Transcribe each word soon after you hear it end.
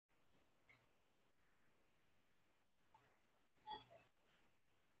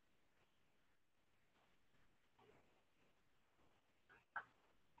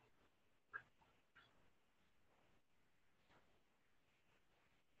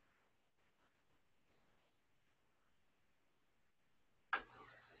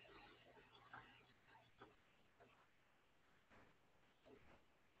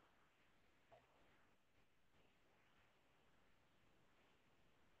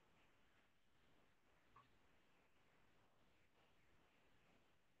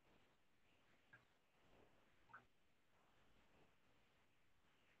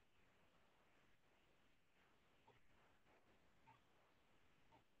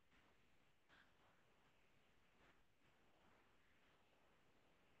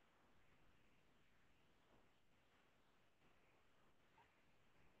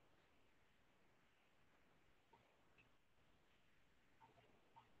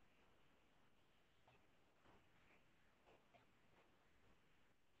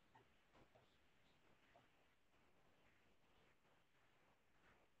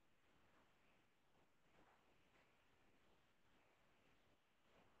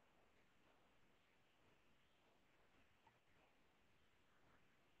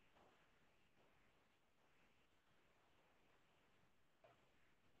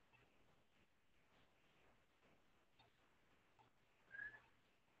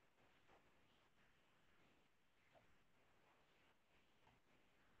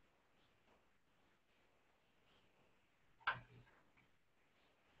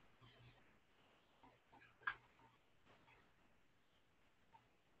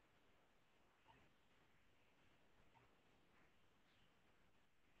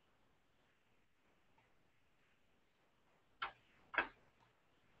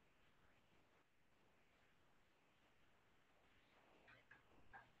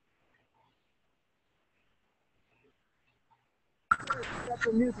What's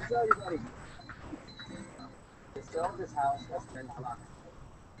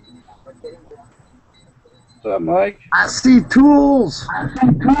up, Mike? I see tools.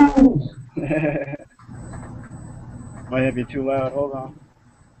 Might be too loud. Hold on.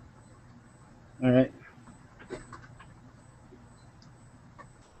 All right.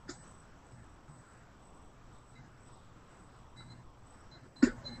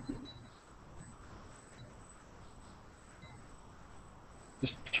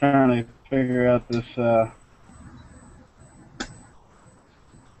 Just trying to figure out this, I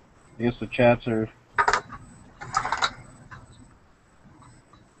guess the chats are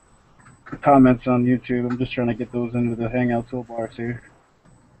comments on YouTube. I'm just trying to get those into the hangout toolbars here.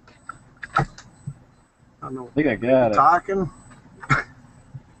 I don't know. I think I got it. Talking?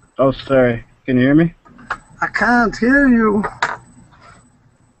 Oh, sorry. Can you hear me? I can't hear you.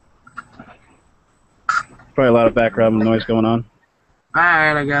 Probably a lot of background noise going on.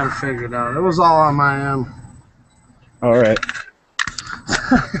 Alright, I got it figured out. It was all on my end. All right.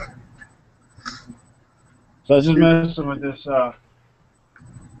 So I was just messing with this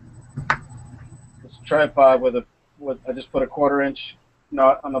this tripod with I just put a 1/4 inch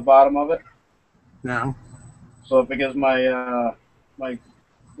nut on the bottom of it. Yeah. So because my my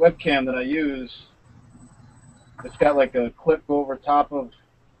webcam that I use, it's got like a clip over top of,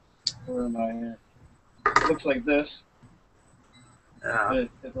 where am I here? It looks like this. Yeah.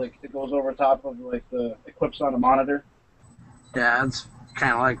 It goes over top of like it clips on a monitor. Yeah, it's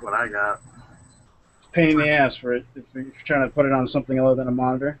kind of like what I got. Pain in the ass for it if you're trying to put it on something other than a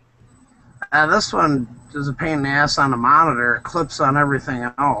monitor. This one is a pain in the ass on the monitor. It clips on everything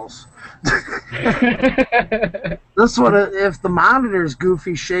else. This one, if the monitor's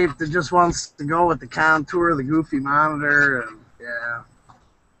goofy shaped, it just wants to go with the contour of the goofy monitor. And yeah.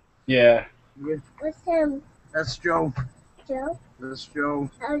 Yeah. What's him? That's Joe. Joe? That's Joe.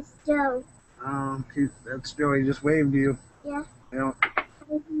 How's Joe? That's Joe. He just waved to you. Yeah. Yeah.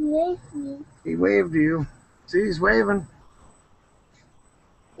 He waved me. He waved to you. See, he's waving.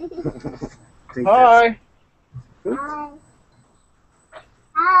 Hi. Hi.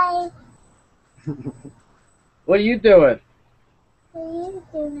 Hi. What are you doing? What are you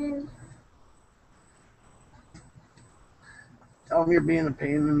doing? Tell him you're being a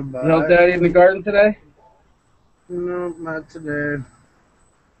pain in the butt. You help Daddy in the garden today? No, not today.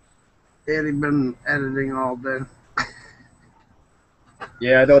 Daddy been editing all day.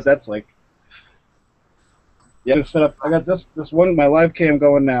 Yeah, I know what that's like. Yeah, I got this one, my live cam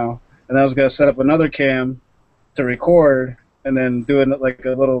going now, and I was gonna set up another cam to record, and then do it like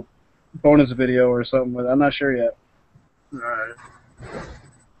a little bonus video or something with it. I'm not sure yet. Alright.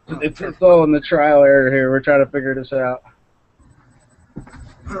 It's all in the trial error here. We're trying to figure this out.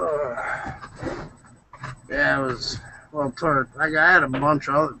 Yeah, it was, well, I had a bunch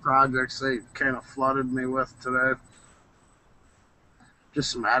of other projects they kind of flooded me with today.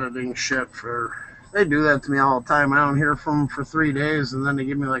 Just some editing shit they do that to me all the time. I don't hear from them for 3 days, and then they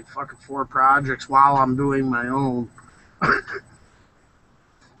give me like fucking 4 projects while I'm doing my own.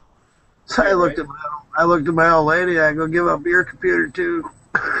 So I looked at my old lady. I go, give up your computer too.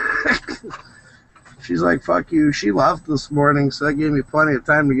 She's like, fuck you. She left this morning, so that gave me plenty of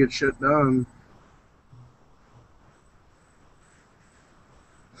time to get shit done.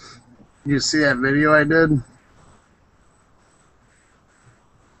 You see that video I did?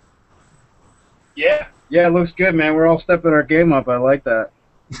 Yeah. Yeah, it looks good, man. We're all stepping our game up. I like that.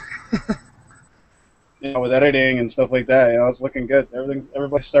 You know, with editing and stuff like that, you know, it's looking good.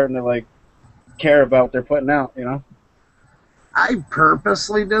 Everybody's starting to like care about what they're putting out, you know. I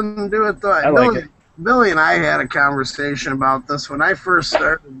purposely didn't do it though. Billy and I had a conversation about this when I first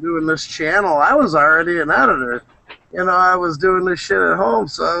started doing this channel. I was already an editor. You know, I was doing this shit at home,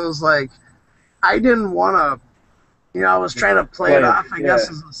 so I was like, I didn't want to, you know, I was trying to play it off, I guess,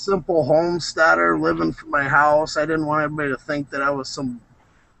 as a simple homesteader living from my house. I didn't want everybody to think that I was some,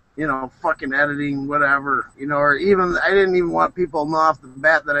 you know, fucking editing, whatever, you know, or even, I didn't even want people to know off the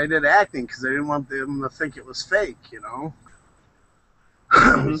bat that I did acting because I didn't want them to think it was fake, you know.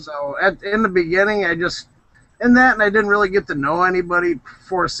 So in the beginning, and I didn't really get to know anybody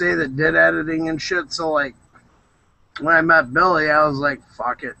before, say, that did editing and shit. So like when I met Billy, I was like,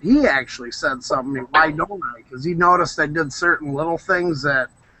 fuck it. He actually said something to me, why don't I? Because he noticed I did certain little things that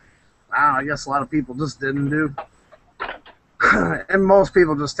I guess a lot of people just didn't do. And most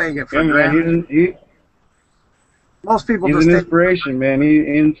people just take it for granted. Most people he's just an inspiration, man.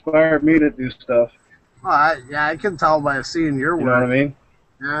 He inspired me to do stuff. Well, I can tell by seeing your work. You know what I mean?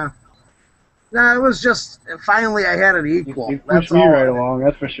 Yeah. No, it was just, finally I had it equal. He pushed me right along,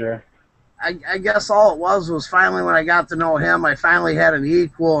 that's for sure. I guess all it was finally when I got to know him, I finally had an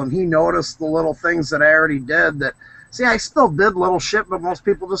equal, and he noticed the little things that I already did. That see, I still did little shit, but most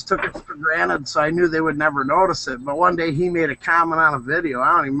people just took it for granted, so I knew they would never notice it. But one day he made a comment on a video.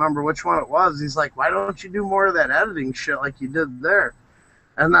 I don't even remember which one it was. He's like, "Why don't you do more of that editing shit like you did there?"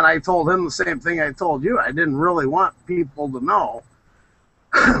 And then I told him the same thing I told you. I didn't really want people to know.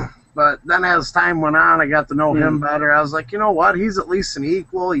 But then as time went on, I got to know him better. I was like, you know what? He's at least an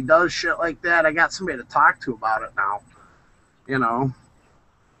equal. He does shit like that. I got somebody to talk to about it now. You know?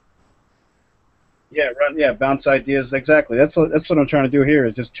 Yeah, right. Yeah, bounce ideas. Exactly. That's what I'm trying to do here.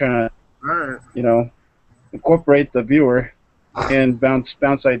 Is just trying to, you know, incorporate the viewer and bounce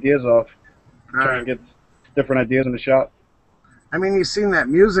ideas off. Try and get different ideas in the shot. I mean, you seen that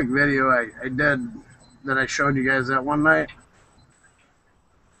music video I did that I showed you guys that one night?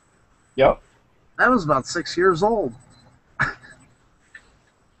 Yep. That was about 6 years old.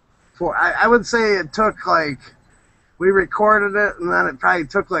 I would say it took like, we recorded it, and then it probably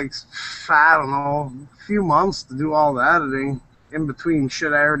took like, I don't know, a few months to do all the editing in between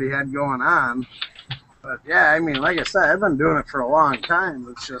shit I already had going on. But yeah, I mean, like I said, I've been doing it for a long time.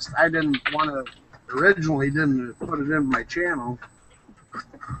 It's just I didn't want to, originally didn't put it in my channel.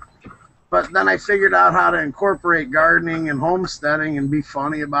 But then I figured out how to incorporate gardening and homesteading and be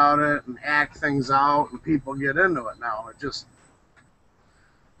funny about it and act things out, and people get into it now. It just,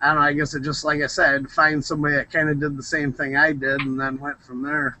 I don't know, I guess it just, like I said, find somebody that kind of did the same thing I did and then went from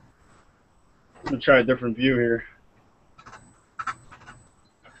there. I'm going to try a different view here.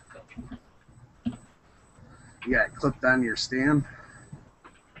 You got it clipped on your stand?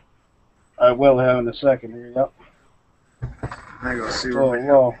 I will have in a second here, yep. I go see where we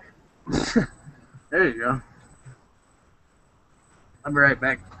go. There you go. I'll be right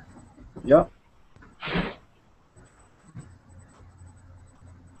back. Yep.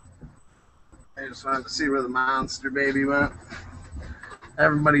 I just wanted to see where the monster baby went.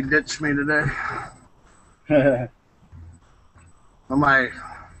 Everybody ditched me today. Well, my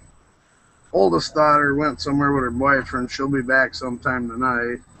oldest daughter went somewhere with her boyfriend. She'll be back sometime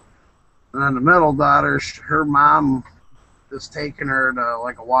tonight. And then the middle daughter, her mom is taking her to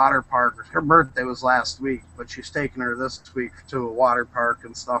like a water park. Her birthday was last week, but she's taking her this week to a water park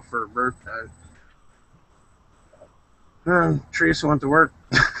and stuff for her birthday. And Teresa went to work.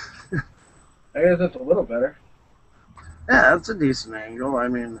 I guess that's a little better. Yeah, that's a decent angle. I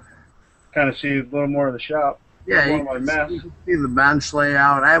mean, kind of see a little more of the shop. Yeah, you can see the bench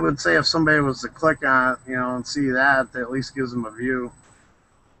layout. I would say if somebody was to click on it, you know, and see that, at least gives them a view.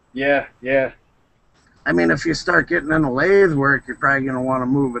 Yeah, yeah. I mean, if you start getting into lathe work, you're probably going to want to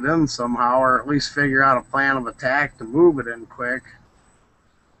move it in somehow, or at least figure out a plan of attack to move it in quick.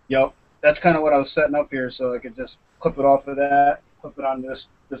 Yep. That's kind of what I was setting up here, so I could just clip it off of that, clip it on this.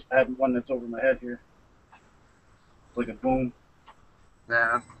 Just had one that's over my head here. It's like a boom.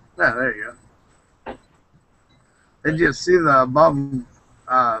 Yeah. Yeah, there you go. Did you see the above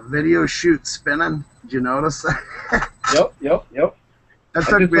video shoot spinning? Did you notice that? Yep. That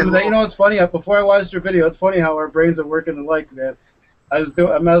took me you know, it's funny. Before I watched your video, it's funny how our brains are working alike, man. I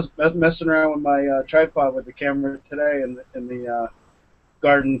was messing around with my tripod with the camera today in the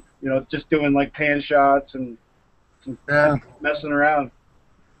garden. You know, just doing like pan shots and messing around.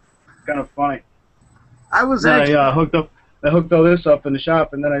 Kind of funny. I was actually I hooked all this up in the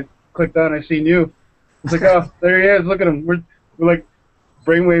shop, and then I clicked on. I seen you. It's like, oh, there he is. Look at him. We're like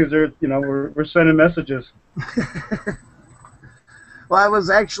brainwaves are. You know, we're sending messages. Well, I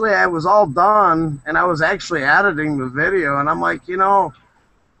was all done, and I was actually editing the video, and I'm like, you know,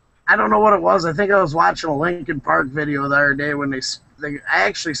 I don't know what it was. I think I was watching a Lincoln Park video the other day when I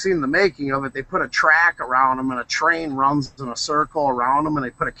actually seen the making of it. They put a track around them, and a train runs in a circle around them, and they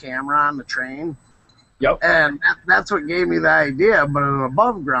put a camera on the train. Yep. And that's what gave me the idea, but an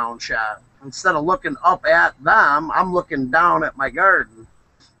above ground shot. Instead of looking up at them, I'm looking down at my garden.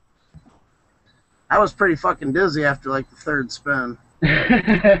 I was pretty fucking dizzy after like the third spin.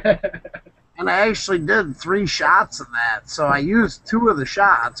 And I actually did 3 shots of that. So I used 2 of the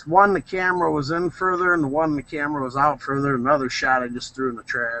shots. One, the camera was in further, and the one, the camera was out further. Another shot I just threw in the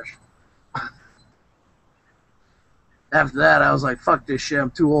trash. After that, I was like, fuck this shit.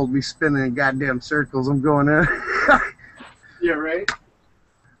 I'm too old to be spinning in goddamn circles. I'm going in. Yeah, right?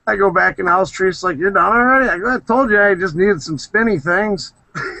 I go back in the house. Teresa's like, you're done already? I told you I just needed some spinny things.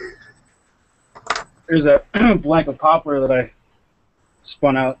 There's a blank of poplar that I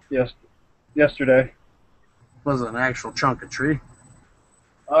spun out yesterday. Was it an actual chunk of tree?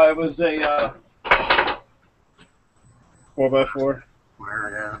 It was a 4x4.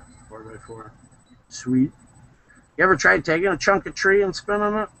 Yeah, 4x4. Sweet. You ever tried taking a chunk of tree and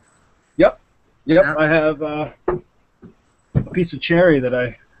spinning it? Yep. Yep, Yeah. I have a piece of cherry that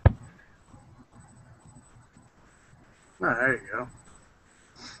Oh, there you go.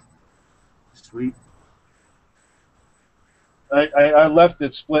 Sweet. I left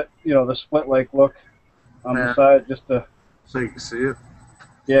it split, the split like look on the Yeah. side just to, So you can see it.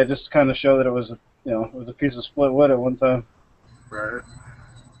 yeah, just to kind of show that it was, it was a piece of split wood at one time. Right.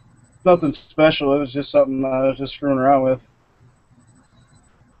 Nothing special. It was just something I was just screwing around with.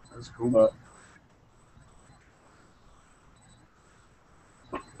 That's cool. But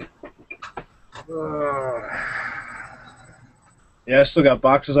yeah, I still got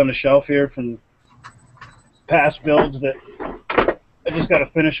boxes on the shelf here from past builds that I just got to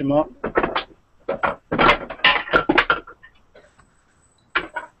finish them up.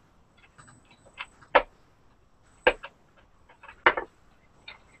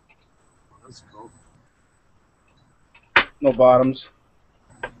 That's cool. No bottoms.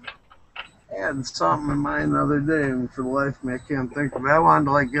 I had something in mind the other day, and for the life of me, I can't think of it. I wanted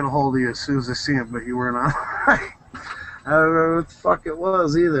to like get a hold of you as soon as I see it, but you weren't on. I don't know what the fuck it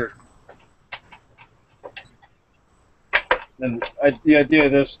was either. And the idea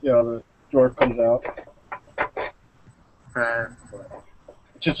of this, the drawer comes out. Right.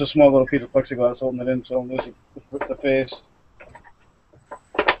 It's just a small little piece of plexiglass holding it in, so I don't lose the face.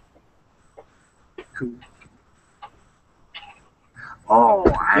 Cool. Oh,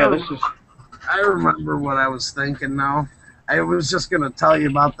 Yeah, this is. I remember what I was thinking now. I was just gonna tell you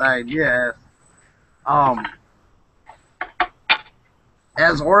about the idea.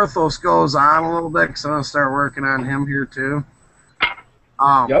 As Orthos goes on a little bit, because I'm gonna start working on him here too.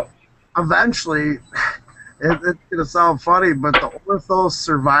 Yep. Eventually, it's gonna sound funny, but the Orthos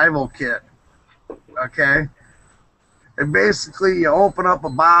survival kit. Okay. And basically, you open up a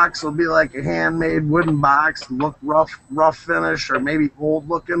box. It'll be like a handmade wooden box, look rough finish, or maybe old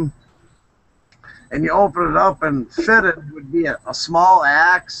looking. And you open it up, and fitted would be a small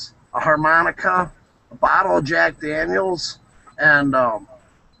axe, a harmonica, a bottle of Jack Daniels, and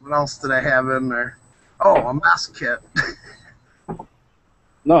what else did I have in there? Oh, a mess kit.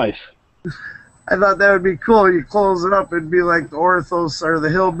 Nice. I thought that would be cool. You close it up, it'd be like the Orthos or the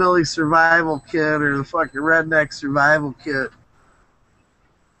Hillbilly Survival Kit or the fucking Redneck Survival Kit.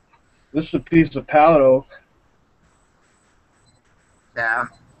 This is a piece of pallet oak. Yeah.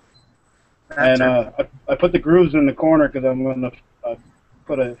 And I put the grooves in the corner because I'm going to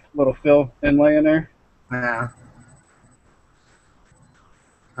put a little fill inlay in there. Yeah.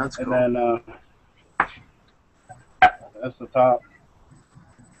 That's cool. And then that's the top.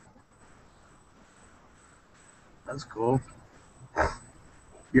 That's cool.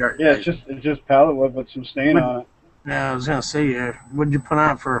 Yeah, it's just pallet wood with some stain on it. Yeah, I was gonna say, what'd you put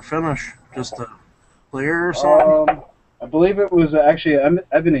on for a finish? Just a clear or something? I believe it was actually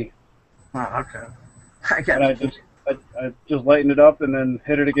ebony. Oh, okay. And I just lightened it up and then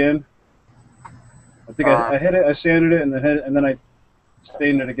hit it again. I think I hit it, I sanded it, and then I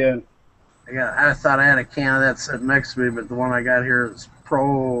stained it again. I thought I had a can of that sitting next to me, but the one I got here is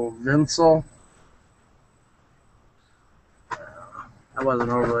Provincial. I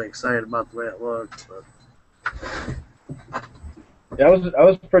wasn't overly excited about the way it looked, but yeah, I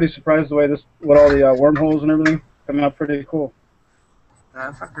was pretty surprised the way with all the wormholes and everything coming out pretty cool.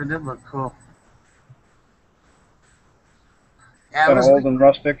 I thought it did look cool. Yeah, Kind of old and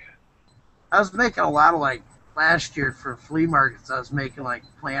rustic. I was making a lot of like last year for flea markets. I was making like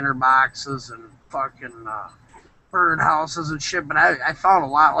planter boxes and fucking bird houses and shit. But I found a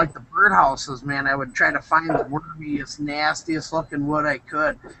lot like the bird houses, man. I would try to find the wormiest, nastiest looking wood I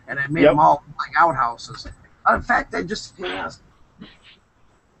could, and I made them all like outhouses. In fact, I just passed.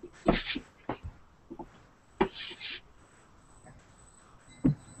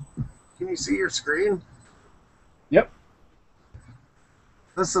 Can you see your screen? Yep.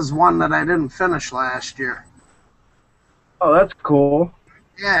 This is one that I didn't finish last year. Oh, that's cool.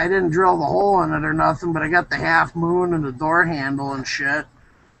 Yeah, I didn't drill the hole in it or nothing, but I got the half moon and the door handle and shit.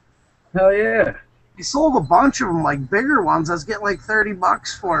 Hell yeah. He sold a bunch of them, like bigger ones. I was getting like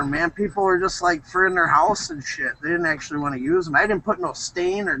 $30 for them, man. People were just like for in their house and shit. They didn't actually want to use them. I didn't put no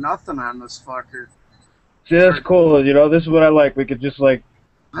stain or nothing on this fucker. See, that's cool. This is what I like. We could just like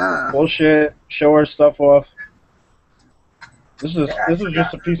bullshit, show our stuff off. This is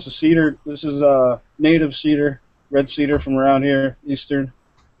just a piece of cedar. This is native cedar, red cedar from around here, eastern.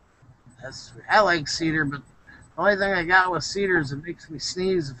 I like cedar, but the only thing I got with cedar is it makes me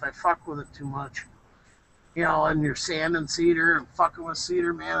sneeze if I fuck with it too much. And you're sanding cedar and fucking with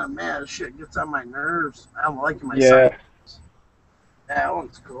cedar, man, this shit gets on my nerves. I don't like it myself. Yeah. That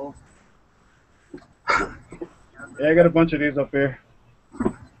one's cool. Yeah, I got a bunch of these up here.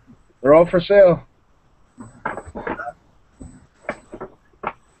 They're all for sale.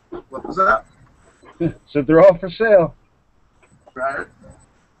 What was that? So they're all for sale. Right.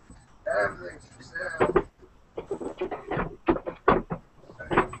 Everything's for sale.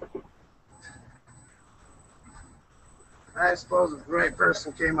 I suppose if the right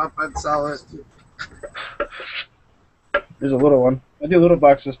person came up, I'd sell it. There's a little one. I do little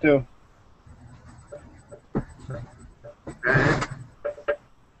boxes too. Right.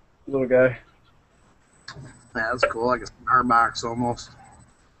 Little guy. Yeah, that's cool. Like a cigar box almost.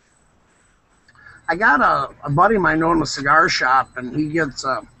 I got a buddy of mine owned a cigar shop, and he gets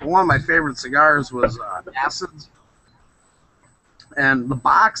one of my favorite cigars was Acids, and the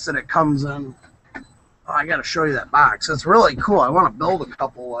box that it comes in. Oh, I got to show you that box. It's really cool. I want to build a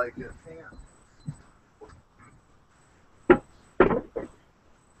couple like it.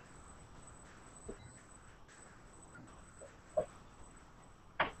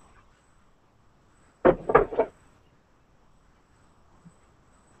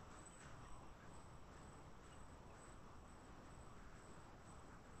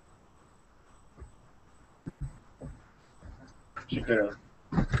 Should get a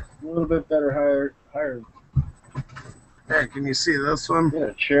little bit better, higher. Hey, can you see this one? Get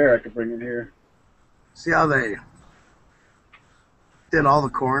a chair I could bring in here. See how they did all the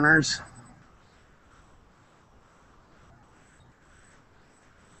corners?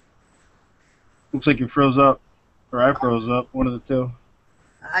 Looks like you froze up, or I froze up. One of the two.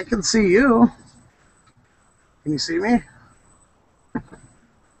 I can see you. Can you see me? Can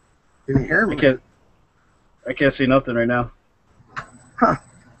you hear me? I can't see nothing right now. Huh.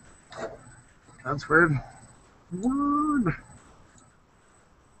 That's weird. Weird.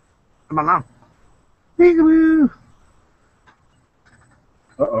 Come on now. Peekaboo.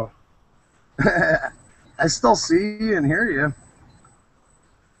 Uh-oh. I still see you and hear you.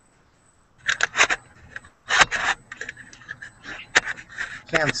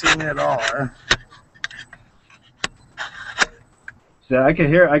 Can't see me at all, huh? See, I can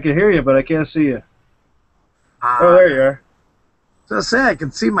hear you, but I can't see you. Oh, there you are. So I say I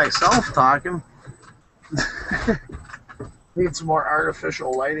can see myself talking. Need some more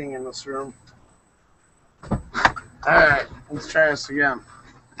artificial lighting in this room. Alright, let's try this again.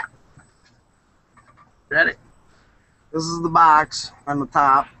 Ready? This is the box on the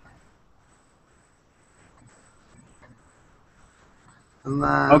top. And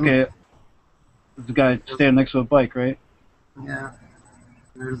then, Okay. The guy standing next to a bike, right? yeah,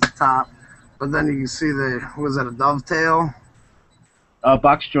 there's the top. But then you can see was that a dovetail?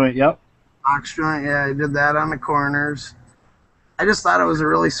 Box joint, yep. Box joint, yeah, I did that on the corners. I just thought it was a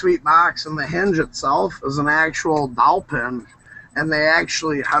really sweet box, and the hinge itself is an actual dowel pin. And they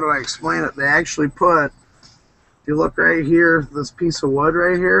actually, how do I explain it? They actually put, if you look right here, this piece of wood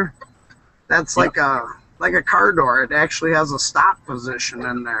right here, that's like a car door. It actually has a stop position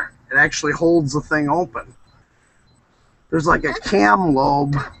in there. It actually holds the thing open. There's like a cam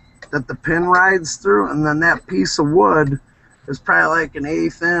lobe that the pin rides through, and then that piece of wood is probably like an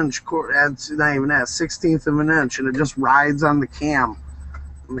 1/8 inch, it's not even that, 1/16 of an inch, and it just rides on the cam.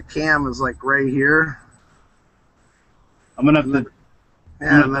 And the cam is like right here. I'm gonna have to.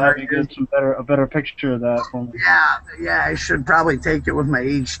 Yeah, I'm gonna have you get a better picture of that for me. Yeah, I should probably take it with my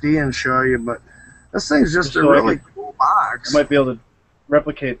HD and show you, but this thing's just a really cool box. I might be able to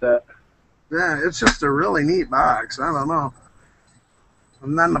replicate that. Yeah, it's just a really neat box. I don't know.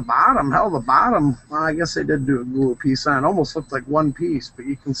 And then the bottom, well, I guess they did glue a piece on. It almost looked like one piece, but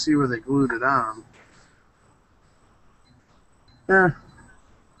you can see where they glued it on. Yeah.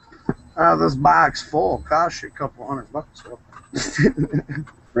 This box full cost you a couple $100.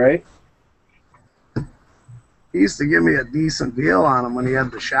 Right? He used to give me a decent deal on them when he had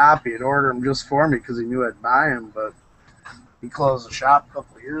the shop. He'd order them just for me because he knew I'd buy them, but he closed the shop a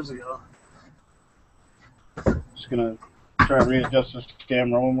couple of years ago. Just gonna try and readjust this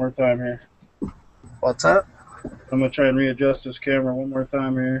camera one more time here. What's that? I'm gonna try and readjust this camera one more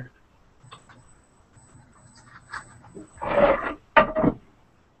time here.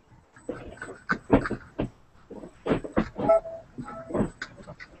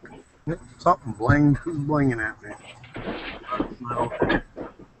 Something blinged. Who's blinging at me? Not okay.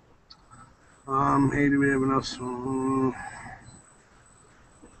 Hey, do we have enough?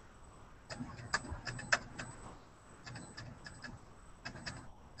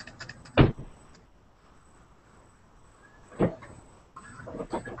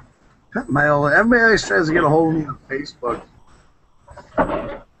 Everybody always tries to get a hold of me on Facebook.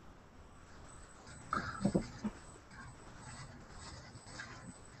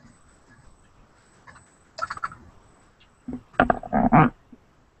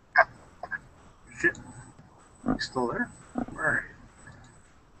 Shit. You still there? Where are you?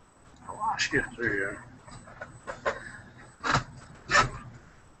 I lost you. There you are.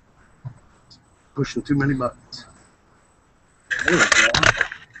 Pushing too many buttons. There we go.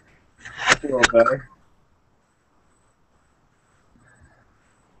 That's a little better.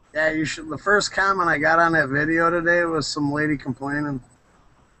 Yeah, you should. The first comment I got on that video today was some lady complaining.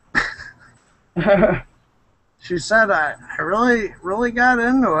 She said, I really got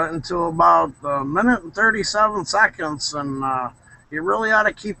into it until about a minute and 37 seconds, and you really ought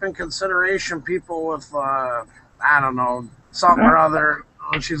to keep in consideration people with, I don't know, something or other.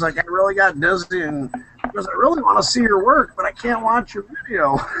 And she's like, I really got dizzy, and because I really want to see your work, but I can't watch your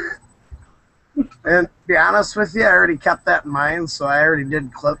video. And to be honest with you, I already kept that in mind, so I already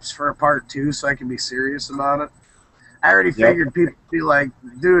did clips for a part 2 so I can be serious about it. I already figured people would be like,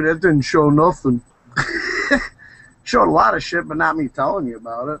 dude, it didn't show nothing. Showed a lot of shit, but not me telling you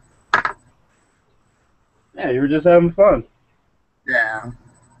about it. Yeah, you were just having fun. Yeah.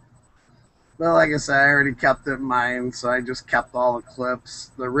 But like I said, I already kept it in mind, so I just kept all the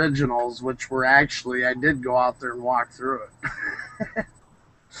clips, the originals, which were actually, I did go out there and walk through it.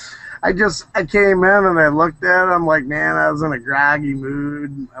 I came in and I looked at it, I'm like, man, I was in a groggy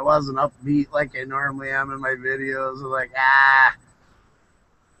mood. I wasn't upbeat like I normally am in my videos. I was like, ah.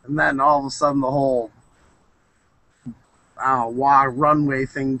 And then all of a sudden the whole runway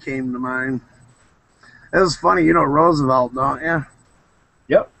thing came to mind. It was funny, you know Roosevelt, don't you?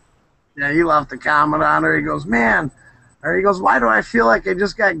 Yep. Yeah, he left a comment on her. He goes, man, or he goes, why do I feel like I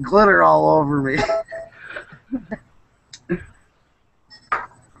just got glitter all over me?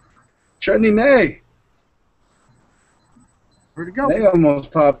 Trendy Nay. Where'd he go? Nay almost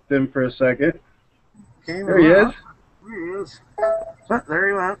popped in for a second. There he is. There he is. But there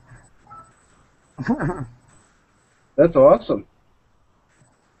he went. That's awesome.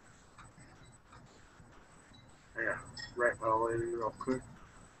 Yeah, right by the lady real quick.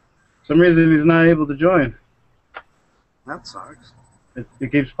 For some reason he's not able to join. That sucks.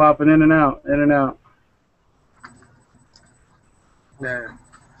 It keeps popping in and out, in and out. Yeah.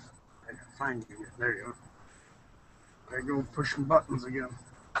 I can find you. There you go. I go pushing buttons again.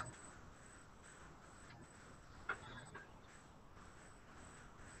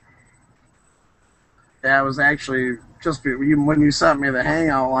 Yeah, I was actually just when you sent me the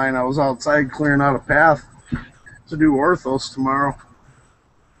hangout line, I was outside clearing out a path to do orthos tomorrow.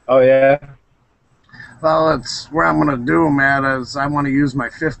 Oh yeah. Well, it's where I'm gonna do them at. Is I want to use my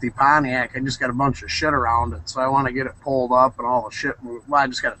 50 Pontiac. I just got a bunch of shit around it, so I want to get it pulled up and all the shit moved. Well, I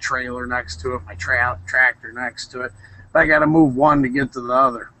just got a trailer next to it, my tractor next to it, but I got to move one to get to the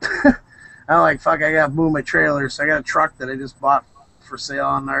other. I'm like, fuck, I got to move my trailer, so I got a truck that I just bought for sale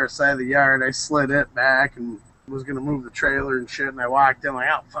on the other side of the yard. I slid it back and was gonna move the trailer and shit, and I walked in like,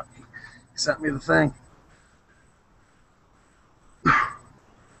 oh fuck, he sent me the thing.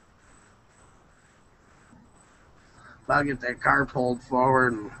 I'll get that car pulled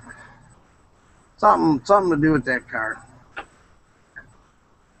forward and something to do with that car.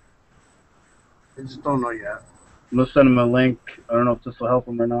 I just don't know yet. I'm gonna send him a link. I don't know if this will help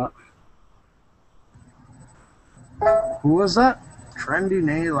him or not. Who was that? Trendy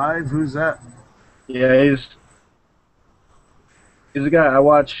Nay Live? Who's that? Yeah, he's a guy I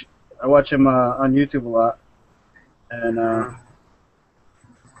watch him on YouTube a lot, and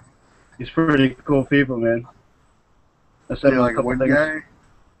he's pretty cool people, man. I sent him like a wood guy?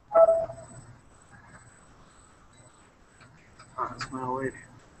 Oh, that's my lady.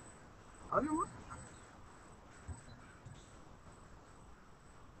 I don't know.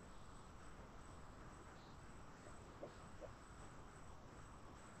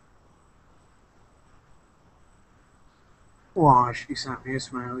 Wow, she sent me a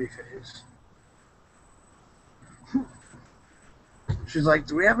smiley face. She's like,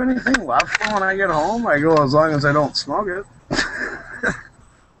 do we have anything left for when I get home? I go, as long as I don't smoke it.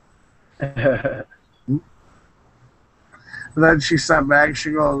 Then she sent back,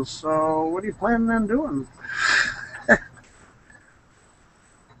 she goes, so what are you planning on doing?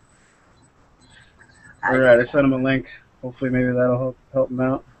 Alright, I sent him a link. Hopefully maybe that'll help him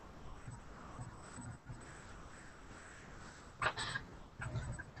out.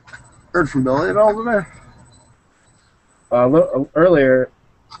 Heard from Billy at all today? Earlier.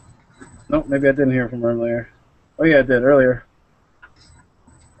 Nope, maybe I didn't hear from earlier. Oh yeah, I did earlier.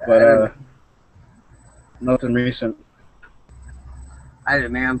 But nothing recent. I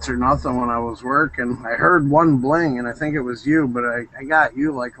didn't answer nothing when I was working. I heard one bling, and I think it was you, but I got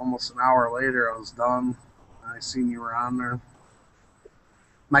you like almost an hour later. I was done. I seen you were on there.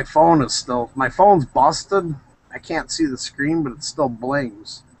 My phone's busted. I can't see the screen, but it still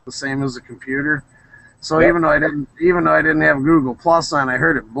blings. the same as a computer. So even though I didn't have Google Plus on, I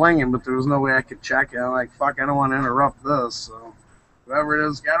heard it blinging, but there was no way I could check it. I'm like, fuck, I don't want to interrupt this. So whoever it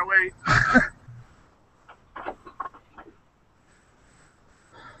is, gotta wait.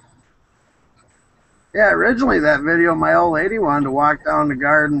 Yeah, originally that video, my old lady wanted to walk down the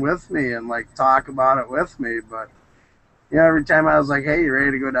garden with me and like talk about it with me, but every time I was like, "Hey, you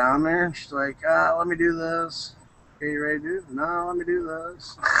ready to go down there?" And she's like, "Let me do this." "Okay, you ready to do it?" "No, let me do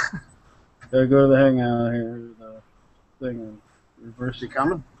this." Gotta go to the hangout here, the thing in reverse. Is he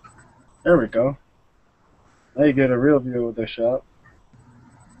coming? There we go. Now you get a real view of the shop.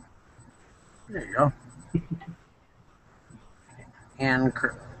 There you go. And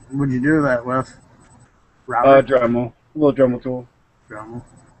what'd you do that with? Dremel. A little Dremel tool. Dremel.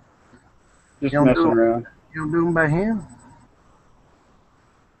 Just messing around. You don't do them by hand?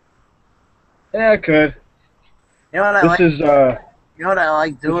 Yeah, I could. You know what I this like? Is, you know what I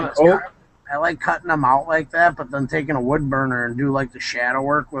like doing? This is oak. I like cutting them out like that, but then taking a wood burner and do like the shadow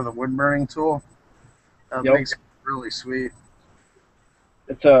work with a wood burning tool. That makes it really sweet.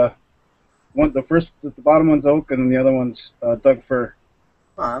 It's the bottom one's oak, and then the other one's Doug fir.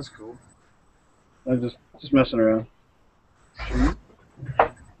 Oh, that's cool. I'm just messing around. I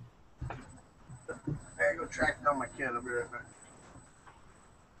gotta go track down my kid. I'll be right back.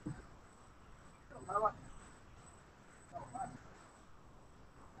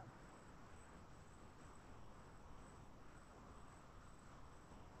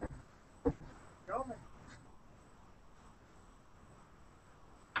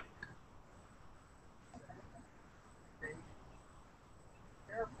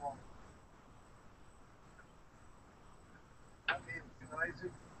 Careful.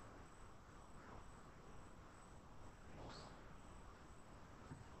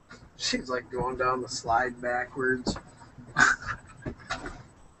 She's like going down the slide backwards.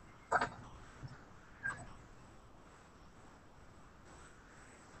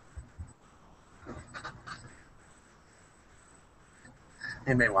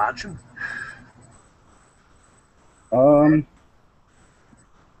 Anybody watching? I don't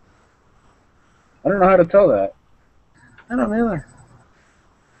know how to tell that. I don't either.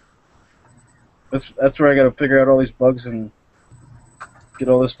 That's where I got to figure out all these bugs and get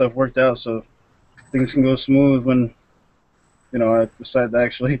all this stuff worked out so things can go smooth when, I decide to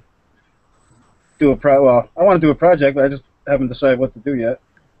actually do well, I want to do a project, but I just haven't decided what to do yet.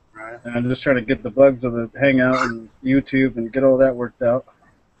 Right. And I'm just trying to get the bugs of the Hangout and YouTube and get all that worked out.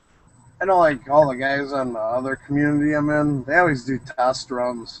 I know, like, all the guys on the other community I'm in, they always do test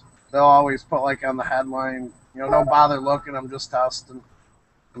runs. They'll always put, like, on the headline, don't bother looking, I'm just testing.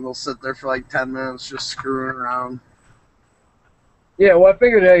 And they'll sit there for, like, 10 minutes just screwing around. Yeah, well, I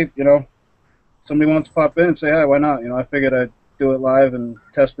figured, hey, somebody wants to pop in and say hi, why not? I figured I'd do it live and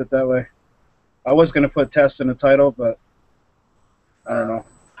test it that way. I was going to put test in the title, but I don't know.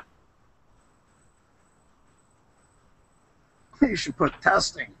 You should put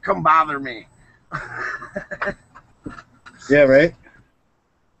testing. Come bother me. Yeah, right?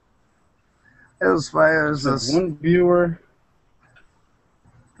 As far as this one viewer.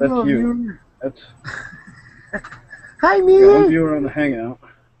 That's hello, you. Viewer. That's hi, me. Yeah, one viewer on the Hangout.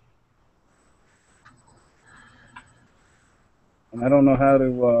 And I don't know how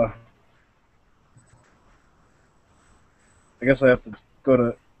to, I guess I have to go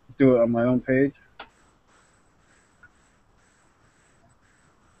to do it on my own page.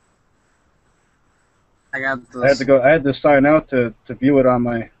 I got this. I had to sign out to view it on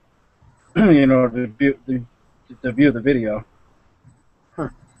my, to view the video. Huh.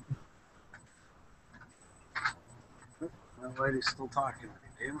 That lady's still talking to me,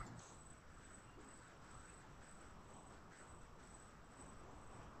 damn it.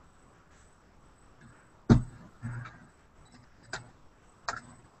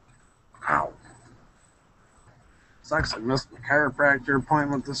 Ow. Sucks I missed my chiropractor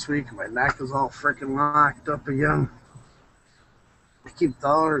appointment this week and my neck is all freaking locked up again. I keep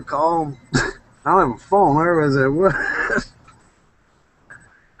telling her to call him. I don't have a phone. Where was it? What?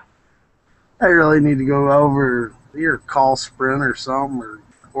 I really need to go over either call Sprint or something or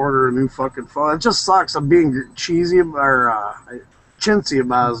order a new fucking phone. It just sucks. I'm being cheesy or chintzy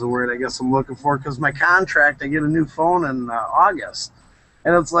about is the word I guess I'm looking for because my contract, I get a new phone in August.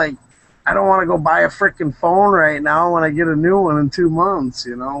 And it's like, I don't want to go buy a freaking phone right now when I get a new one in 2 months,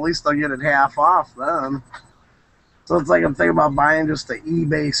 At least I'll get it half off then. So it's like I'm thinking about buying just the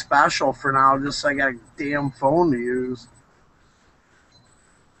eBay special for now, just so I got a damn phone to use.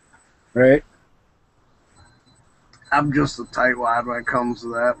 Right. I'm just a tightwad when it comes to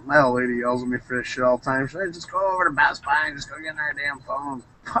that. My old lady yells at me for this shit all the time. She's like, just go over to Best Buy and just go get another damn phone.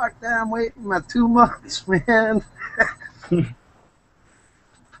 Fuck that, I'm waiting my 2 months, man.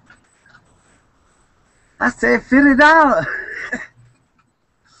 I said $50.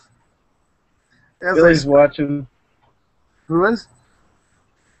 Billy's watching. Who is?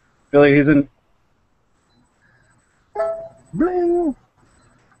 Billy, he's in. Bling.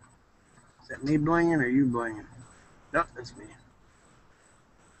 Is that me blinging or you blinging? Nope, that's me.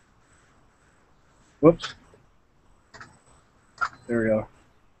 Whoops. There we go.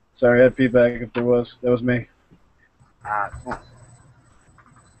 Sorry, I had feedback if there was. That was me. Cool.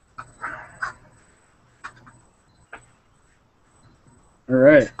 All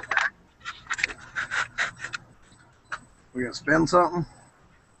right. We gonna spin something?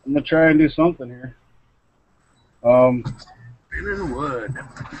 I'm gonna try and do something here. Spinning wood.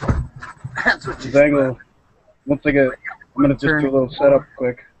 That's what you Zangle. Once I get, I'm gonna just do a little setup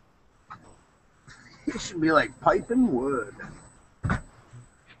quick. It should be like piping wood.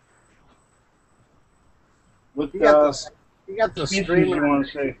 What You got the species streaming. you want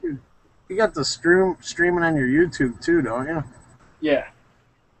to say? You got the streaming on your YouTube too, don't you? Yeah.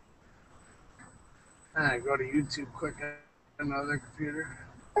 Alright, go to YouTube quick on another computer.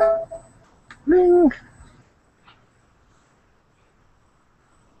 Bling.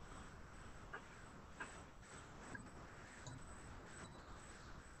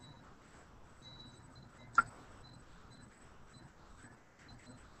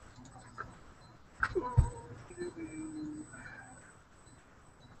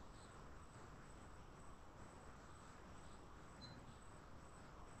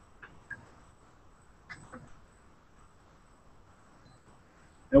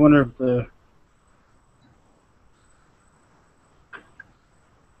 I wonder if the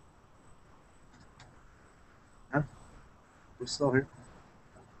We're still here.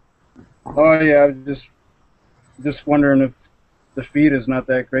 Oh yeah, I was just wondering if the feed is not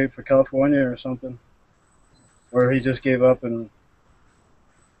that great for California or something, or he just gave up and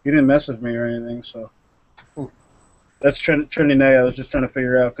he didn't mess with me or anything. So that's Trinity Nay. I was just trying to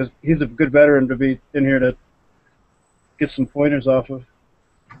figure out because he's a good veteran to be in here to get some pointers off of.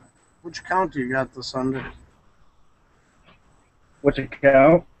 Which account do you got this under? Which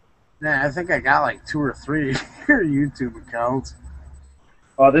account? Yeah, I think I got like 2 or 3 your YouTube accounts.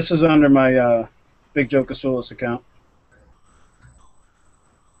 Oh, this is under my Big Joe Kasulis account.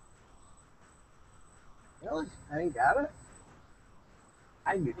 Really? I ain't got it?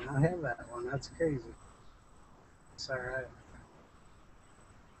 I do not have that one. That's crazy. It's alright.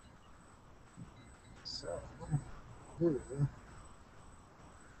 So, Just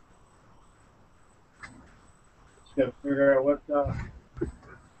gotta figure out what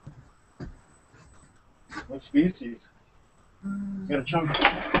species. Got a chunk,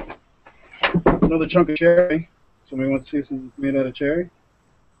 another chunk of cherry. Somebody wants to see some made out of cherry.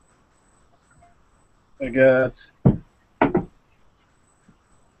 I got. Let's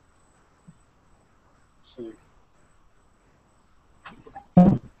see.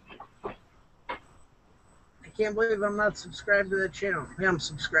 I can't believe I'm not subscribed to that channel. Yeah, I'm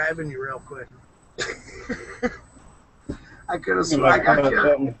subscribing you real quick. I could have I got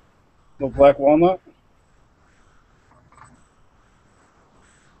something. Little black walnut.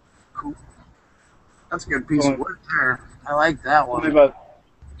 Cool. That's a good piece of wood there. I like that one. Only about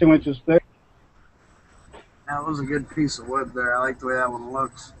 2 inches thick. That was a good piece of wood there. I like the way that one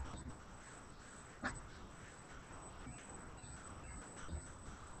looks.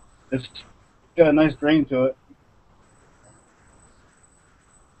 It's got a nice grain to it.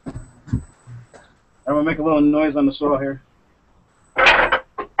 I'm gonna make a little noise on the saw here.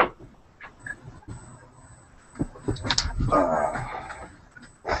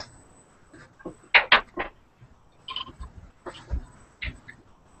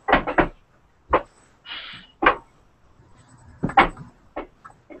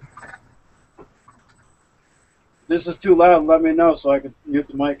 If this is too loud, let me know so I can mute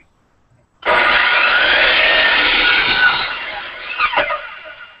the mic.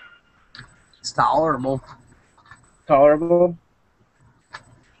 It's tolerable. Tolerable.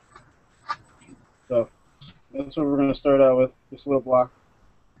 So that's what we're gonna start out with. This little block.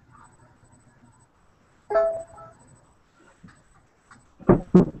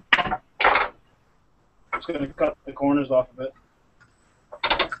 Just gonna cut the corners off of it.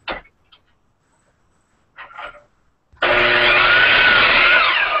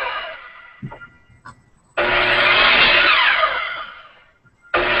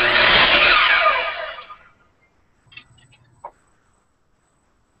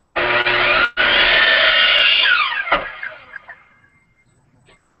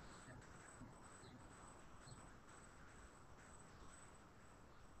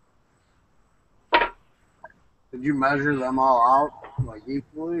 Did you measure them all out like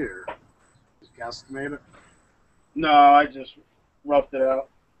equally, or just guesstimate it? No, I just roughed it out.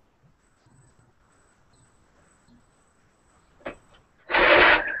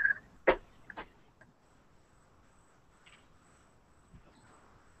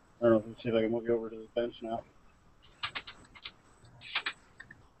 I don't know. Let's see if I can move you over to the bench now.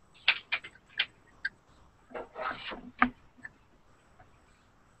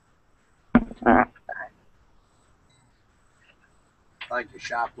 I like your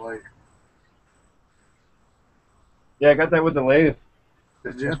shop light. Yeah, I got that with the lathe.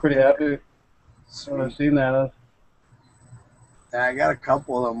 Did I you? was pretty happy Sweet. when I seen that. Yeah, I got a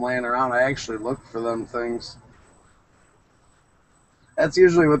couple of them laying around. I actually looked for them things. That's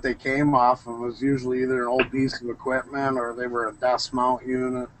usually what they came off of. Was usually either an old piece of equipment or they were a desk mount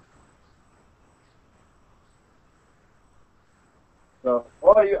unit. So,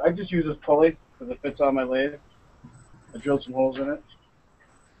 well, I just use this pulley because it fits on my lathe. I drilled some holes in it,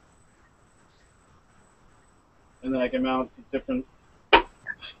 and then I can mount different. All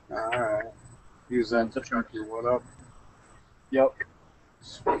right. Use that to chuck your wood up. Yep.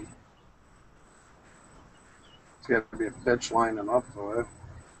 Sweet. It's got to be a pitch lining up though. Eh?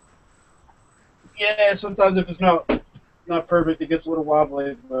 Yeah, sometimes if it's not perfect, it gets a little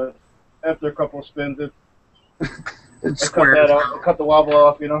wobbly, but after a couple of spins, It I cut squares that out. off. I cut the wobble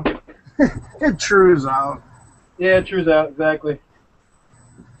off, you know. It trues out. Yeah, it trues out exactly.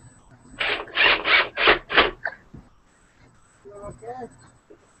 Okay.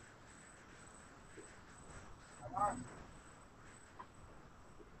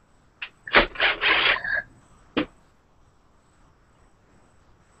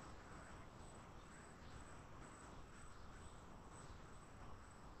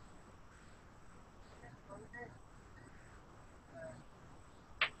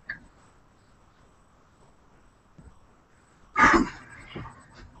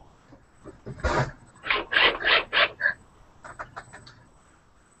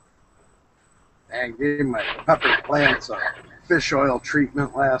 I gave my pepper plants a fish oil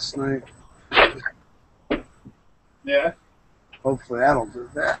treatment last night. Yeah. Hopefully that'll do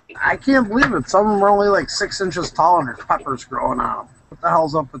that. I can't believe it. Some of them are only like 6 inches tall and there's peppers growing on them. What the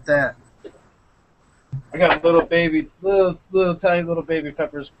hell's up with that? I got little tiny little baby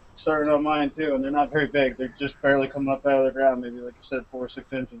peppers starting on mine too, and they're not very big. They're just barely coming up out of the ground, maybe like you said, 4 or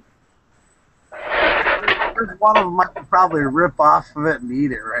 6 inches. There's one of them I could probably rip off of it and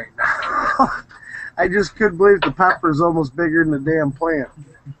eat it right now. I just couldn't believe the pepper's almost bigger than the damn plant.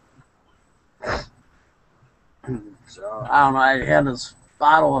 So, I don't know, I had this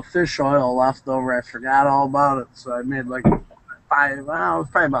bottle of fish oil left over. I forgot all about it, so I made like it was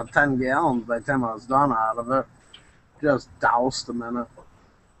probably about 10 gallons by the time I was done out of it. Just doused them in it.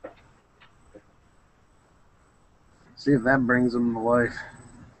 See if that brings them to life.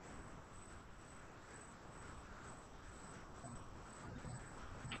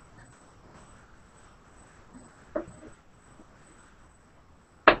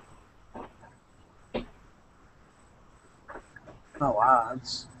 Oh wow,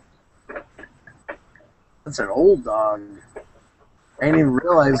 that's an old dog. I didn't even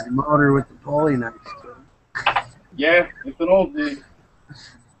realize the motor with the pulley next to it. Yeah, it's an old dude.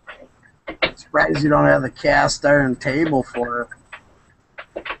 I'm surprised you don't have the cast iron table for it.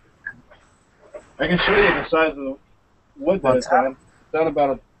 I can show you the size of the wood that it's on. It's on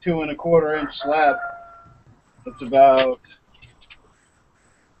about a 2 1/4 inch slab. It's about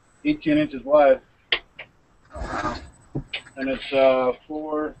 18 inches wide. And it's 5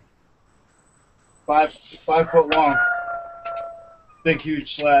 foot long. Big,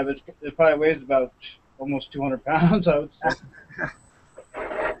 huge slab. It probably weighs about almost 200 pounds, I would say.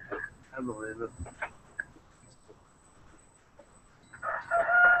 I believe it.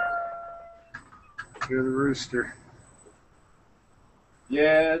 You're the rooster.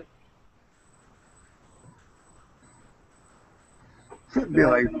 Yeah. Be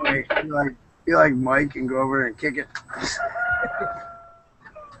like Mike. Be like Mike and go over there and kick it.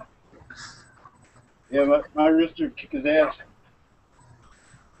 Yeah, my rooster would kick his ass.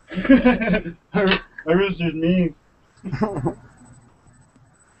 my rooster's mean. Hey,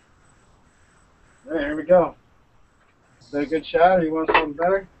 here we go. Is that a good shot, or you want something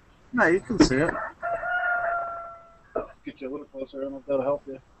better? No, you can see it. Get you a little closer. I don't know if that'll help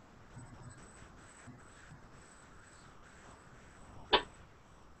you.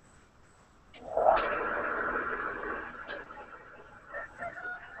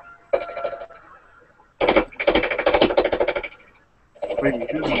 Wait, you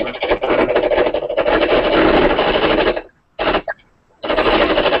do it.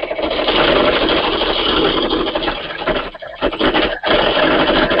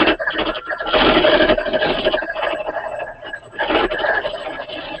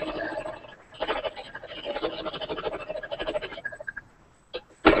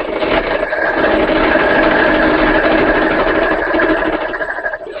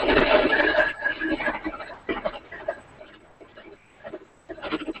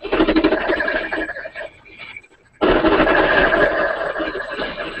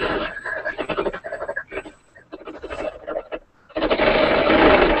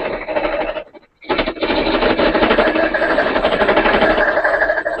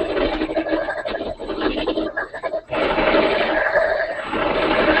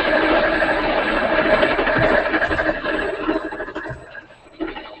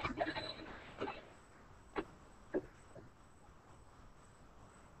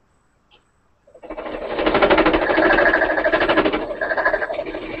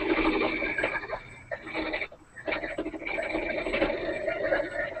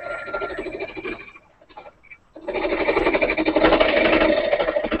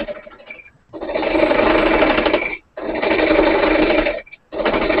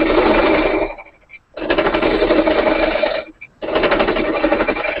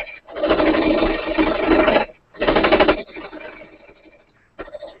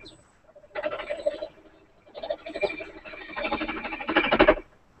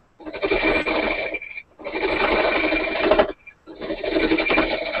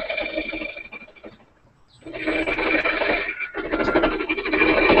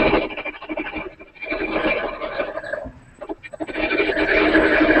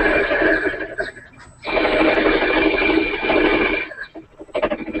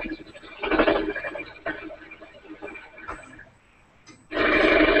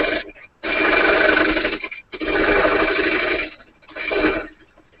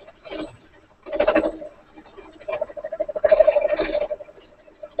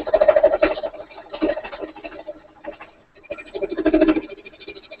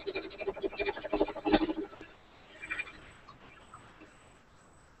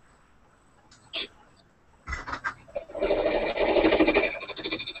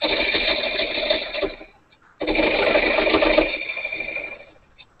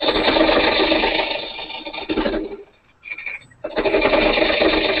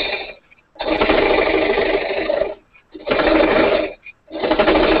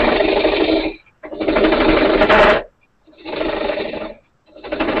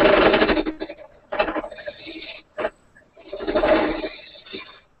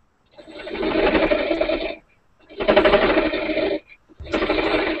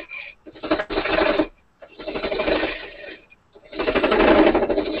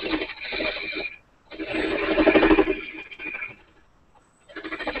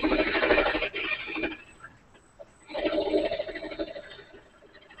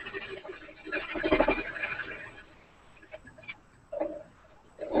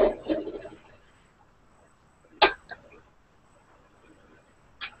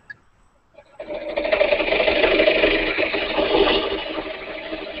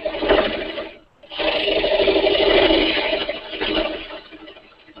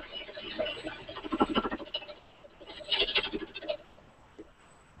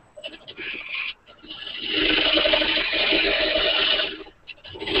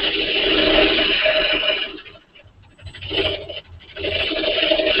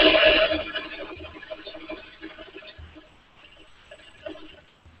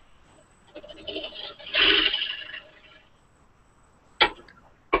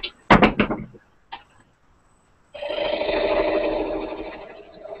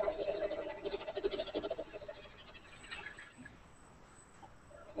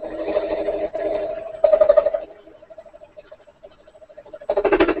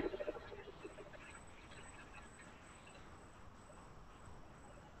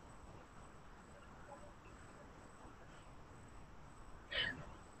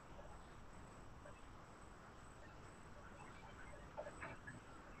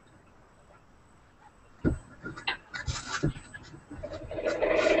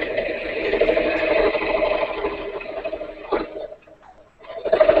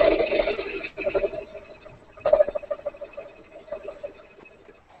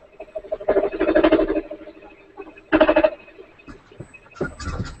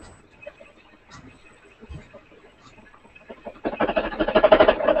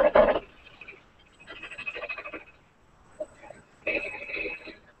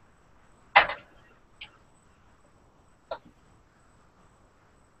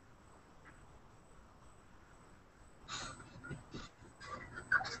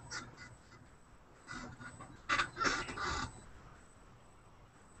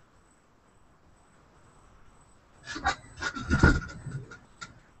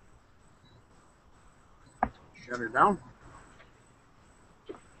 Got her down?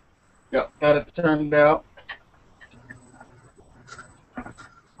 Yep, got it turned out.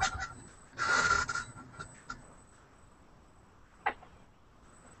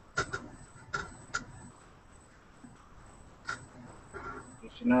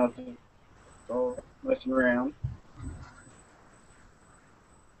 So now it's all messing around.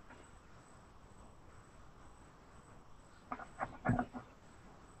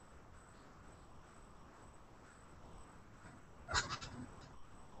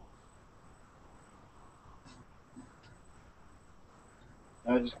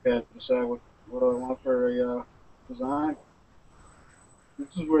 I just got to decide what I want for a design. This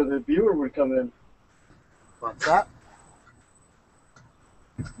is where the viewer would come in. What's that?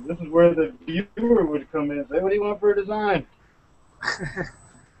 This is where the viewer would come in and say, what do you want for a design?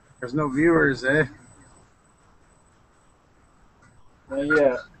 There's no viewers, eh?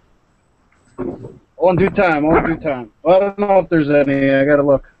 Yeah. All in due time, all in due time. Well, I don't know if there's any. I gotta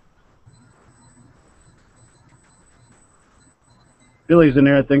look. Billy's in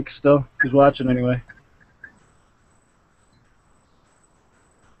there, I think, still. He's watching anyway.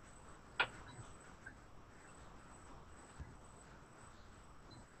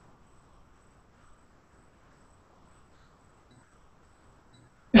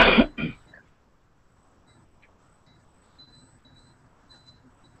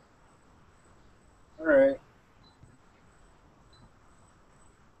 All right.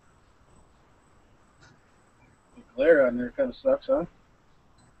 The glare on there kind of sucks, huh?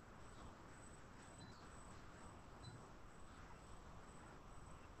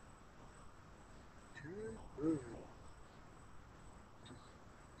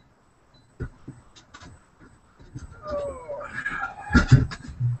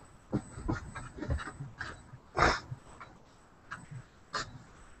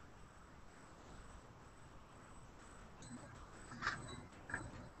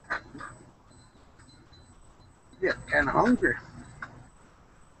 Yeah, kind of hungry.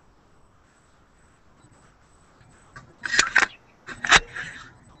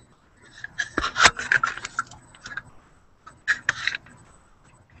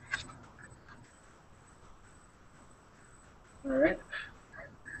 All right.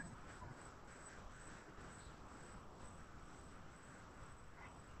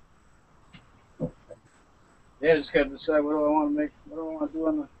 Yeah, just gotta decide what do I want to make, what do I want to do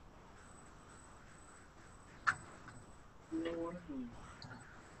on the. What do I want to do?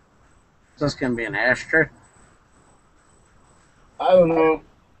 Is this going to be an ashtray? I don't know.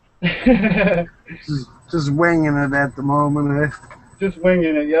 Just winging it at the moment, eh? Just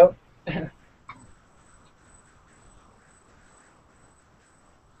winging it, yep.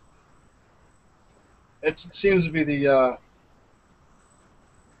 It seems to be the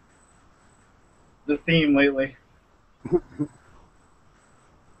theme lately.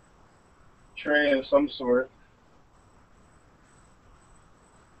 Tray of some sort.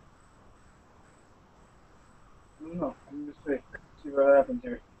 I don't know. Let me just see what happens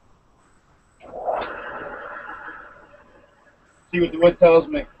here. See what the wood tells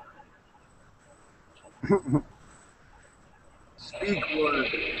me. Speak word.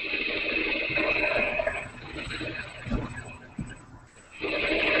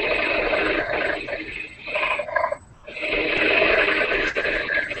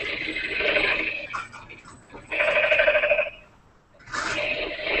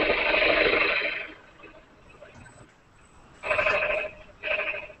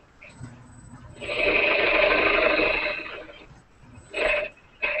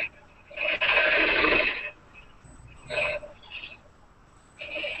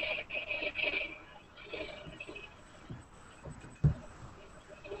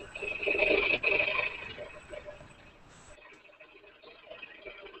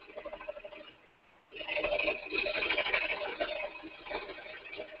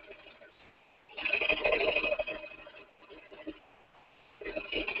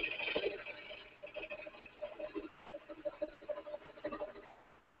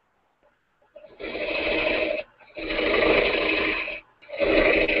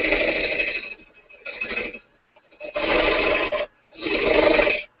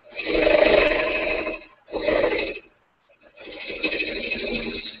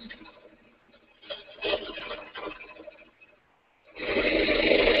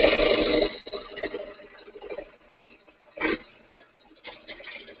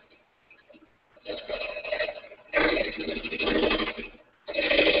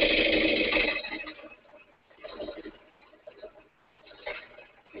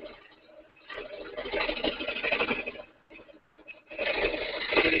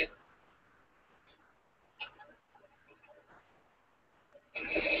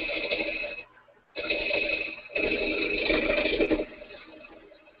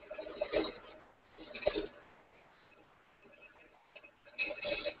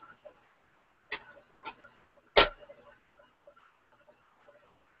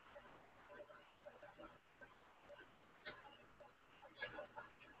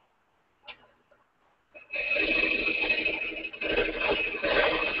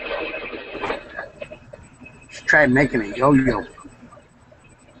 tried making a yo-yo.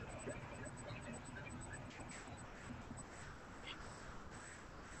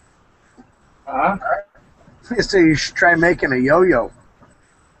 Huh? I say you should try making a yo-yo.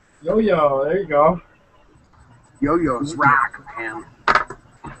 Yo-yo, there you go. Yo-yos rock, man.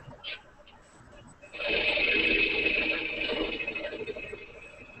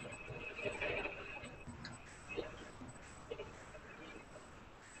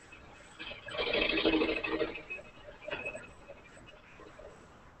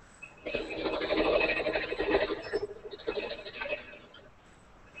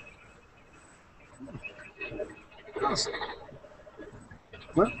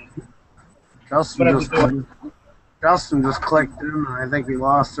 What? What have to do? Justin just clicked in, and I think we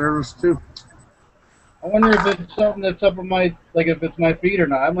lost service too. I wonder if it's something that's up on my, like if it's my feet or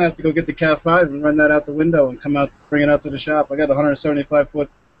not. I might have to go get the Cat 5 and run that out the window and come out, bring it out to the shop. I got a 175-foot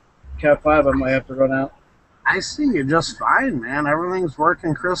Cat 5 I might have to run out. I see you just fine, man. Everything's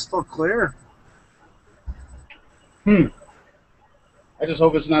working crystal clear. I just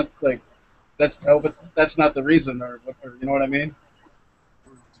hope it's not like, I hope that's not the reason or you know what I mean?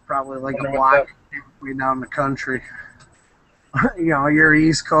 It's probably like a Wonder block way down the country. You know, you're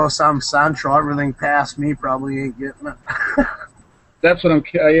East Coast, I'm Central. Everything past me probably ain't getting it. That's what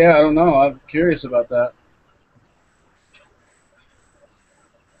yeah, I don't know. I'm curious about that.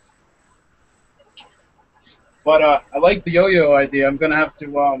 But I like the yo-yo idea. I'm gonna have to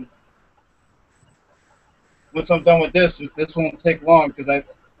once I'm done with this won't take long because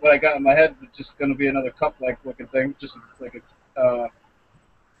what I got in my head is just gonna be another cup-like looking thing, just like a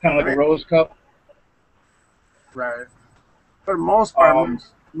kind of like a rose cup. Right. For the most part,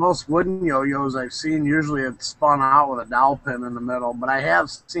 most wooden yo-yos I've seen, usually it's spun out with a dowel pin in the middle. But I have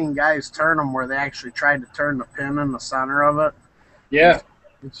seen guys turn them where they actually tried to turn the pin in the center of it. Yeah.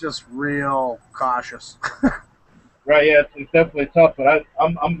 It's just real cautious. Right. Yeah. It's definitely tough, but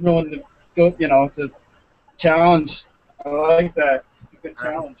I'm willing to go. You know, to challenge. I like that. It's a good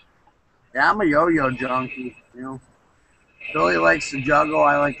challenge. Yeah, I'm a yo-yo junkie. You know, Billy likes to juggle.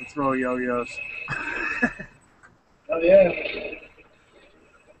 I like to throw yo-yos. Oh yeah.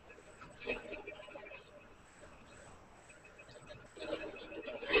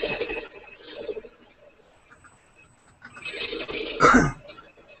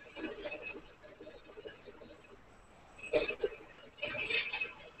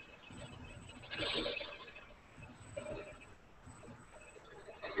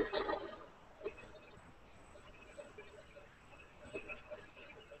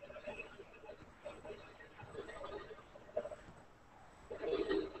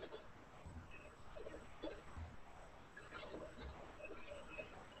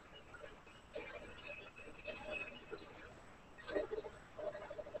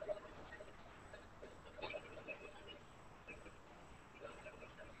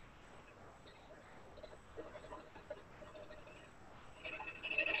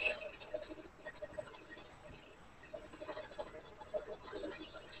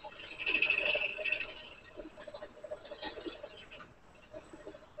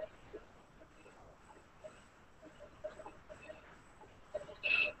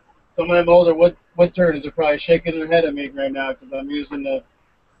 Some of them older wood turners are probably shaking their head at me right now because I'm using the.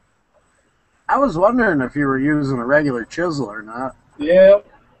 I was wondering if you were using a regular chisel or not. Yeah.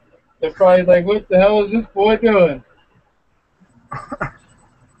 They're probably like, what the hell is this boy doing?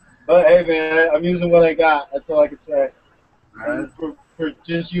 But hey, man, I'm using what I got. That's all I can say. Right. For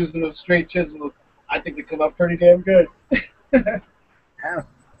just using a straight chisel, I think they come out pretty damn good. Yeah.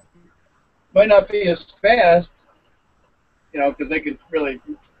 Might not be as fast, you know, because they could really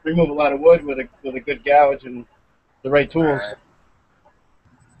remove a lot of wood with a good gouge and the right tools. Right.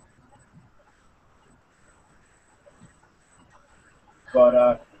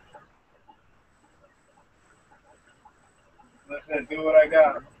 But listen, do what I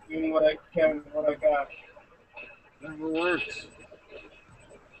got. Do what I can with what I got. Never works.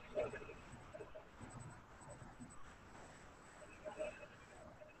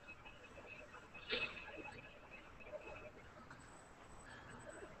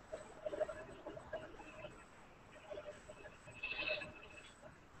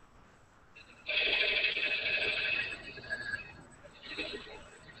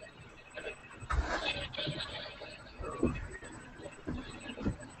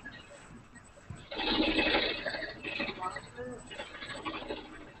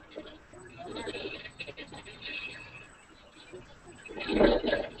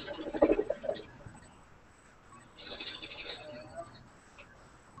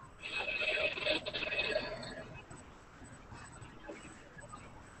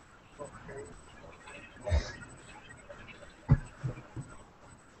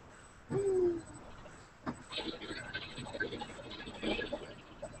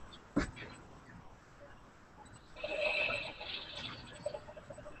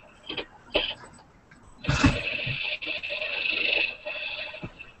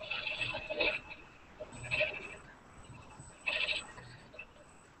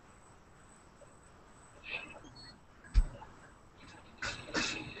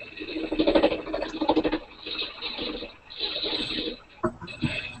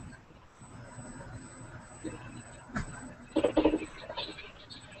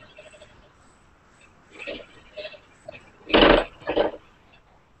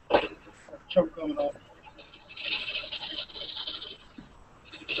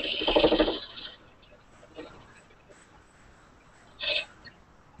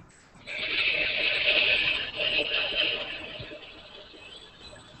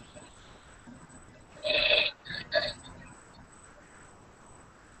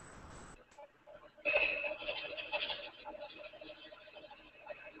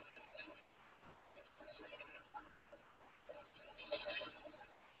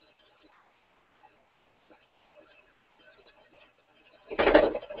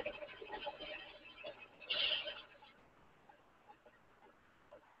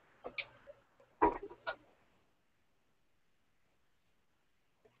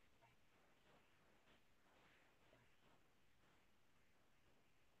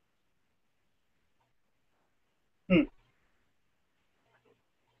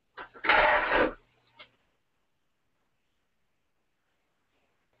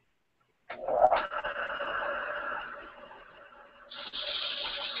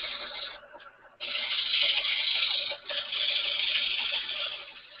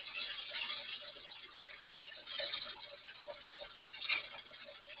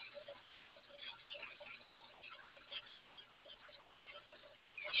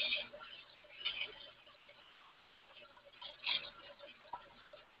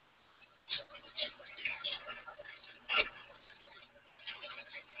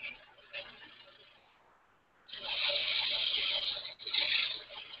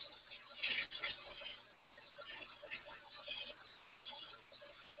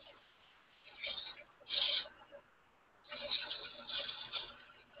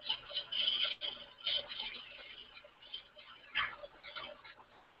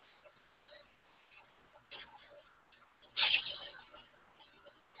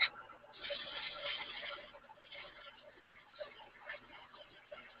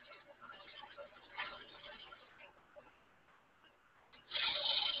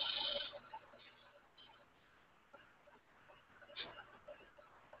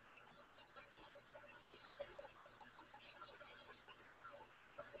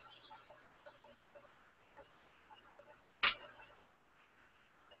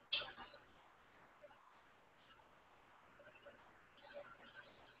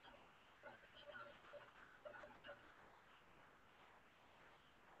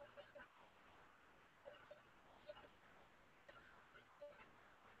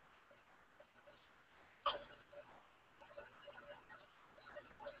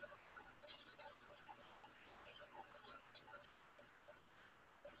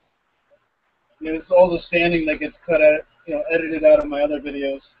 You know, it's all the standing that gets cut out, you know, edited out of my other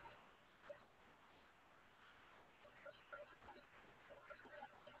videos.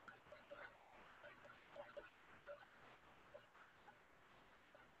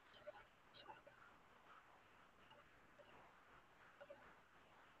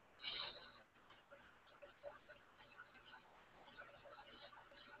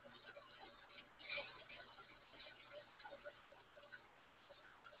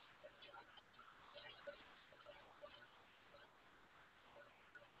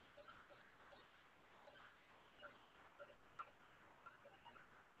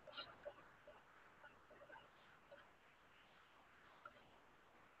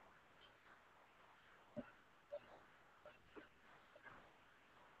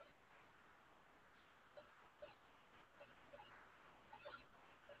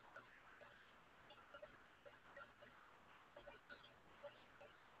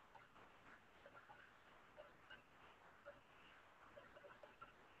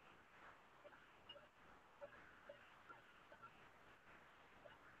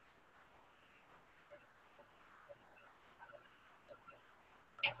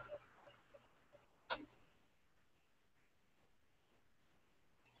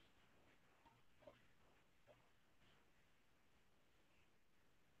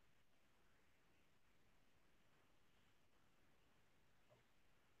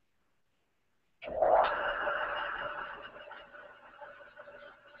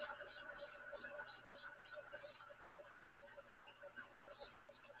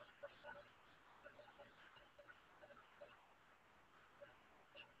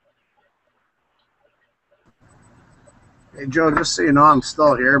 Hey, Joe, just so you know, I'm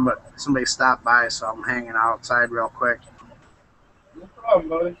still here, but somebody stopped by, so I'm hanging outside real quick. No problem,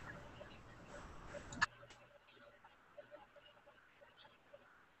 buddy.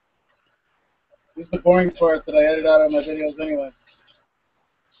 This is the boring part that I edit out of my videos anyway.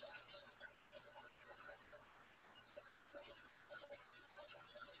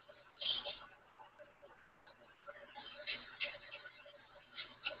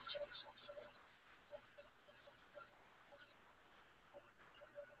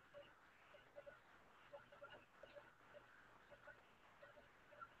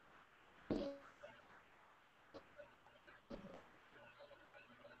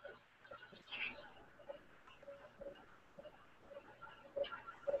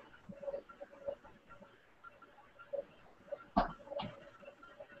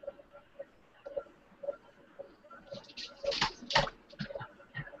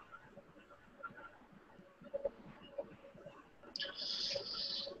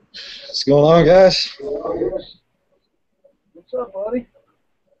 What's going on, guys? What's up, buddy?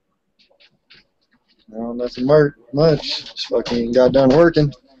 No, nothing much. Just fucking got done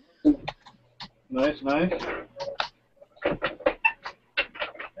working. Nice, nice.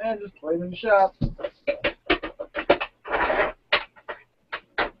 And just playing in the shop.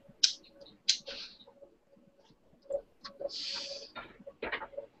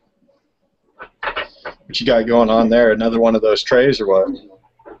 What you got going on there? Another one of those trays or what?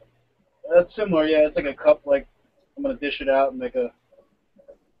 That's similar, yeah. It's like a cup, like I'm gonna dish it out and make a.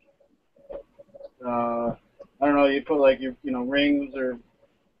 I don't know. You put like your, you know, rings or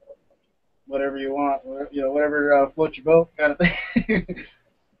whatever you want, you know, whatever floats your boat, kind of thing.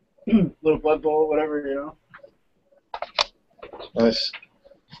 Little blood bowl, whatever, you know. Nice.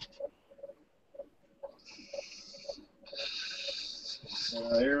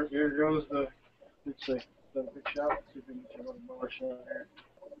 Here goes the. Let's see, the big shot. Let's see if we can get a little more shot here.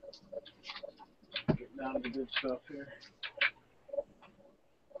 Get down to the good stuff here.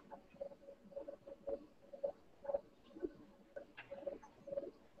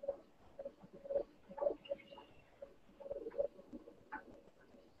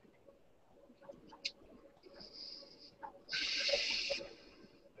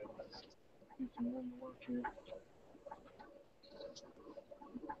 Get some more work here.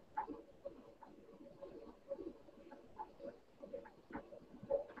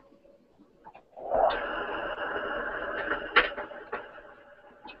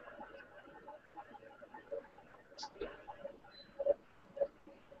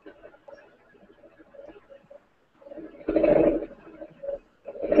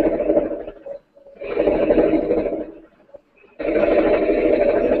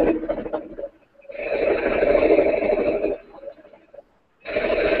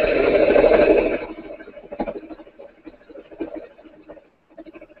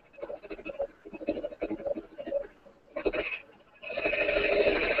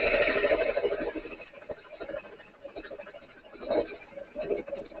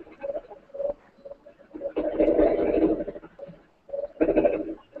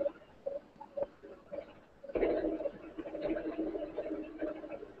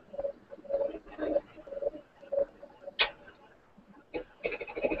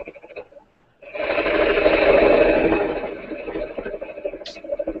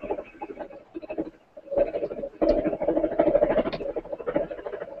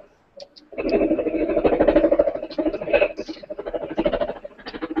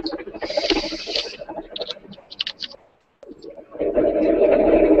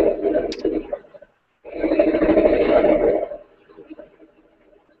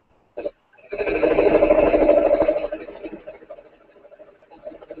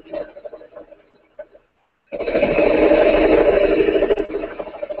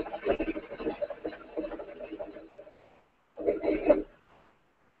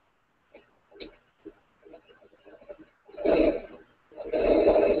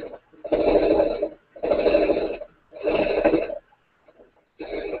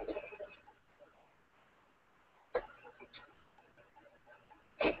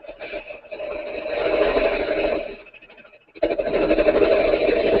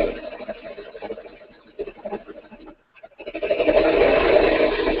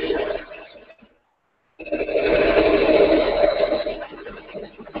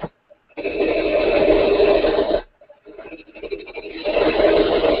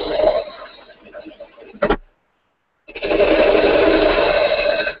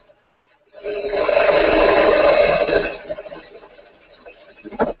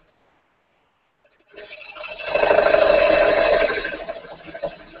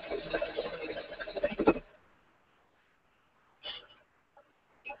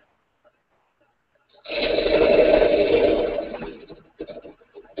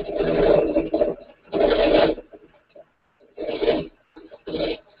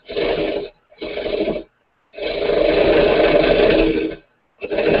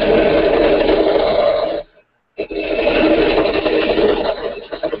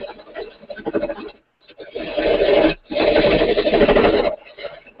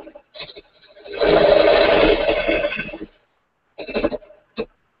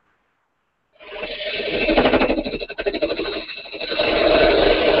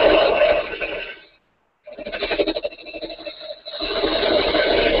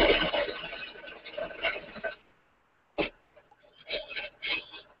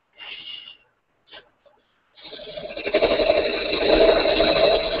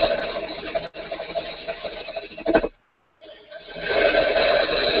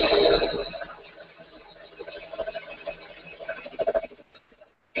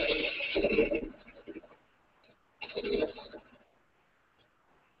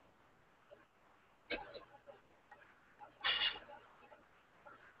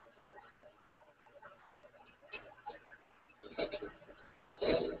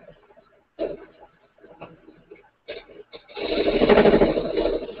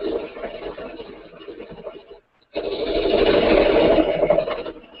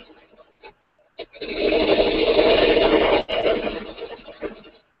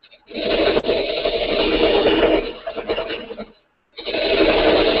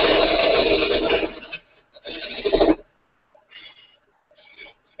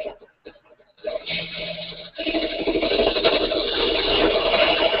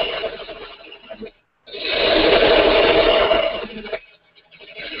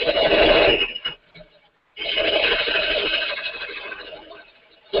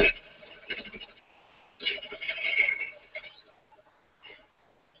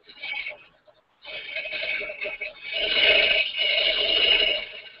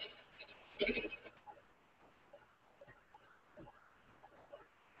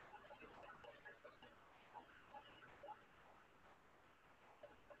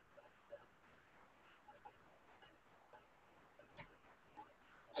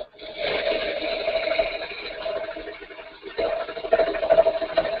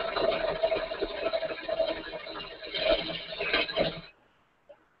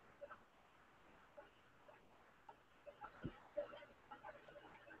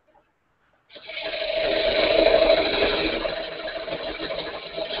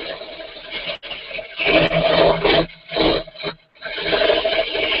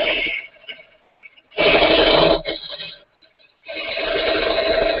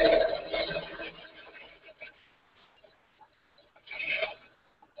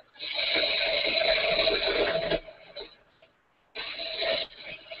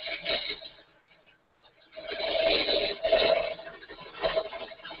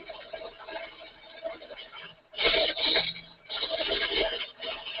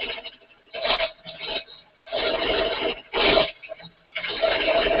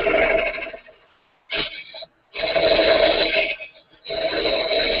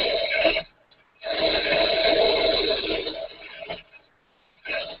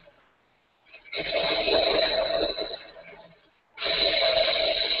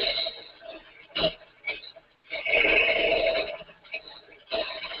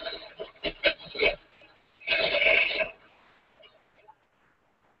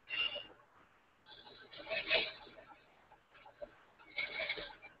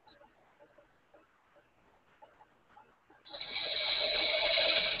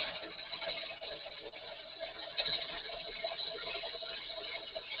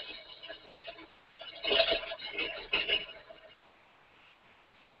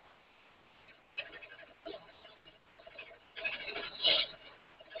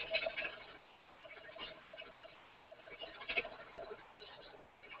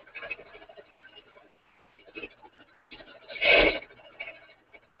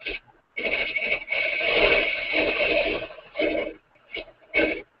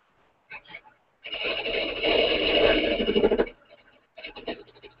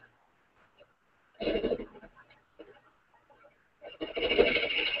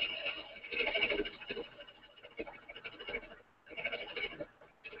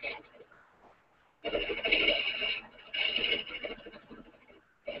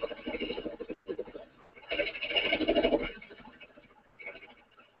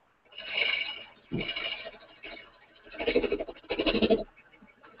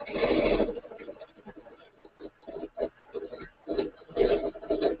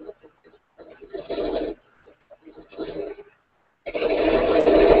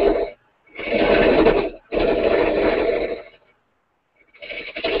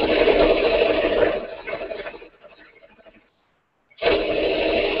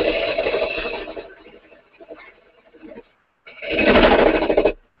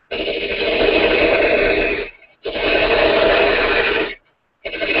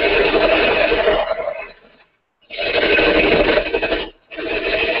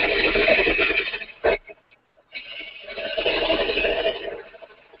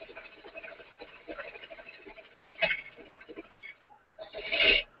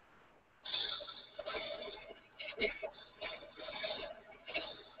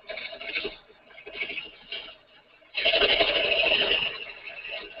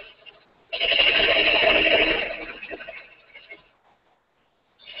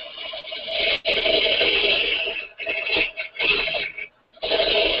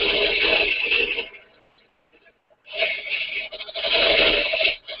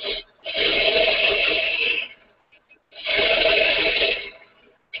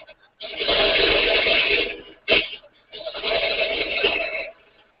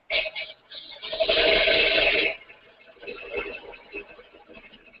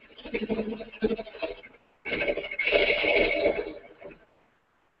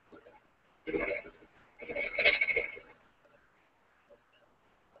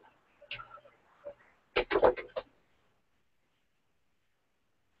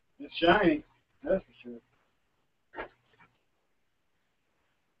 It's shiny, that's for sure.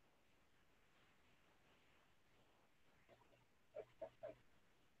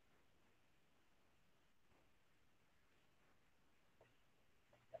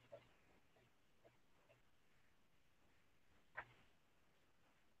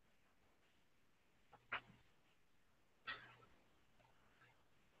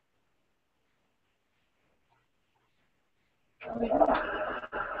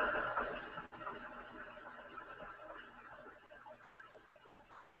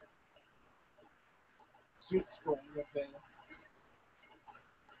 Sweet squirrel, okay.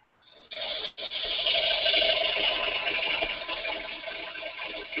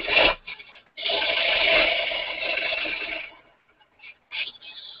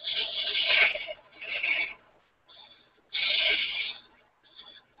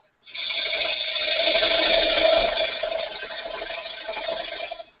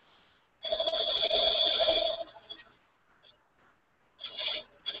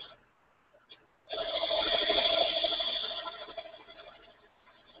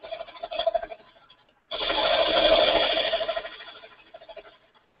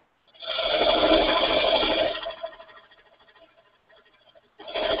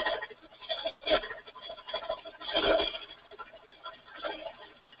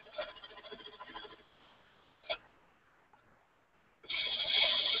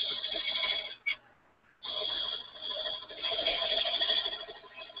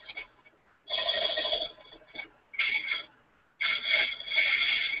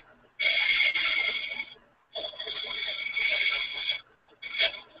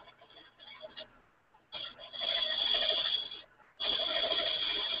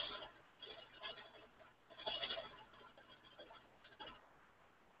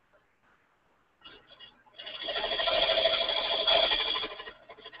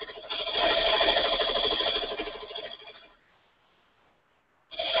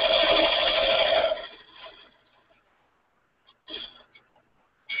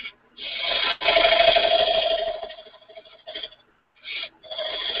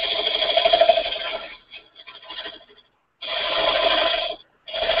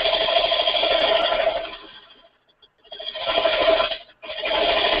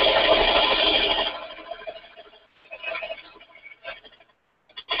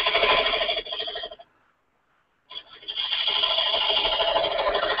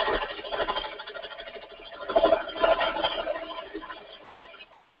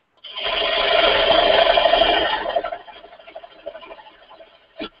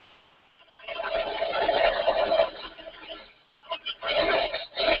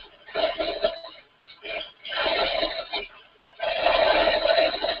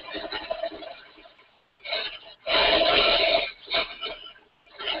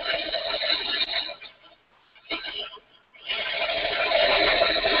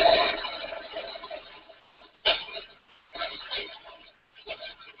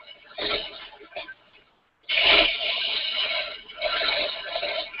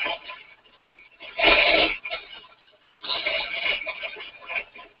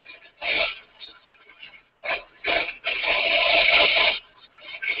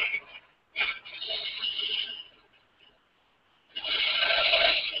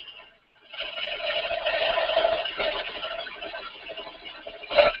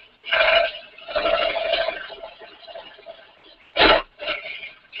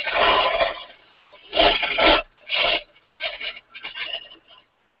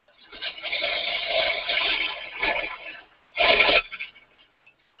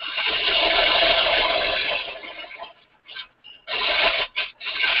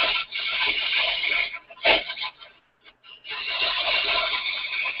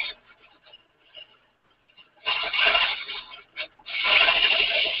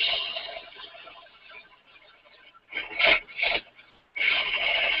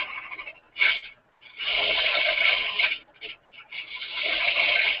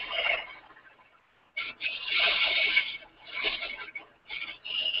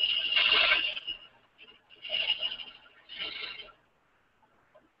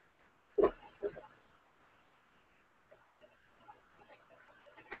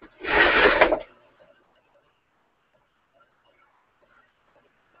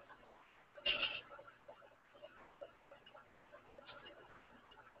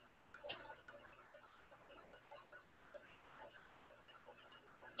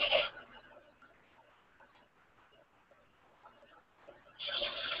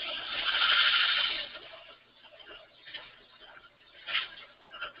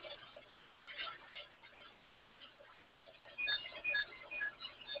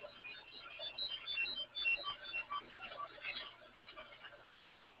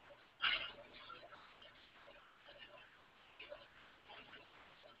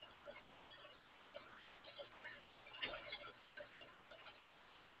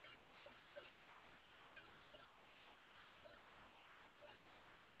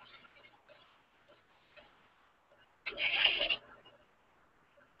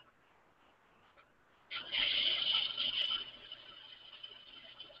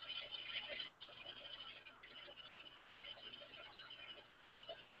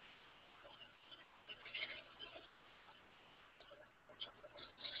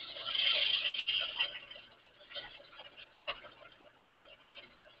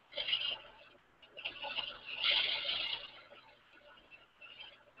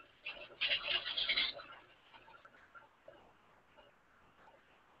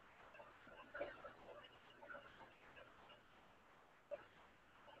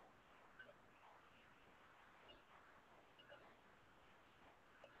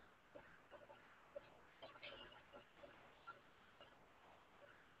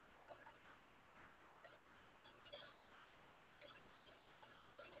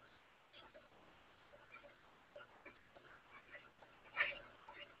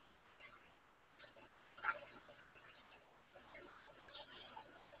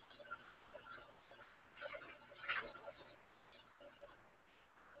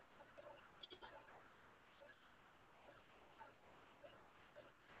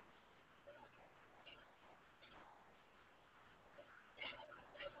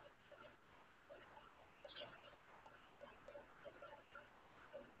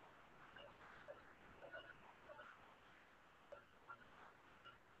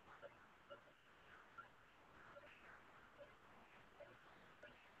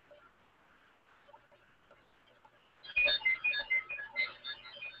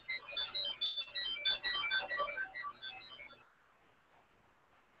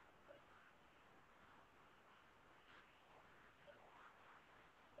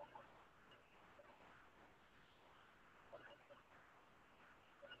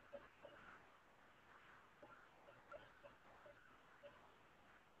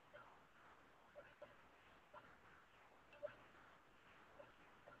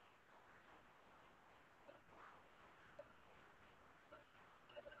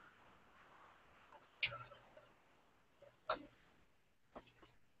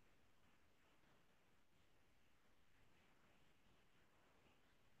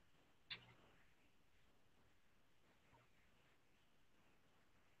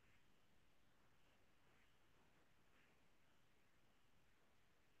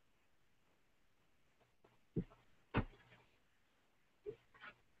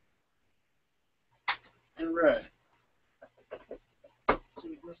 Right.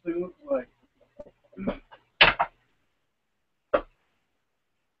 See what this thing looks like.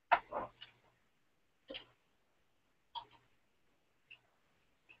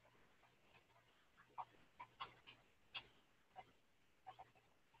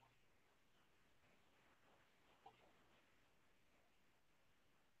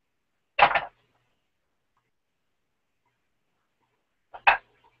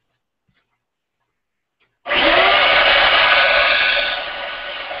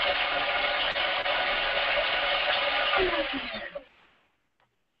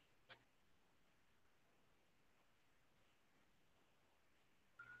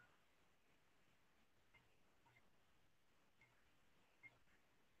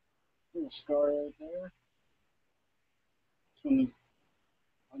 Little scar right there. It's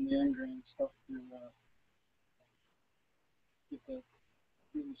on the end grain stuff to get that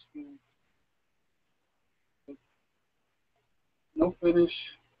really smooth. But no finish,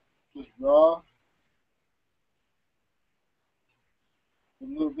 just raw. A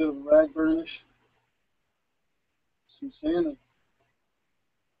little bit of rag burnish. Some sanding.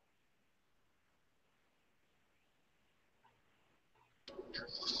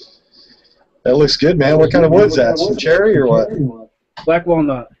 That looks good, man. What kind of wood's that? Some cherry or what? Black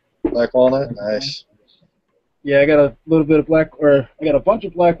walnut. Black walnut? Nice. Yeah, I got a little bit of I got a bunch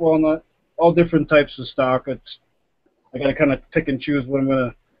of black walnut, all different types of stock. I got to kind of pick and choose what I'm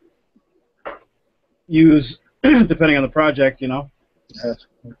going to use depending on the project, you know.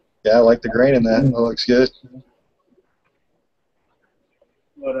 Yeah, I like the grain in that. That looks good.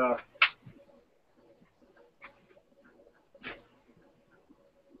 But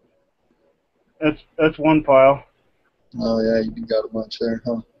that's one pile. Oh, yeah, you got a bunch there,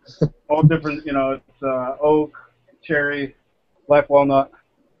 huh? All different, you know, it's oak, cherry, black walnut.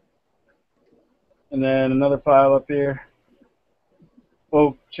 And then another pile up here.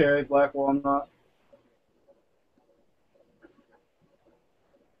 Oak, cherry, black walnut.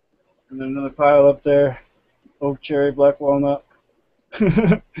 And then another pile up there. Oak, cherry, black walnut.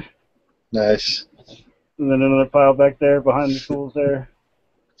 Nice. And then another pile back there behind the tools there.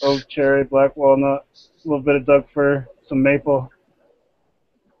 Oak, cherry, black walnut. A little bit of Doug fir, some maple.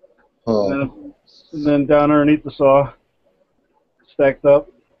 Oh. And then down underneath the saw, stacked up.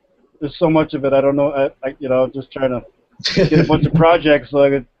 There's so much of it, I don't know. You know, I'm just trying to get a bunch of projects so I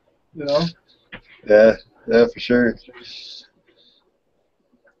could, you know. Yeah, for sure.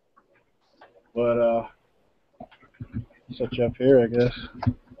 But set you up here, I guess.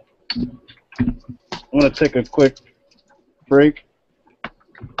 I'm gonna take a quick break.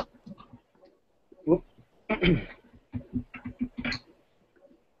 Whoop.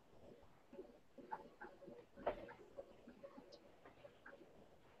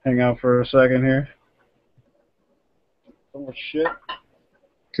 Hang out for a second here. Oh shit.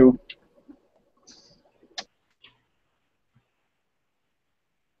 Cool.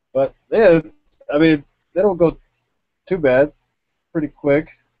 But yeah, I mean, they don't go too bad. Pretty quick.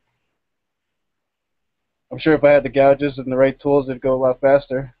 I'm sure if I had the gouges and the right tools, it'd go a lot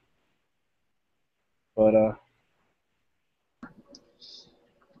faster. But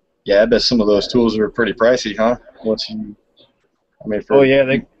yeah, I bet some of those tools are pretty pricey, huh? I mean, oh yeah,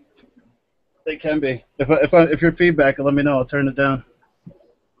 they can be. If your feedback, let me know. I'll turn it down.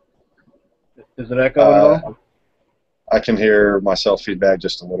 Is it echoing at all? I can hear myself feedback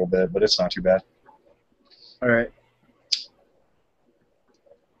just a little bit, but it's not too bad. All right.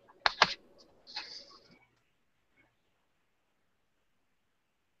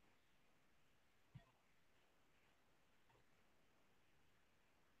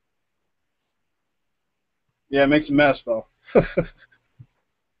 Yeah, it makes a mess though.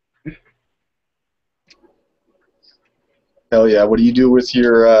 Hell yeah! What do you do with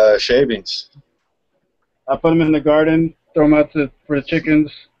your shavings? I put them in the garden, throw them out for the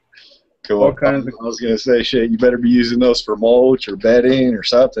chickens. Cool. All kinds I was gonna say, shit, you better be using those for mulch or bedding or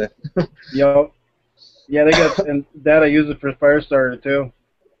something. Yo, yeah, they got, and that I use it for fire starter too.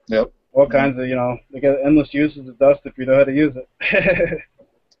 Yep. All kinds of, you know, they got endless uses of dust if you know how to use it.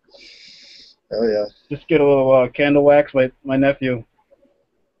 Hell yeah. Just get a little candle wax. My nephew,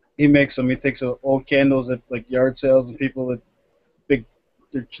 he makes them. He takes old candles at like yard sales and people that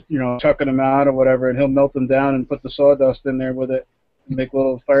they're, you know, chucking them out or whatever, and he'll melt them down and put the sawdust in there with it and make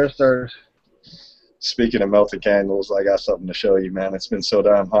little fire starters. Speaking of melted candles, I got something to show you, man. It's been so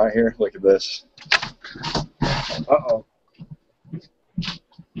damn hot here. Look at this. Uh-oh.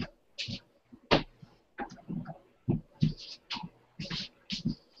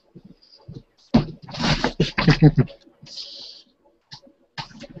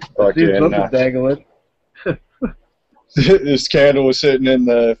 Fucking, Dangling. This candle was sitting in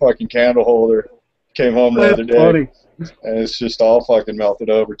the fucking candle holder. Came home the other That's day, funny. and it's just all fucking melted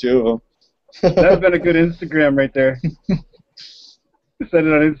over, two of them. That would have been a good Instagram right there. Send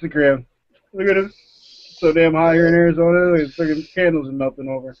it on Instagram. Look at it. So damn hot here in Arizona. It's freaking candles are melting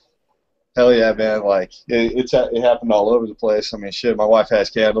over. Hell yeah, man! Like it happened all over the place. I mean, shit. My wife has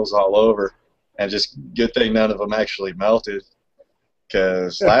candles all over, and just good thing none of them actually melted.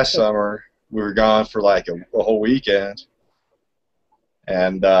 Because last summer we were gone for like a whole weekend,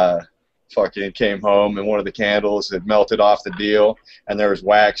 and fucking came home, and one of the candles had melted off the deal, and there was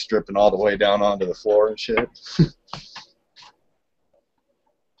wax dripping all the way down onto the floor and shit.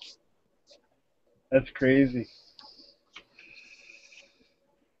 That's crazy.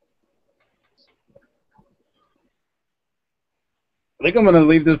 I think I'm going to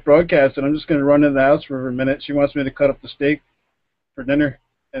leave this broadcast and I'm just going to run in the house for a minute. She wants me to cut up the steak for dinner,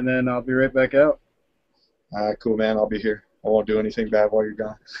 and then I'll be right back out. All right, cool, man. I'll be here. I won't do anything bad while you're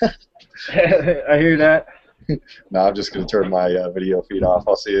gone. I hear that. No, I'm just going to turn my video feed off.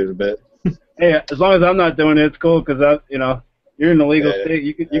 I'll see you in a bit. Hey, as long as I'm not doing it, it's cool because you're in a legal Yeah, state.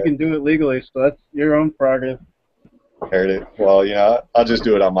 You can do it legally, so that's your own prerogative. Heard it. Well, I'll just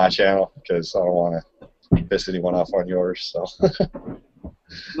do it on my channel because I don't want to piss anyone off on yours. So.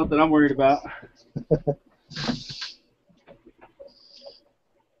 Nothing I'm worried about.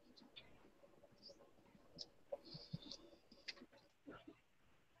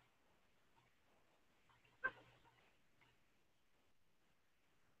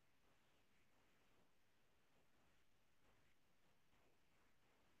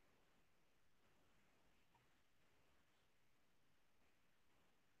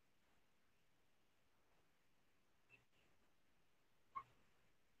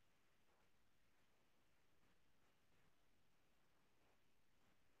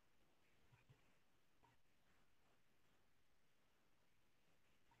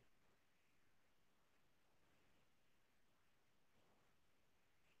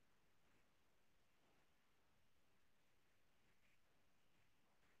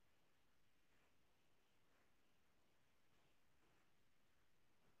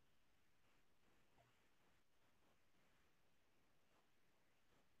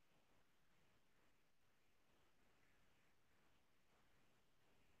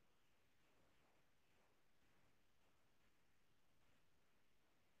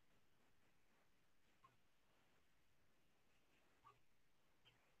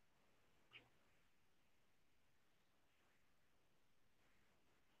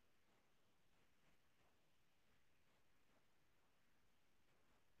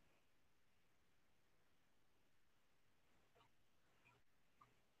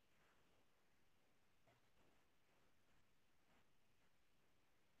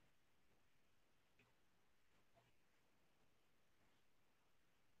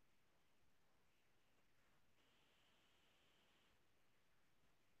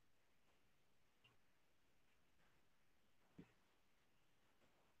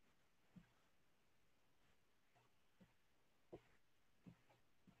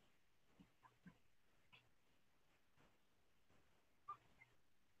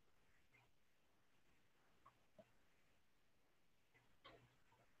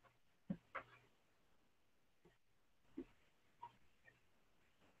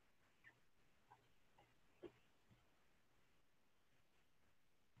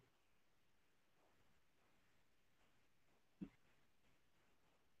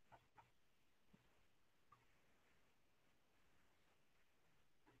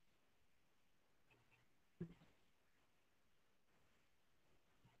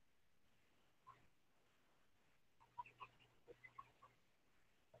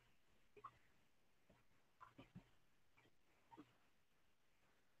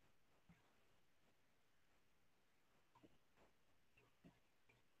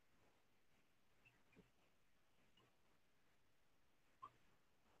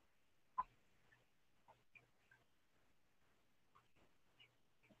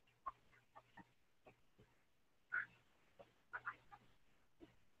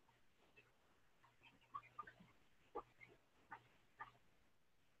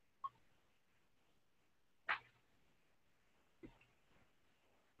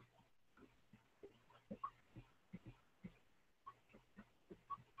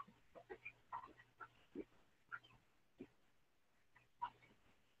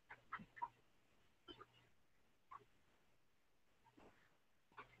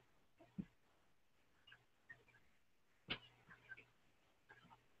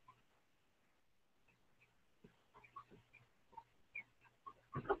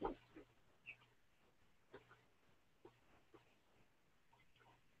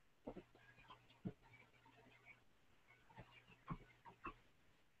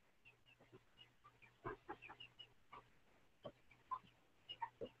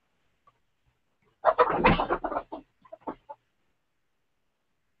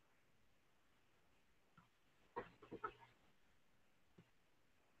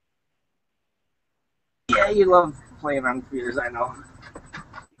 you love playing on computers, I know.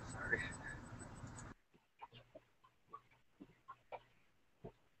 Sorry.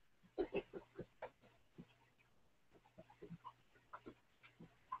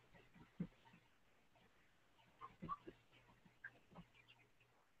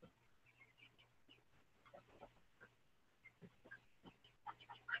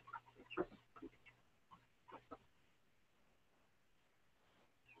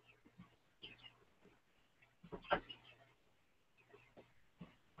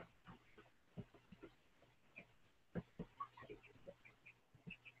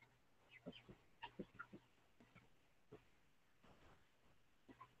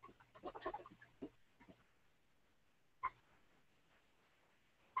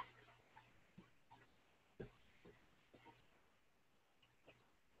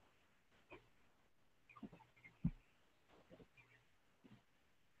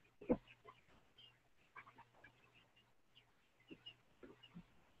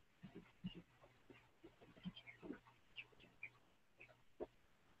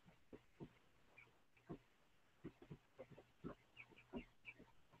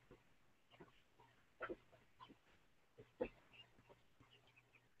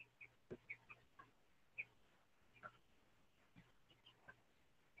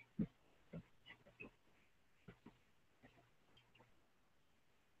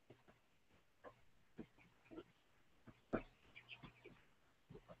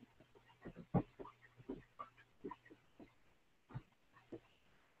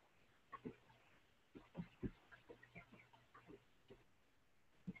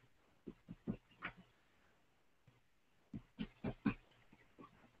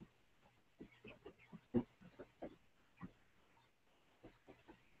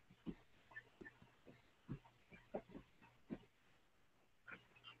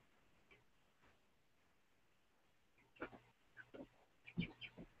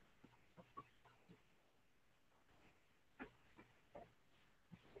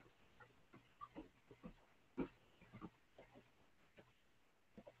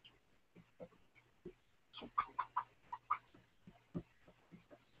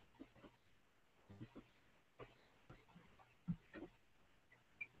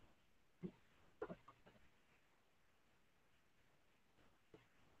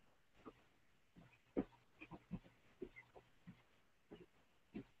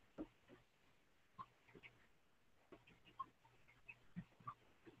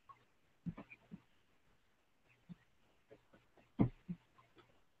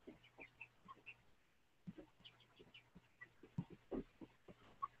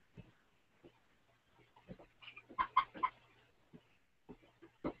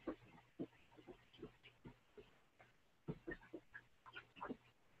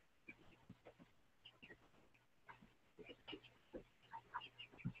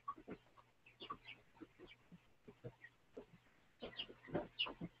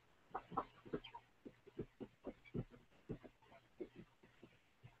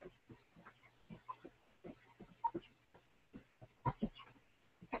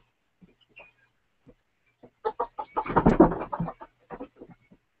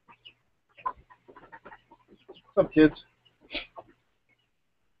 What's up, kids?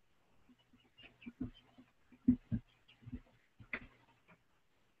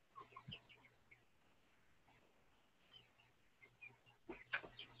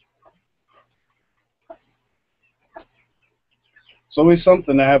 It's always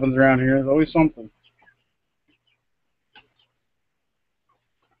something that happens around here. There's always something.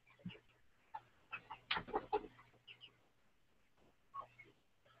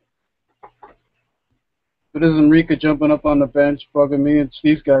 If it isn't Rika jumping up on the bench, bugging me, it's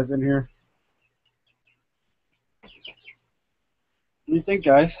these guys in here. What do you think,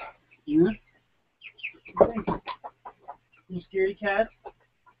 guys? Yeah? What do you think? You scaredy cat?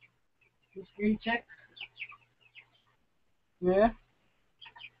 You scaredy chick? Yeah?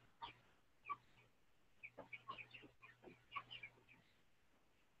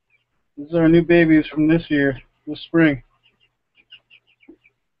 These are our new babies from this year, this spring.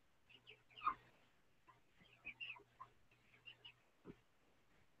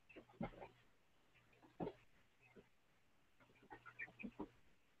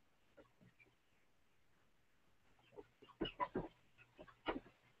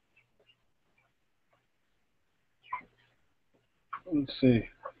 Let's see.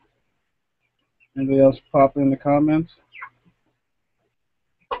 Anybody else pop in the comments?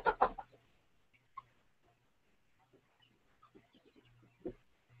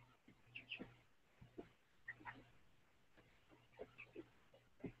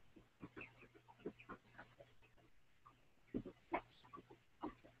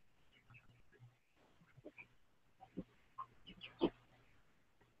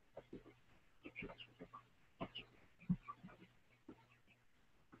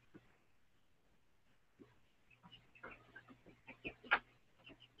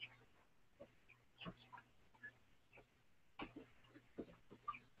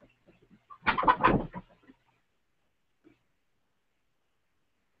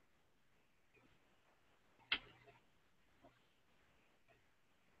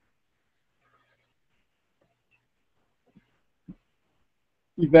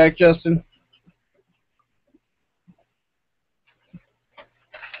 You back, Justin?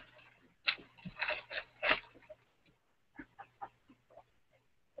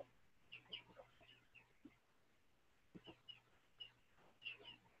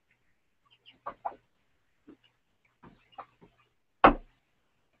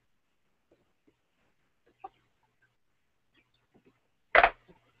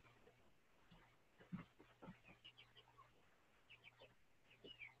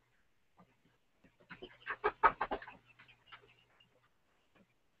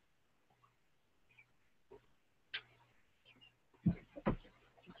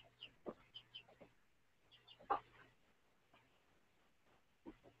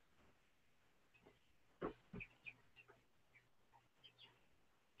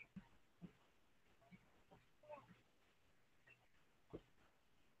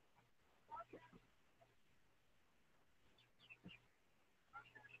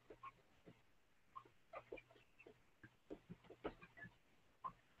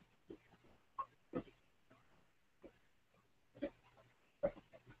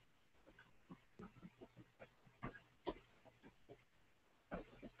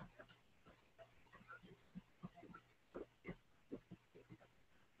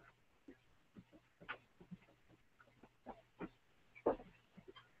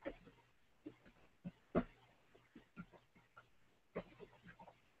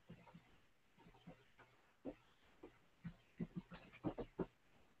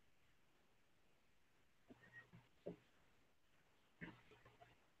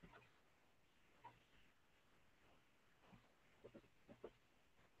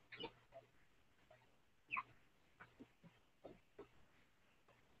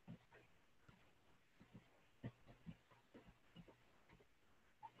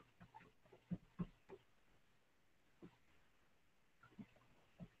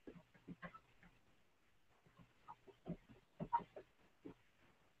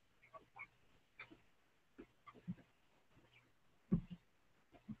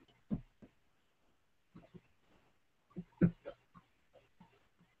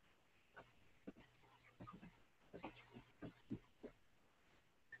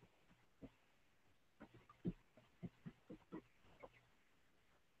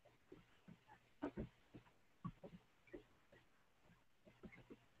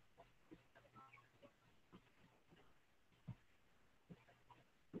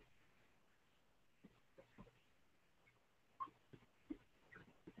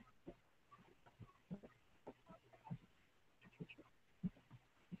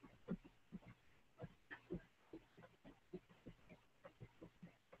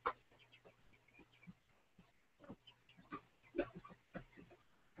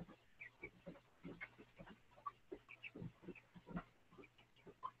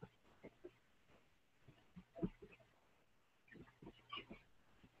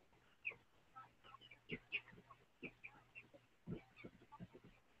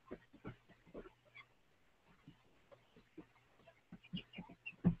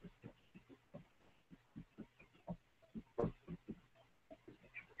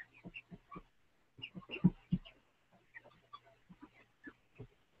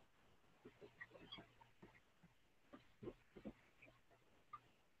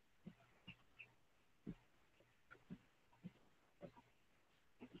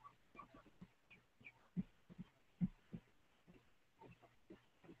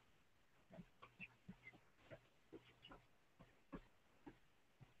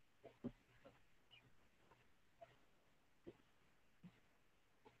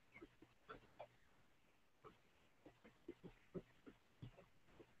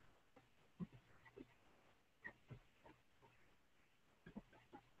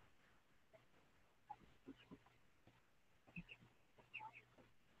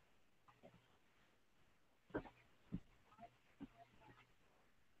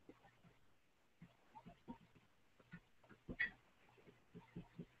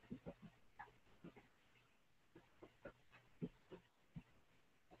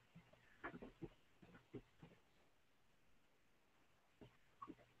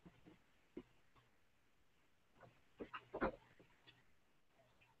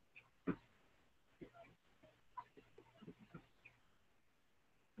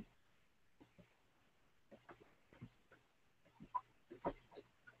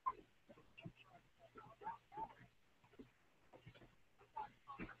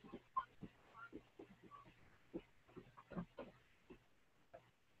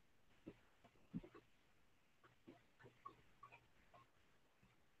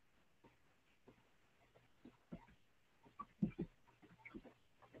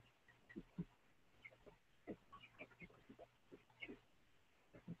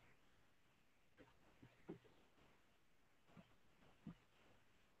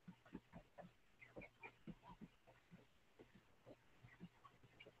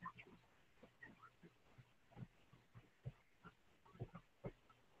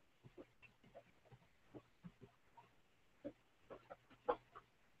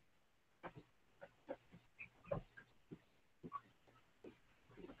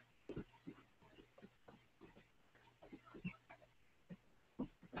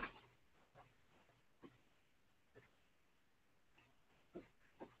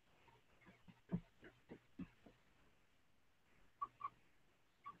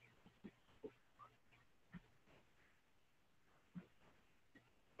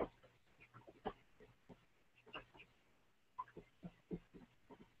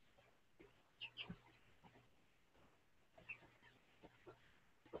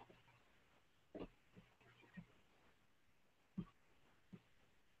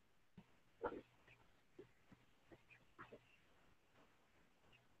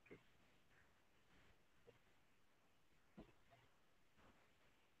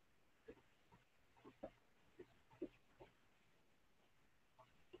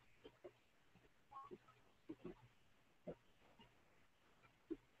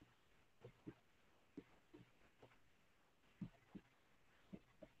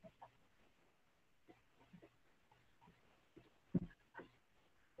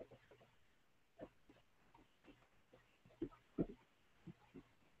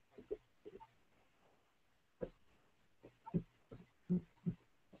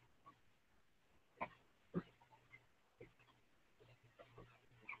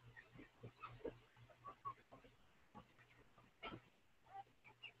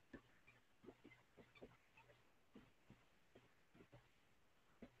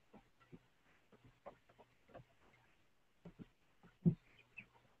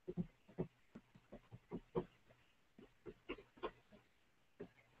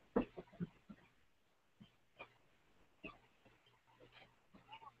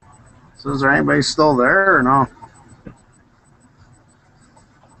 So is there anybody still there or no?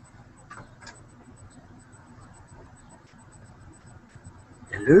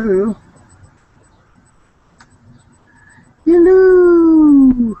 Hello?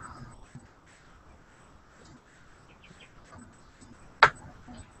 Hello?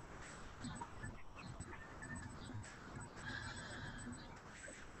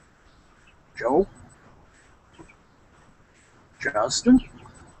 Joe? Justin?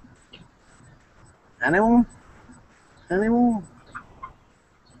 Anyone? Anyone?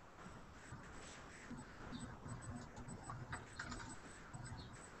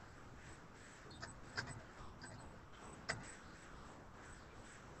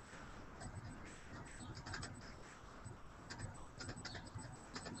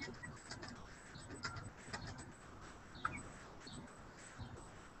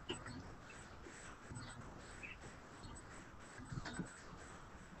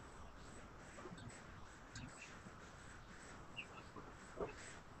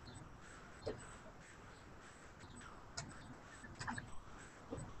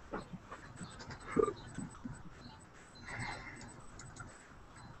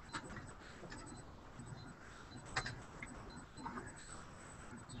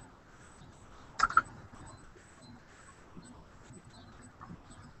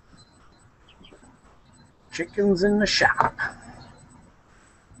 Chickens in the shop.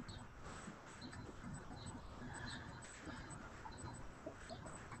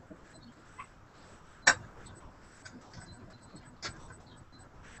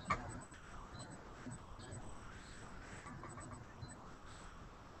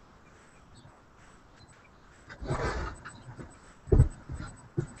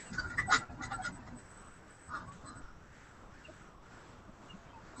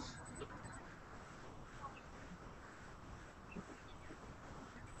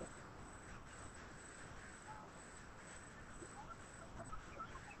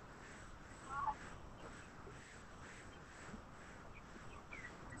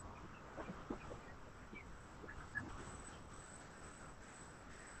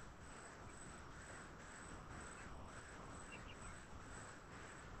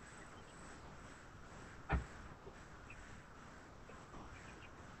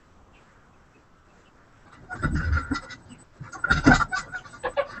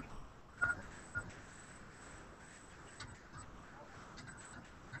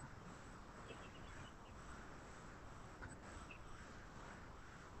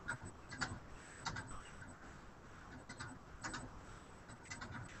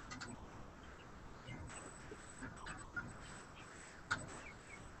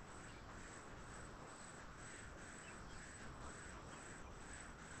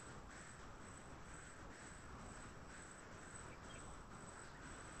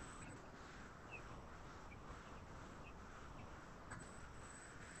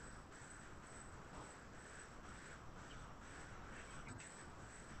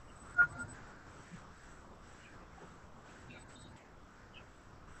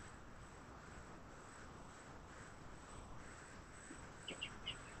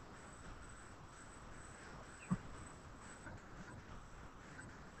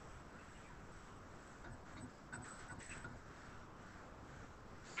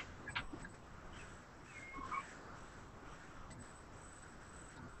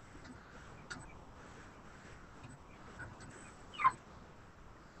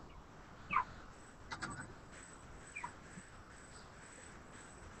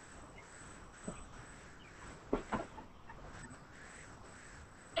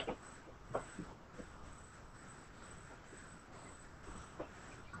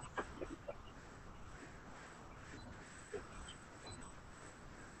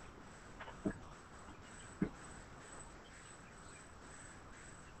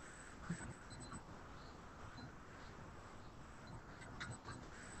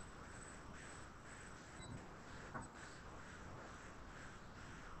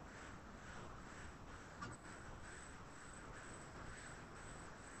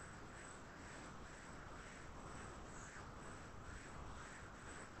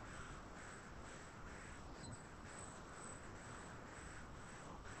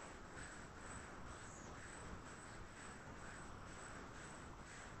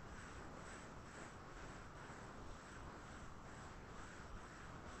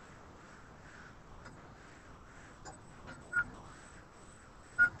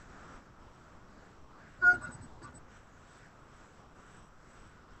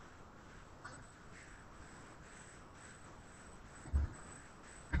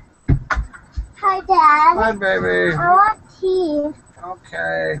 Hi, Dad. Hi, baby. I want tea. Okay.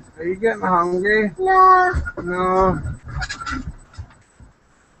 Okay. Are you getting hungry? No. No.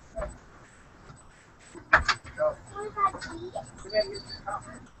 What about cheese? Can you eat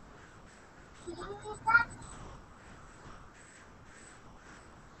that?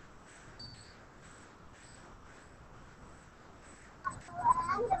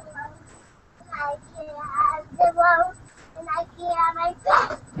 I can have the road, and I can have my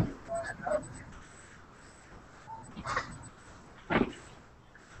bed.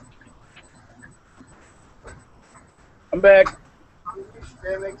 I'm back.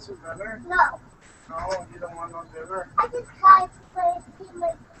 Should I make some dinner? No. No, you don't want no dinner? I just tried to play a game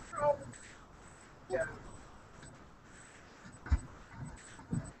with time. Yeah.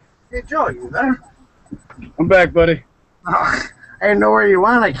 Hey, Joe, you there? I'm back, buddy. Oh, I didn't know where you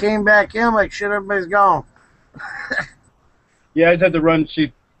went. I came back in like shit, everybody's gone. Yeah, I just had to run.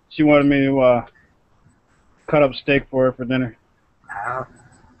 She wanted me to cut up steak for her for dinner. I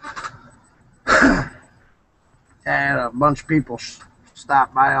had a bunch of people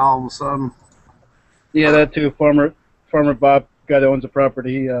stop by all of a sudden. Yeah, that too. Farmer Bob, guy that owns the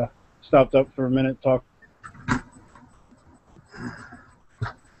property, he stopped up for a minute, talked.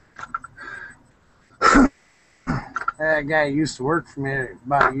 That guy used to work for me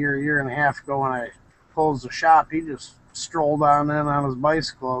about a year and a half ago when I closed the shop. He just strolled on in on his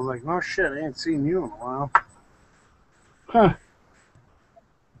bicycle. I was like, no shit, I ain't seen you in a while. Huh.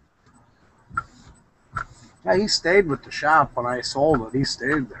 Yeah, he stayed with the shop when I sold it. He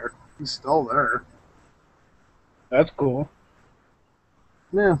stayed there. He's still there. That's cool.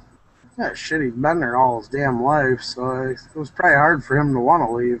 Yeah. Yeah, shit, he'd been there all his damn life, so it was probably hard for him to want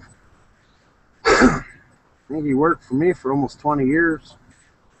to leave. I think he worked for me for almost 20 years.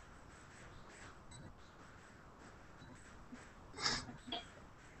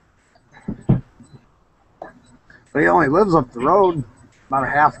 But he only lives up the road, about a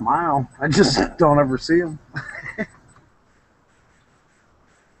half mile. I just don't ever see him.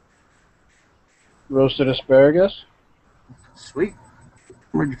 Roasted asparagus. Sweet.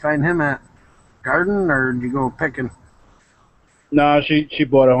 Where'd you find him at? Garden, or did you go picking? No, she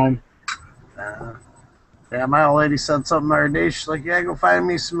bought it home. Yeah, my old lady said something the other day. She's like, yeah, go find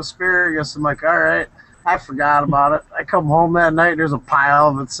me some asparagus. I'm like, all right. I forgot about it. I come home that night, there's a pile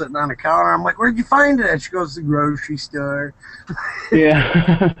of it sitting on the counter. I'm like, where'd you find it? She goes, the grocery store.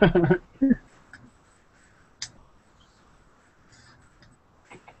 Yeah.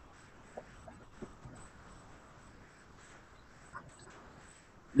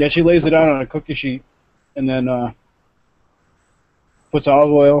 Yeah, she lays it out on a cookie sheet and then puts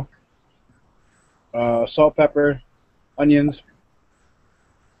olive oil, salt, pepper, onions,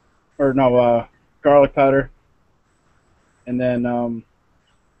 or no, garlic powder, and then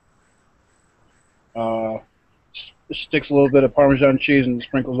sticks a little bit of Parmesan cheese and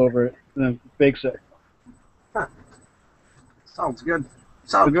sprinkles over it, and then bakes it. Huh. Sounds good.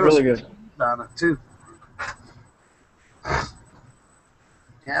 Sounds It's good. really good. On it too.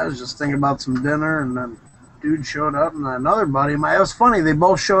 Yeah, I was just thinking about some dinner, and then dude showed up, and another buddy of mine. It was funny. They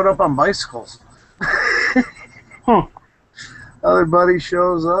both showed up on bicycles. Huh. Other buddy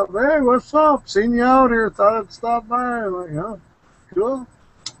shows up. Hey, what's up? Seen you out here. Thought I'd stop by. I'm like, huh? Cool.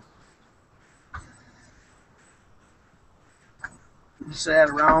 Sat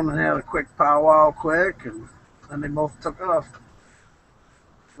around and had a quick powwow quick, and then they both took off.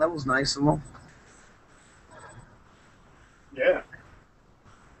 That was nice of them. Yeah.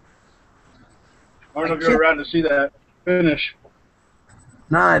 I don't know if you were around to see that finish.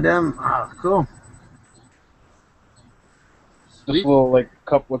 No, I didn't. Oh, cool. Just a little like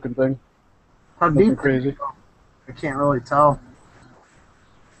cup looking thing. How Nothing deep? crazy. I can't really tell.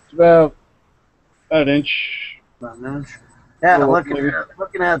 It's about an inch. About an inch. Yeah, Well,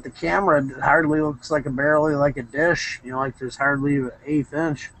 looking at the camera, it hardly looks like barely like a dish. You know, like there's hardly an eighth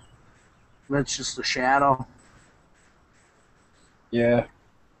inch. That's just a shadow. Yeah.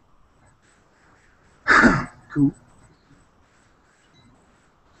 Cool.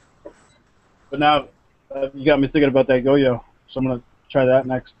 But now you got me thinking about that yo-yo, so I'm gonna try that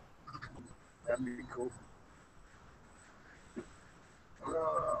next. That'd be cool.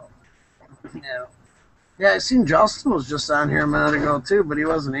 Yeah. Yeah, I seen Justin was just on here a minute ago too, but he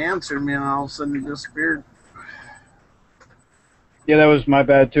wasn't answering me, and all of a sudden he disappeared. Yeah, that was my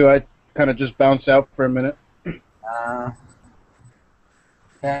bad too. I kind of just bounced out for a minute.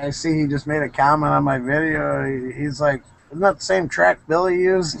 Yeah, I see he just made a comment on my video. He's like, isn't that the same track Billy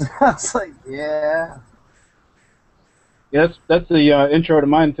used? I was like, yeah. Yeah, that's the intro to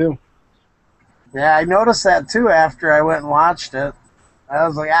mine too. Yeah, I noticed that too after I went and watched it. I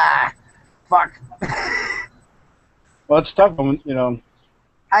was like, fuck. Well, it's tough when, you know,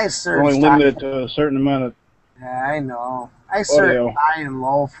 I We're only searched limited to a certain amount of Yeah, I know. I searched audio. high and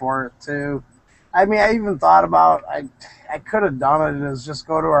low for it too. I mean, I even thought about I could have done it as just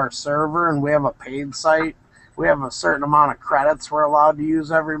go to our server and we have a paid site. We have a certain amount of credits we're allowed to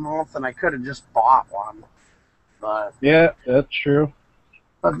use every month, and I could have just bought one. But Yeah, that's true.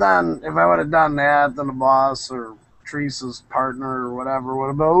 then if I would have done that, then the boss or Teresa's partner or whatever would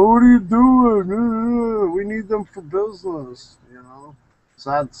have been, "Oh, what are you doing? We need them for business," you know. So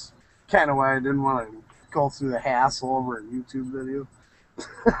that's kind of why I didn't want to go through the hassle over a YouTube video.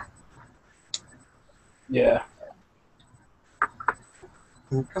 Yeah.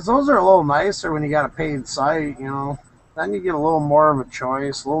 Because those are a little nicer when you got a paid site, you know. Then you get a little more of a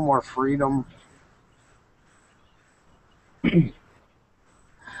choice, a little more freedom. A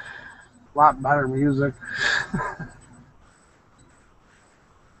lot better music.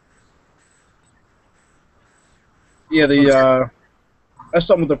 Yeah, that's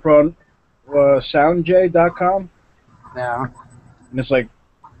something with the pro soundj.com, Yeah. and it's like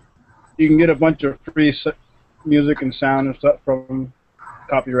you can get a bunch of free music and sound and stuff from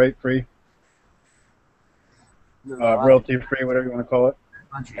copyright free, royalty free, whatever you want to call it.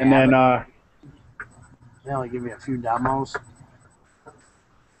 And then they only give you a few demos.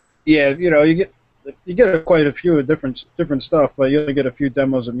 yeah, you get quite a few of different stuff, but you only get a few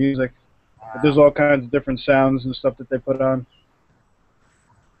demos of music. But there's all kinds of different sounds and stuff that they put on.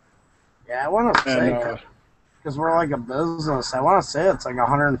 Yeah, I want to say, because we're like a business, I want to say it's like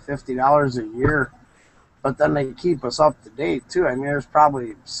 $150 a year. But then they keep us up to date, too. I mean, there's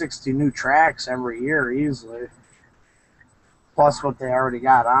probably 60 new tracks every year easily. Plus what they already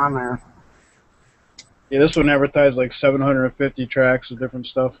got on there. Yeah, this one advertised like 750 tracks of different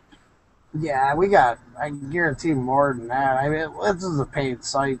stuff. Yeah, I guarantee more than that. I mean, this is a paid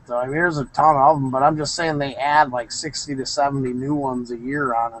site, though. I mean, there's a ton of them, but I'm just saying they add like 60 to 70 new ones a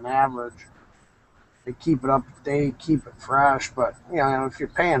year on an average. They keep it up to date, keep it fresh, but, if you're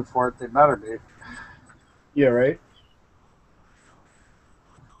paying for it, they better be. Yeah, right?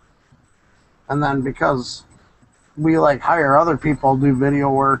 And then because we, hire other people to do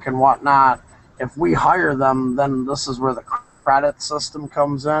video work and whatnot, if we hire them, then this is where the credit system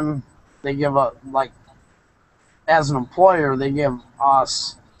comes in. They give as an employer, they give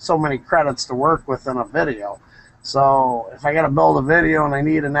us so many credits to work with in a video. So if I got to build a video and I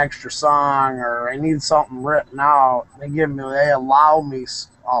need an extra song or I need something written out, they allow me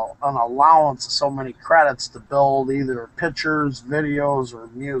an allowance of so many credits to build either pictures, videos, or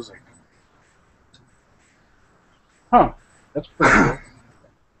music. Huh. That's pretty cool.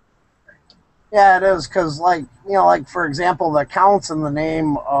 Yeah, it is, because, for example, the account's in the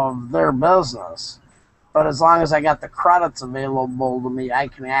name of their business. But as long as I got the credits available to me, I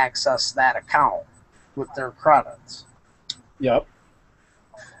can access that account with their credits. Yep.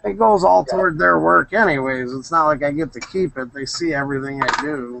 It goes all toward their work anyways. It's not like I get to keep it. They see everything I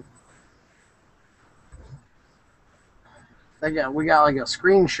do. We got like a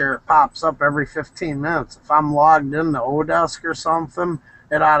screen share. It pops up every 15 minutes. If I'm logged into Odesk or something,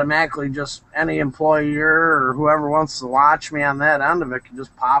 it automatically just, any employer or whoever wants to watch me on that end of it can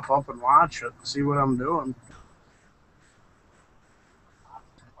just pop up and watch it and see what I'm doing.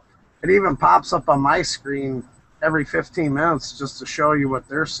 It even pops up on my screen every 15 minutes just to show you what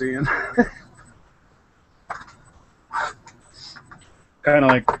they're seeing. Kind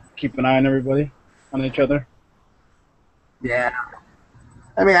of like keep an eye on everybody, on each other. Yeah.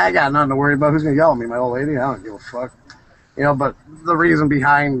 I mean, I got nothing to worry about. Who's going to yell at me, my old lady? I don't give a fuck. But the reason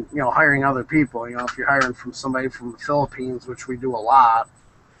behind, hiring other people, if you're hiring from somebody from the Philippines, which we do a lot,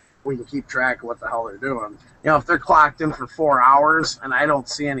 we can keep track of what the hell they're doing. If they're clocked in for 4 hours and I don't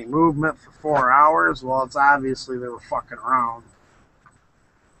see any movement for 4 hours, well, it's obviously they were fucking around.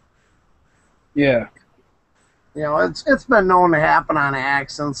 Yeah. It's been known to happen on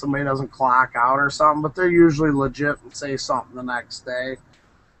accident. Somebody doesn't clock out or something, but they're usually legit and say something the next day.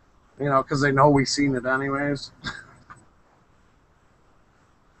 Because they know we've seen it anyways.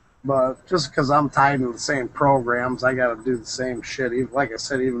 But just because I'm tied into the same programs, I got to do the same shit. Like I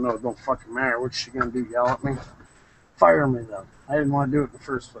said, even though it don't fucking matter, what's she going to do, yell at me? Fire me, then. I didn't want to do it in the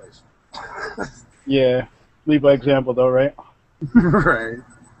first place. Yeah. Lead by example, though, right? Right.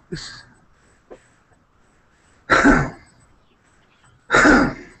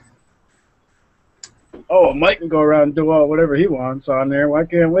 Oh, Mike can go around and do whatever he wants on there. Why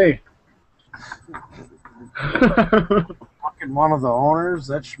can't we? Fucking one of the owners,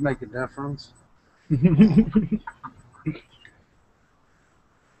 that should make a difference.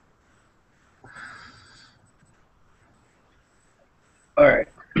 Alright.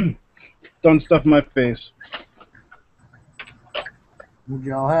 Done stuff in my face. Would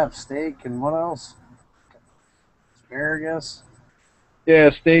y'all have steak and what else? Asparagus. Yeah,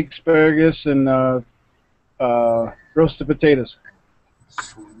 steak, asparagus, and roasted potatoes.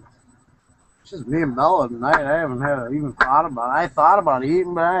 Sweet. It's just me and Bella tonight. I haven't had even thought about it. I thought about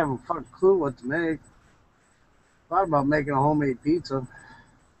eating, but I haven't a fucking clue what to make. Thought about making a homemade pizza.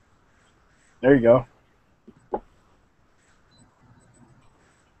 There you go.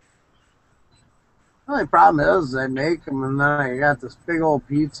 The only problem is I make them and then I got this big old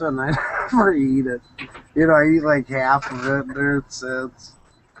pizza and I never eat it. You know, I eat like half of it. There it sits.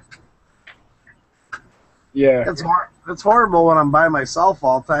 Yeah. It's horrible when I'm by myself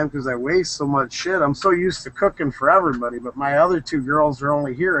all the time because I waste so much shit. I'm so used to cooking for everybody, but my other two girls are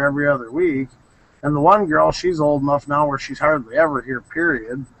only here every other week. And the one girl, she's old enough now where she's hardly ever here,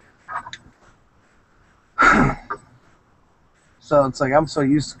 period. So it's like I'm so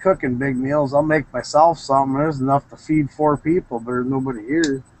used to cooking big meals, I'll make myself something. There's enough to feed 4 people, but there's nobody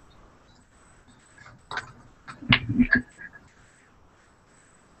here.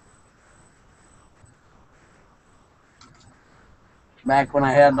 Back when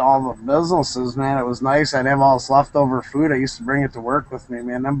I had all the businesses, man, it was nice. I'd have all this leftover food. I used to bring it to work with me,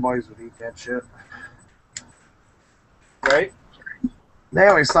 man. Them boys would eat that shit. Right? They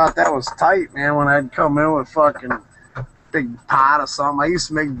always thought that was tight, man, when I'd come in with fucking big pot of something. I used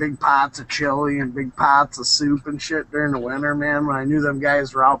to make big pots of chili and big pots of soup and shit during the winter, man. When I knew them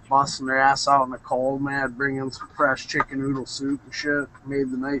guys were out busting their ass out in the cold, man, I'd bring in some fresh chicken noodle soup and shit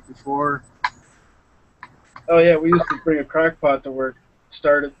made the night before. Oh yeah, we used to bring a crock pot to work.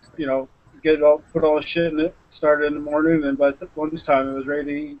 Started, get it all, put all the shit in it. Started in the morning, and by lunchtime it was ready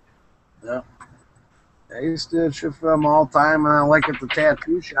to eat. Yeah. I used to do shit for them all the time, and then like at the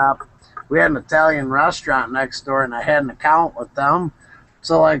tattoo shop, we had an Italian restaurant next door, and I had an account with them.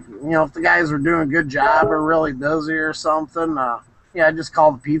 So like, if the guys were doing a good job or really busy or something, I just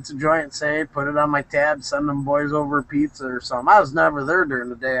call the pizza joint and say, hey, put it on my tab, send them boys over a pizza or something. I was never there during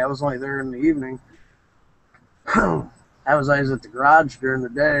the day. I was only there in the evening. I was always at the garage during the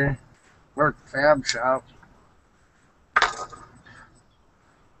day, worked the fab shop.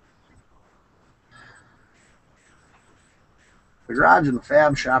 The garage and the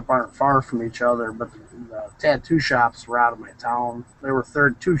fab shop aren't far from each other, but the tattoo shops were out of my town. There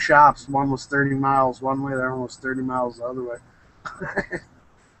were two shops. One was 30 miles one way, the other one was 30 miles the other way.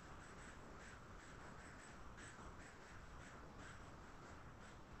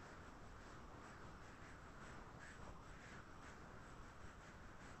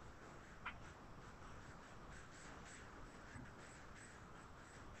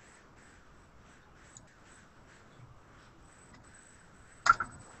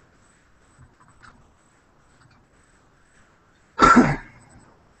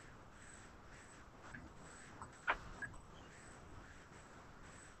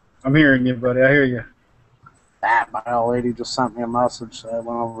 I'm hearing you, buddy. I hear you. My old lady just sent me a message, so I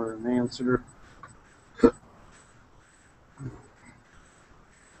went over and answered her.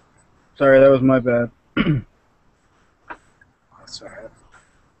 Sorry, that was my bad. That's all right.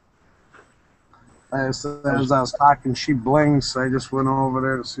 As I was talking, she blinked, so I just went over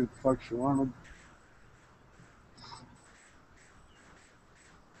there to see what the fuck she wanted.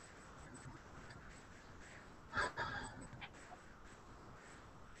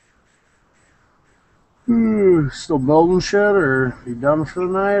 Still building shit, or you done for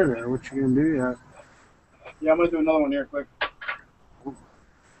the night, or what you gonna do yet? Yeah, I'm gonna do another one here quick.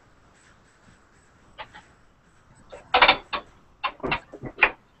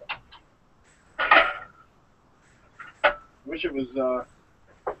 Wish it was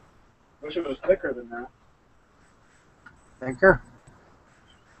thicker than that. Thicker?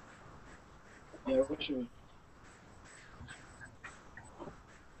 Yeah, I wish it was.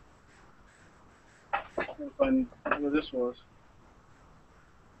 I'm gonna find where this was.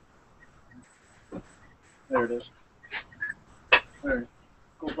 There it is. Alright.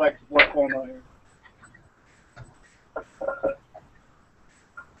 Go back to black walnut here.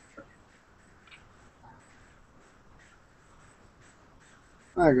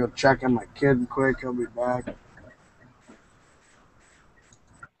 I go check on my kid quick. I'll be back.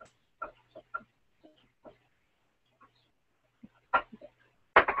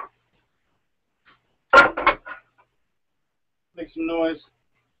 Make some noise.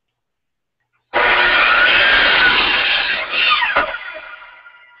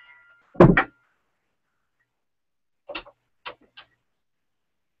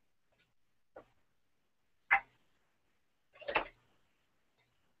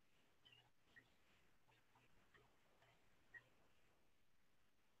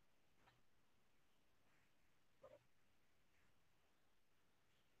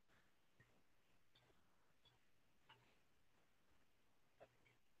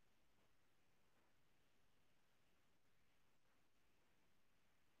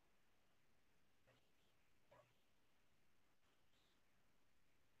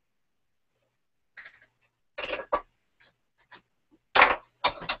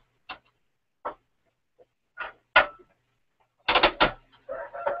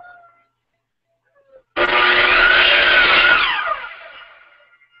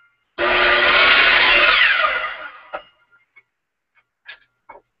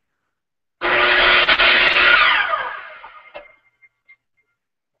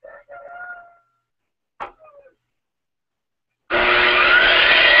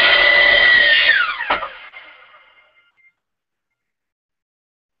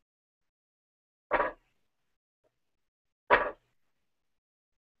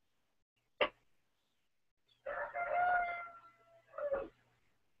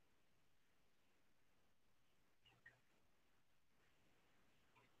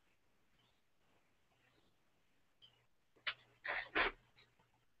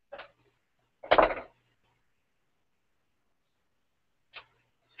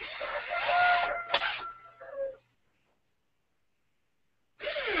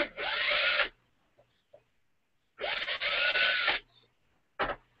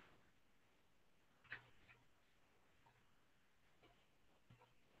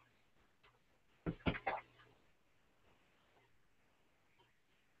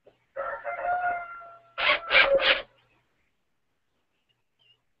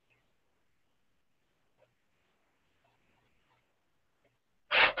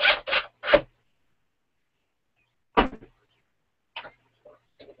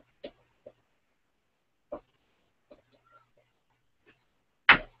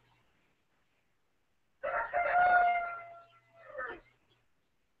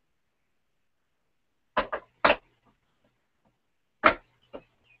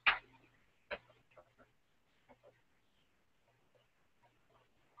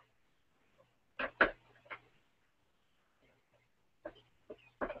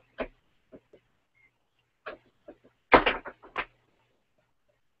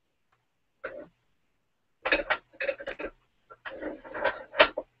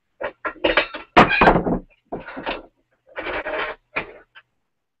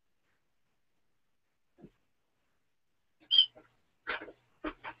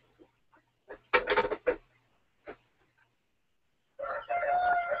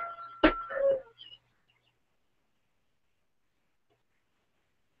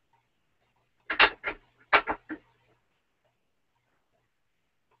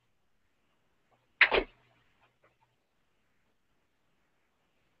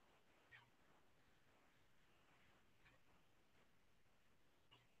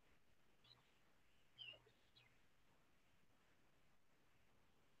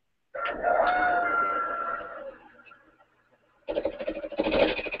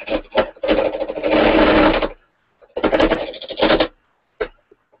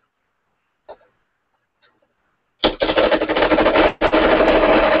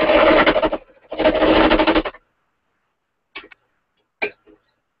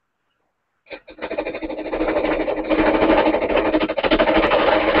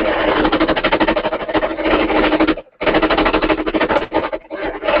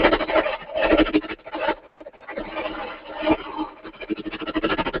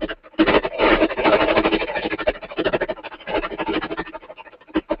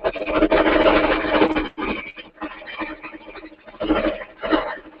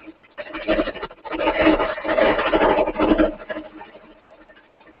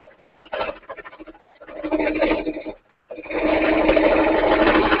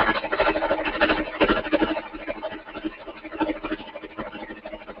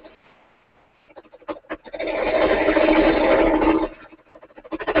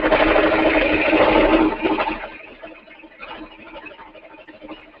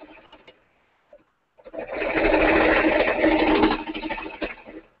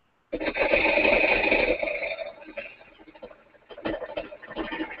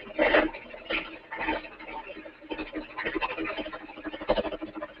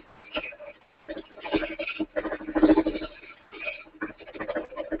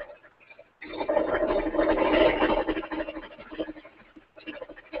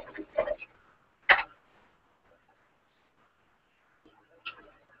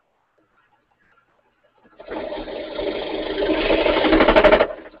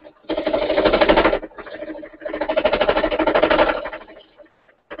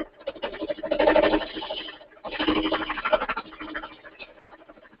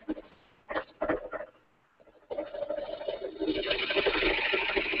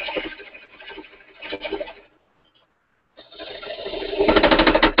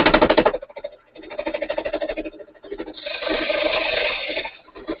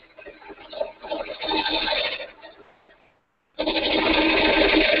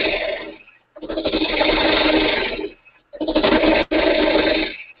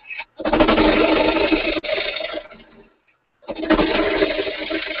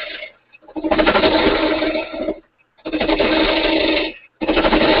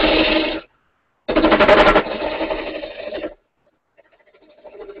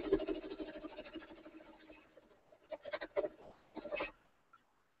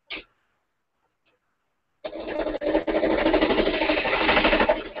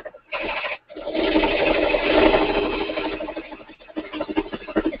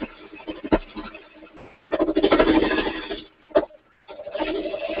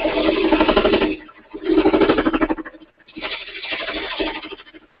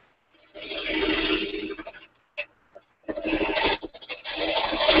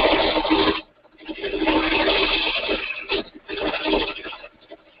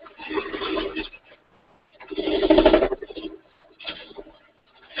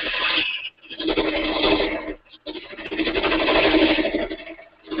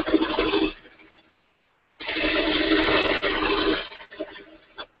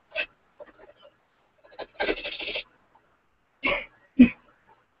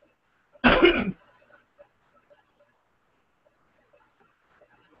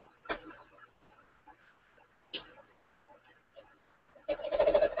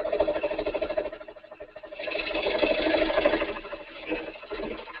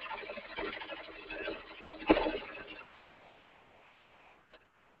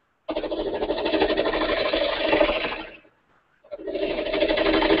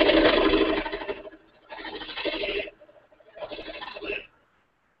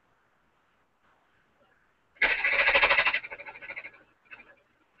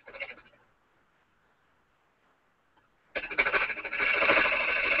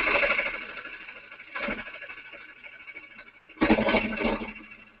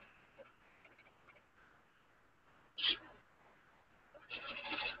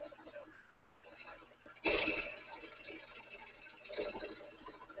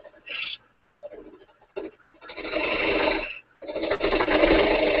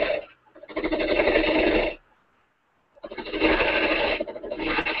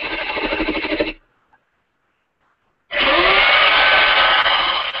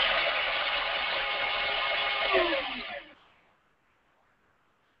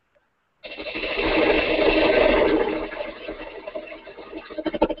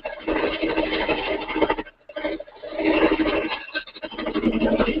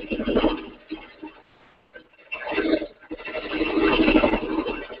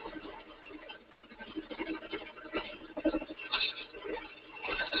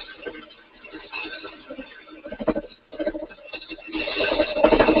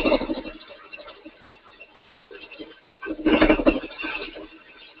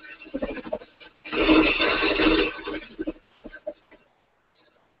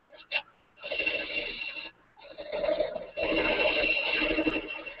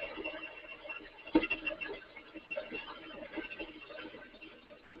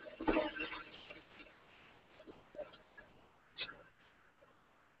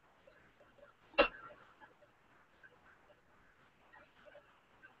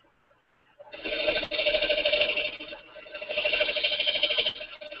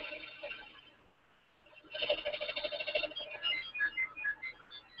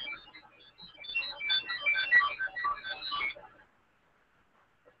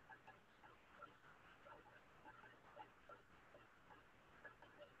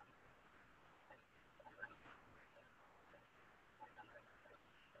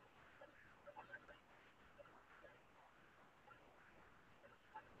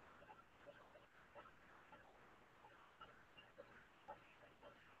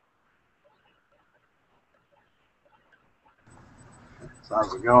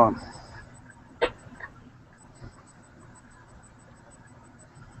 How's it going?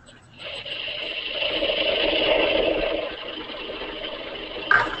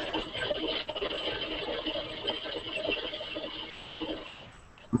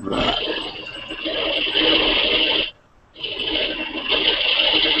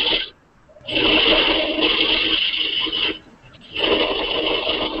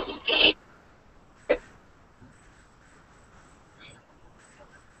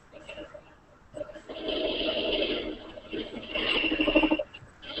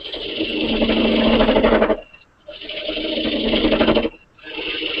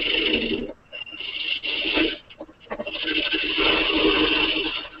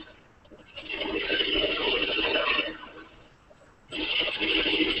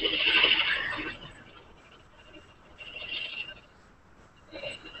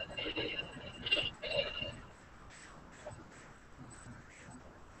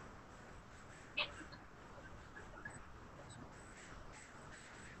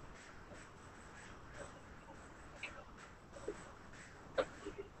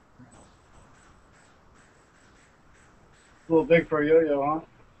 A little big for a yo-yo,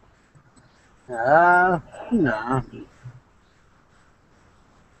 huh? No. You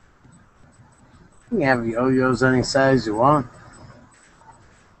can have yo-yos any size you want.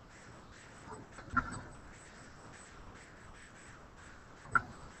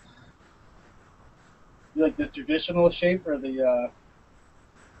 You like the traditional shape or the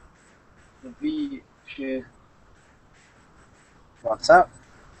V shape? What's up?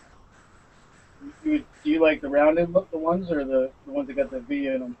 Do you like the rounded look, the ones, or the ones that got the V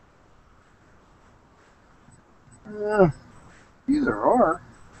in them? Either or.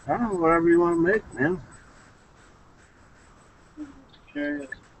 I don't know, whatever you want to make, man. Just curious.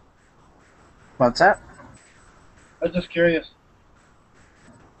 What's that? I was just curious.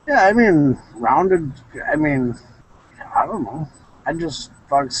 Yeah, I mean, rounded, I mean, I don't know. I just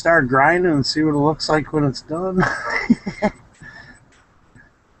start grinding and see what it looks like when it's done.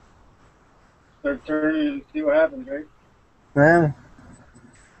 Start turning and see what happens, right? Man,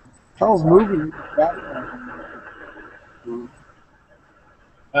 hell's moving.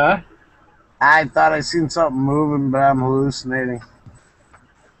 Huh? I thought I seen something moving, but I'm hallucinating.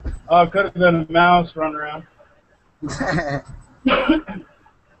 Oh, it could have been a mouse running around. I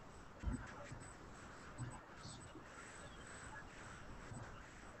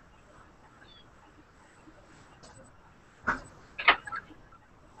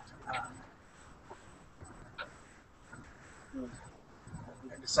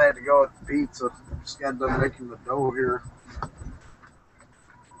decided to go with the pizza. Just got done making the dough here.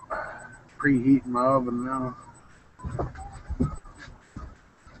 Preheating my oven now.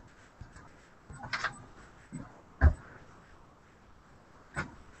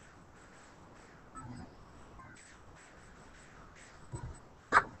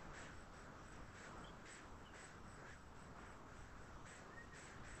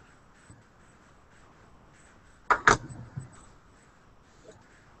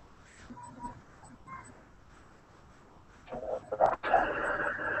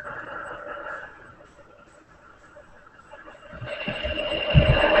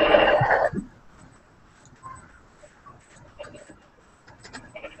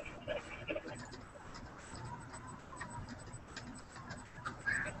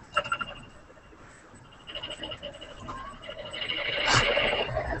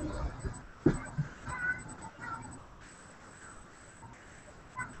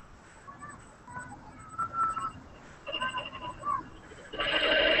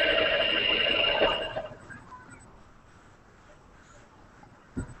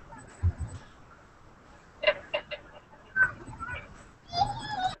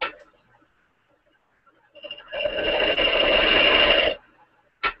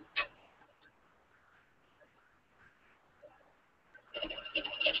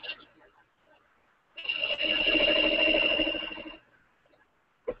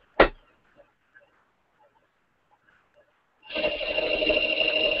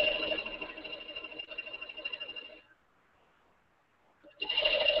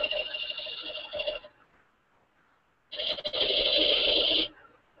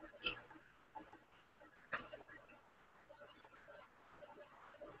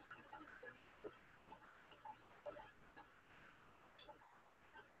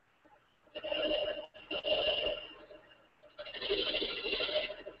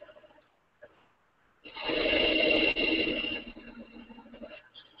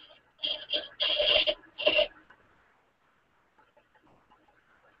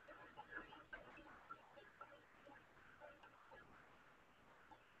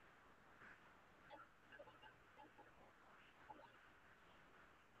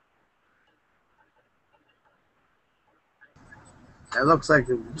 It looks like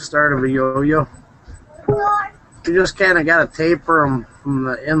the start of a yo-yo. You just kind of got to taper them from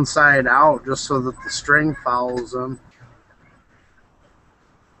the inside out just so that the string follows them.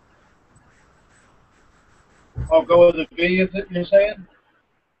 I'll go with the V, is it you're saying?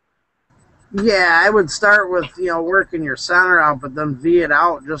 Yeah, I would start with, working your center out, but then V it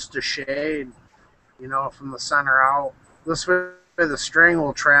out just to shade, from the center out. This way the string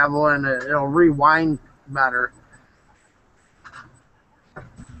will travel and it'll rewind better.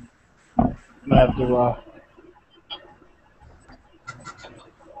 I'm gonna have to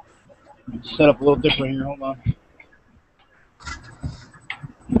set up a little different here. Hold on.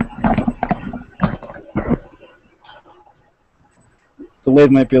 The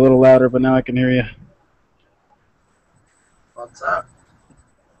lathe might be a little louder, but now I can hear you. What's up?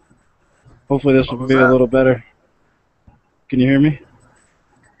 Hopefully this will be a little better. Can you hear me?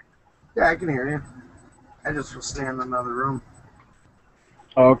 Yeah, I can hear you. I just was staying in another room.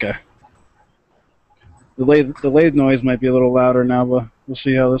 Oh, okay. The lathe noise might be a little louder now, but we'll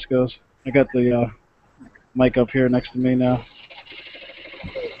see how this goes. I got the mic up here next to me now.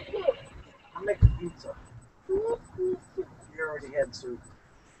 I'm making pizza. You already had soup.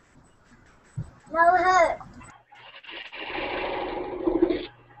 No hurt.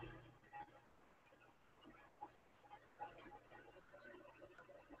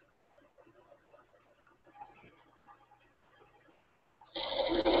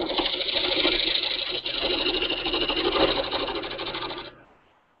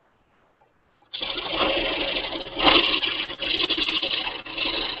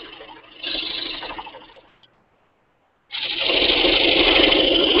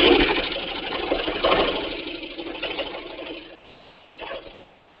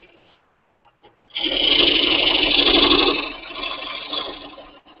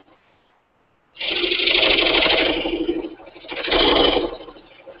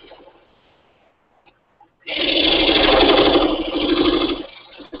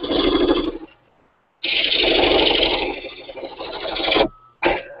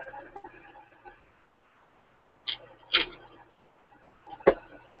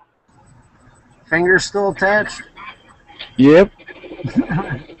 Fingers still attached? Yep.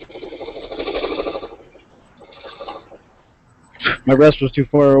 My rest was too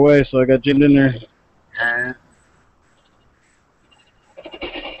far away, so I got jammed in there.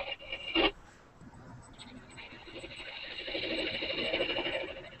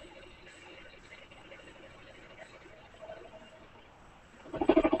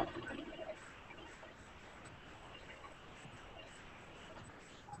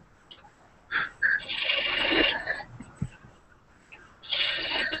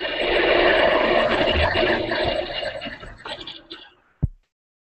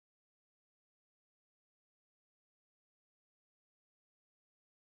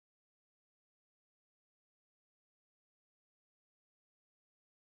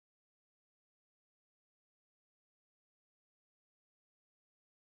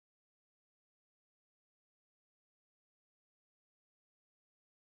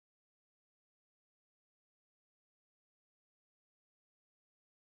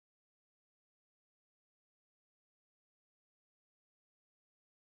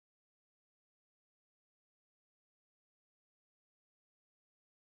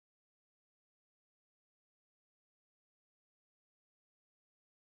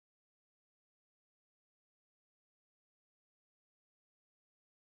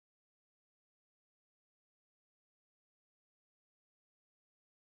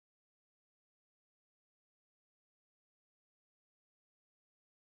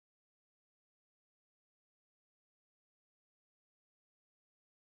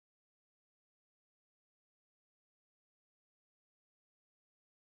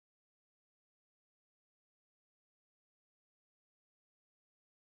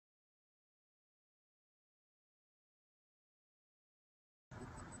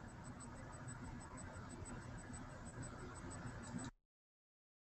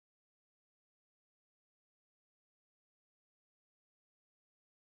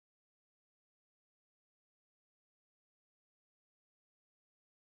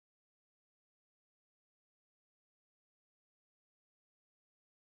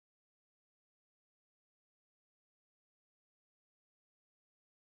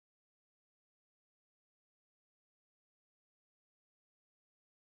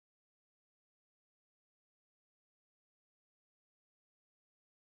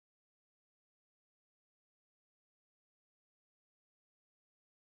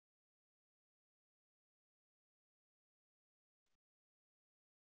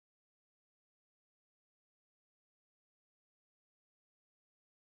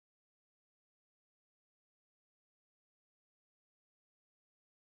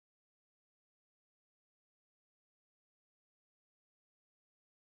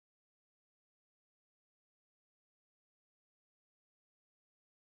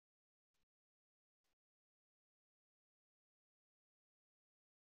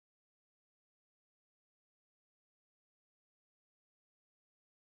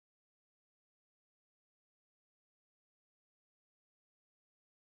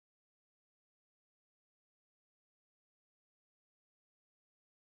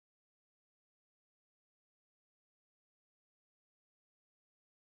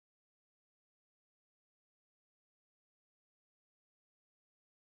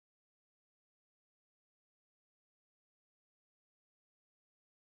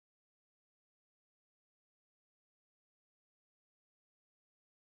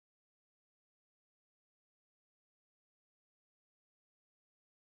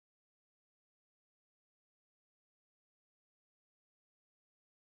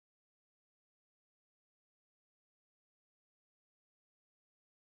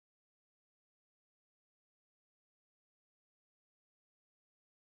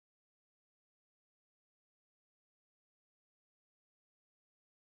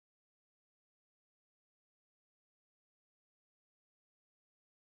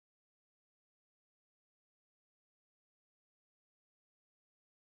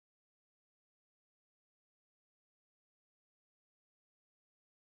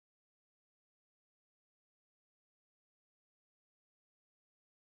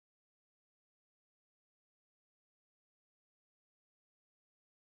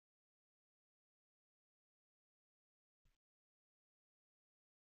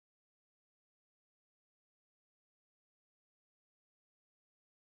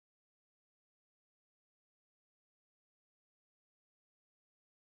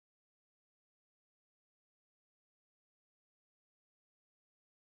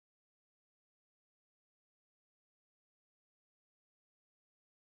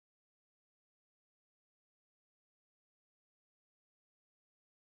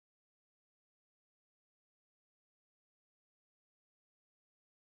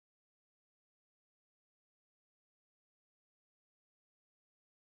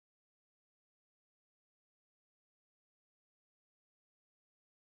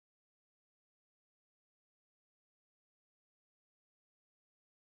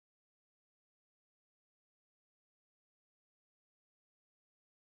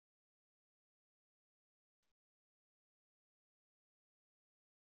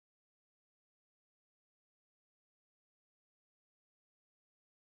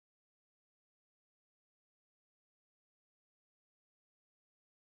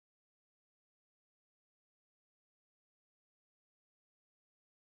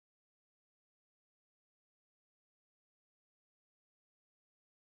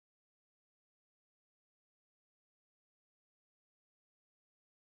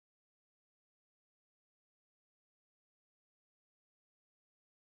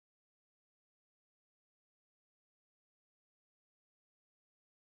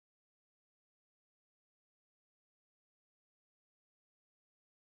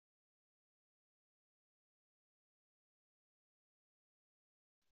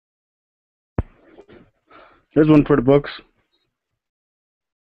 There's one for the books.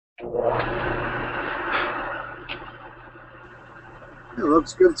 It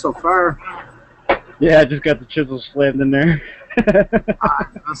looks good so far. Yeah, I just got the chisel slammed in there. I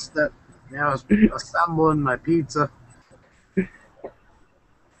missed it. Yeah, I was assembling my pizza.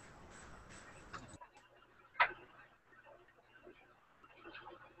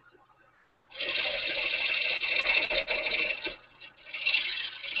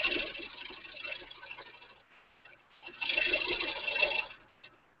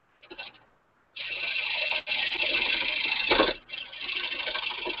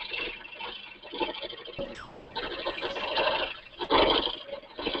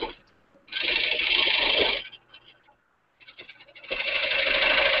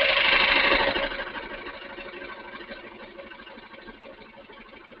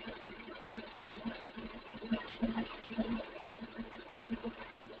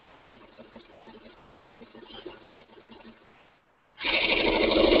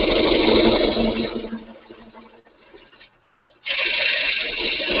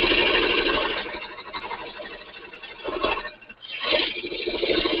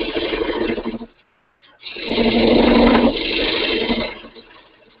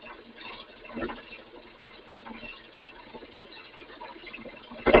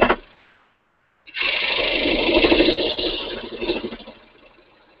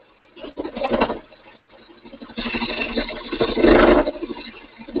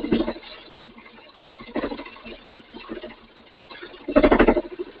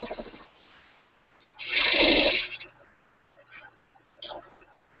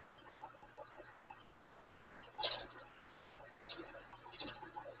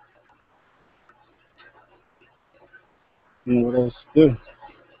 What else to do?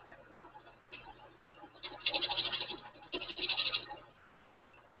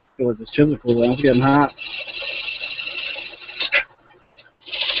 Feel like this chisel cool down. It's getting hot.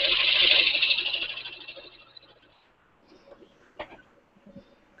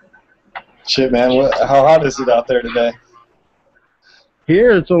 Shit, man. How hot is it out there today?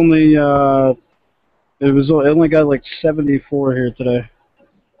 Here it's only it only got like 74 here today.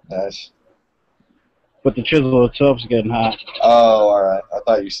 Nice. But the chisel itself's getting hot. Oh, all right. I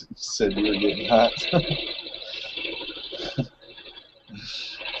thought you said you were getting hot.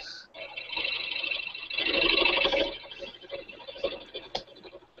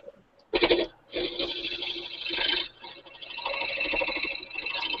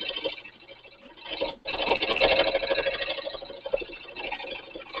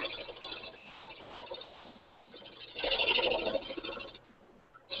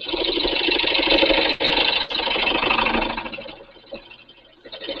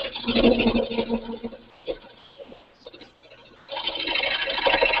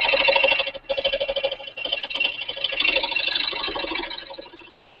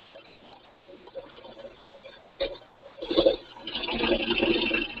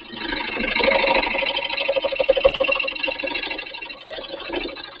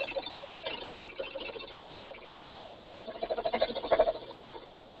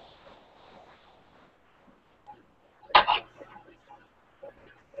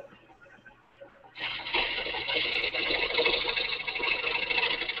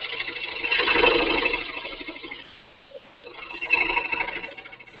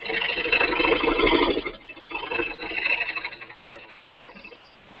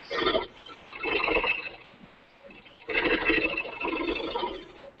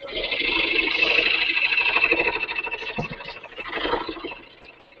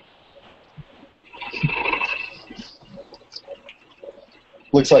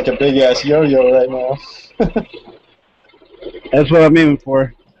 Looks like a big ass yo-yo right now. That's what I'm aiming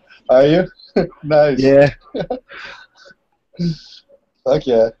for. Are you? Nice. Yeah. Fuck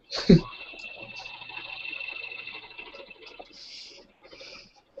yeah. It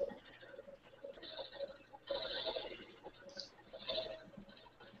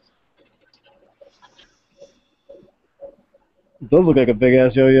does look like a big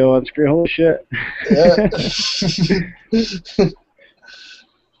ass yo-yo on screen. Holy shit. Yeah.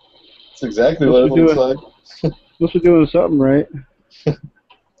 That's exactly what it looks like. Must be doing something right.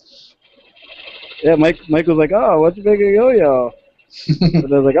 Yeah, Mike was like, oh, what's a big yo-yo?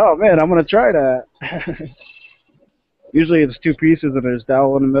 And I was like, oh man, I'm gonna try that. Usually it's two pieces and there's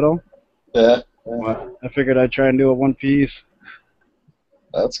dowel in the middle. Yeah. Well, I figured I'd try and do a one piece.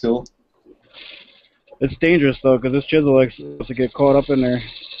 That's cool. It's dangerous though, because this chisel likes to get caught up in there.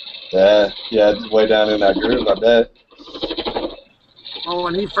 Yeah, it's way down in that groove, I bet. Well,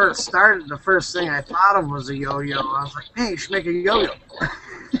 when he first started, the first thing I thought of was a yo-yo. I was like, hey, you should make a yo-yo.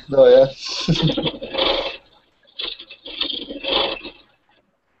 Oh, yeah.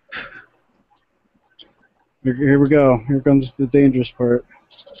 Here we go. Here comes the dangerous part.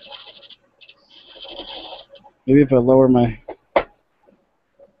 Maybe if I lower my...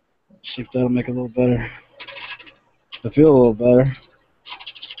 See if that'll make it a little better. I feel a little better.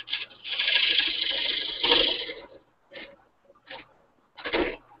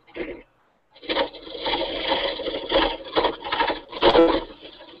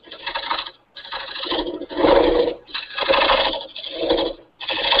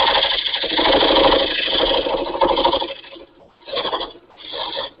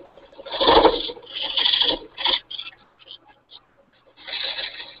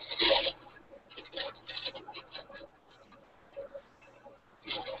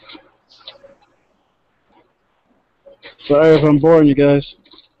 Sorry if I'm boring you guys.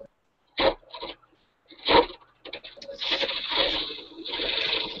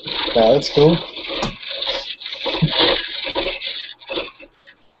 Yeah, that's cool.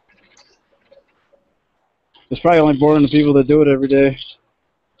 It's probably only boring to people that do it every day.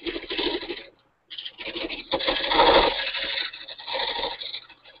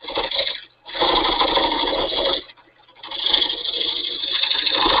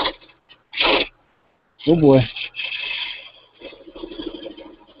 Oh boy.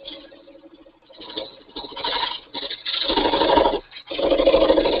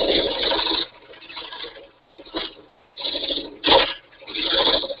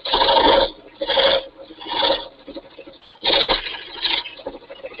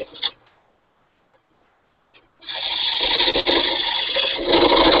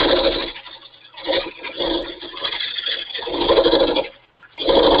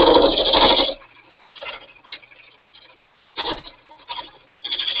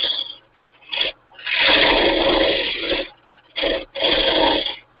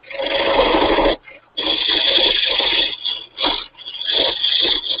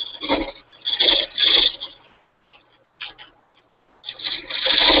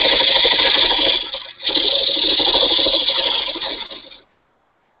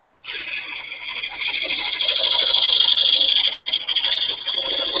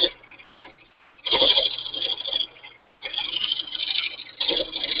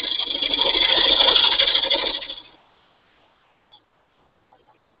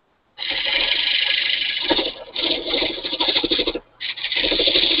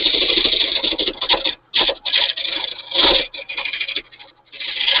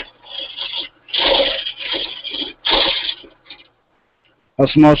 How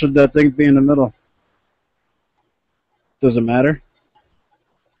small should that thing be in the middle? Does it matter?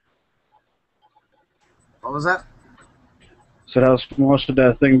 What was that? So how small should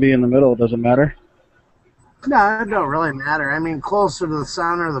that thing be in the middle? Does it matter? No, it don't really matter. I mean, closer to the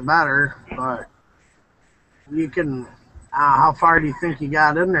center, the better. But you can. How far do you think you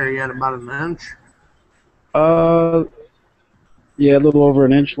got in there? You had about an inch. Yeah, a little over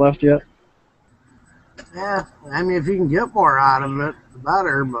an inch left yet. Yeah, I mean, if you can get more out of it, the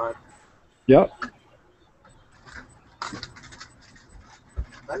better. But Yep.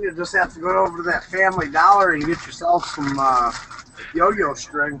 then you just have to go over to that Family Dollar and get yourself some yo-yo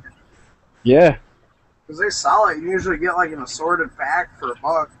string. Yeah. Because they sell it. You usually get like an assorted pack for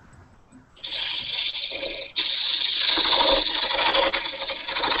 $1.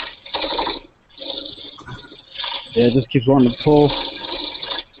 Yeah, it just keeps wanting to pull.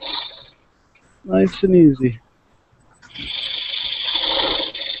 Nice and easy.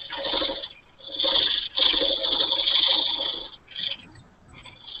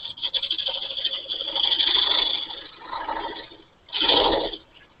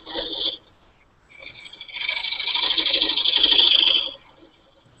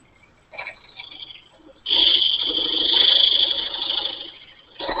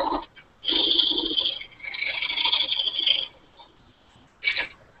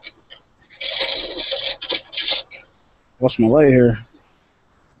 What's my light here?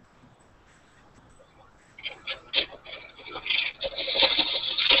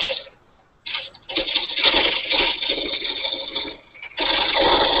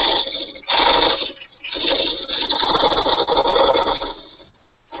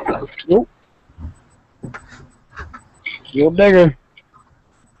 Nope. Little digger.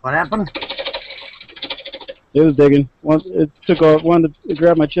 What happened? It was digging. It took off. Wanted to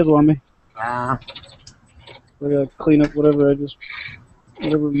grab my chisel on me. Uh, I gotta clean up whatever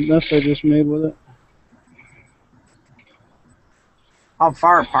mess I just made with it. how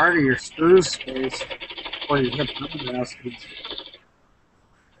far apart are your screws spaced before you hit the baskets?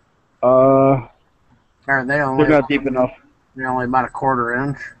 Are they only? They're not deep enough. They're only about a quarter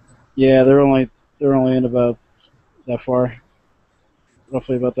inch. Yeah, they're only in about that far.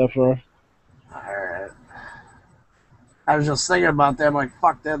 Roughly about that far. Alright. I was just thinking about that. I'm like,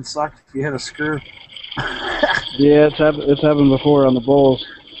 fuck, that'd suck if you hit a screw. Yeah, it's happened before on the bowls,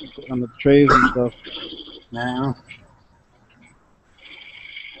 on the trays and stuff. No.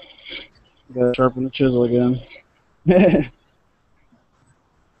 Gotta sharpen the chisel again.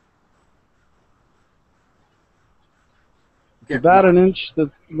 It's about an inch, a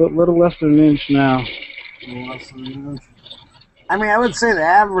little less than an inch now. I mean, I would say the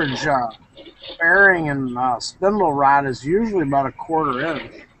average bearing and spindle rod is usually about a 1/4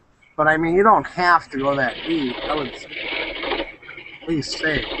 inch. But I mean, you don't have to go that deep. I would say, at least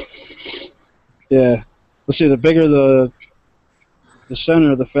say. Yeah. Let's see, the bigger the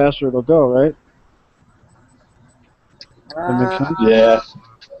center, the faster it'll go, right? That makes sense? Yeah.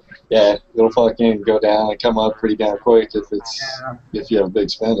 Yeah, it'll fucking go down and come up pretty damn quick if you have a big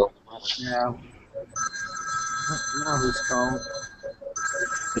spindle. Yeah. Now who's calling?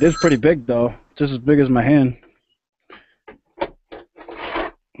 It is pretty big, though. Just as big as my hand.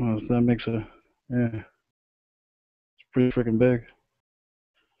 Oh, so that makes a... Yeah. It's pretty freaking big.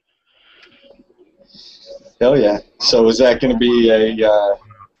 Hell yeah. So is that going to be a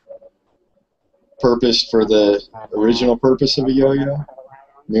purpose for the original purpose of a yo-yo? I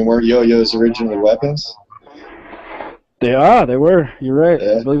mean, weren't yo-yos originally weapons? They were. You're right.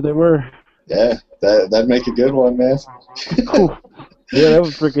 Yeah. I believe they were. Yeah, that'd make a good one, man. Cool. Yeah, that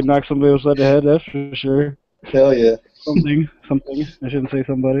would freaking knock somebody upside the head, that's for sure. Hell yeah. Something. I shouldn't say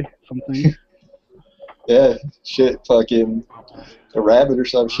somebody. Something. Yeah, shit, fucking a rabbit or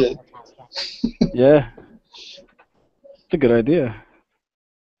some shit. Yeah. It's a good idea.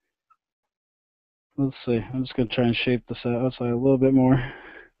 Let's see. I'm just going to try and shape this outside a little bit more.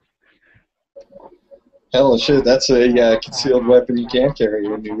 Hell and shit, that's a concealed weapon you can carry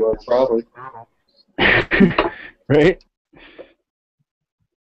in New York, probably. Right?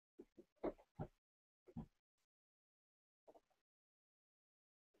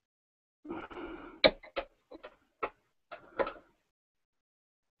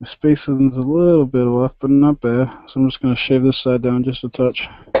 The spacing's a little bit off, but not bad. So I'm just going to shave this side down just a touch.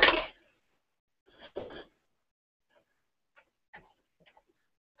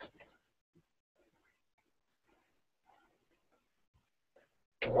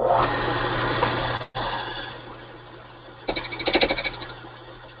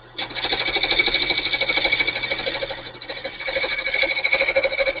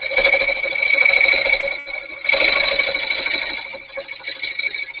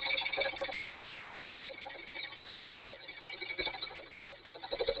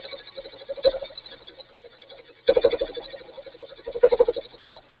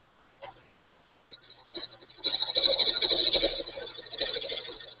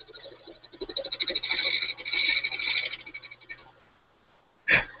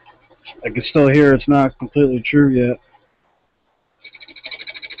 I can still hear it's not completely true yet.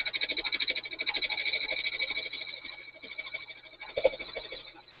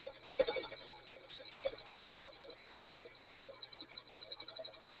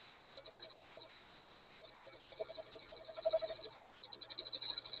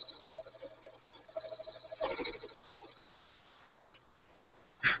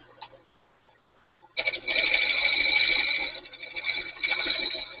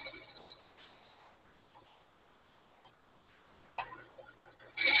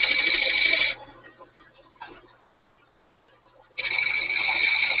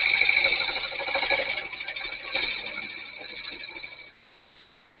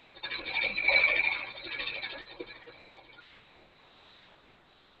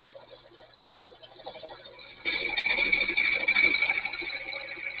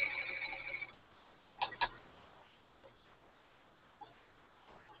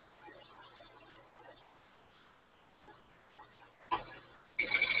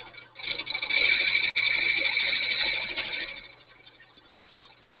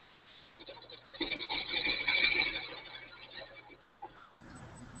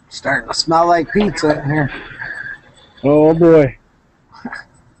 Starting to smell like pizza in here. Oh boy.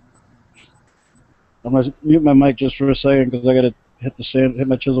 I'm going to mute my mic just for a second because I got to hit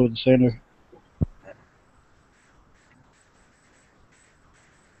my chisel with the sander.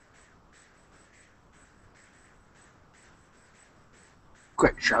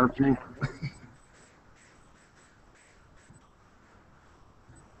 Quick sharpening.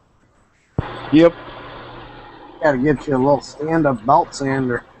 Yep. Gotta get you a little stand-up belt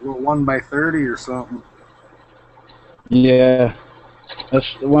sander, a little 1x30 or something. Yeah. That's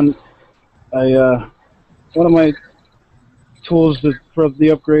the one. One of my tools for the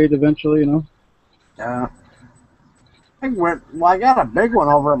upgrade eventually, you know. Yeah. I got a big one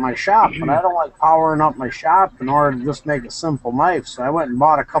over at my shop, but I don't like powering up my shop in order to just make a simple knife. So I went and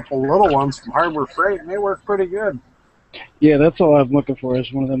bought a couple little ones from Harbor Freight, and they work pretty good. Yeah, that's all I'm looking for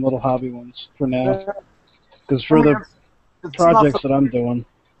is one of them little hobby ones for now. Yeah. Because I for mean, the it's projects nothing. that I'm doing,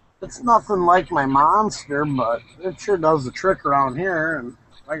 It's nothing like my monster, but it sure does the trick around here. And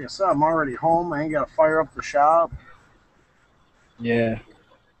like I said, I'm already home. I ain't got to fire up the shop. yeah.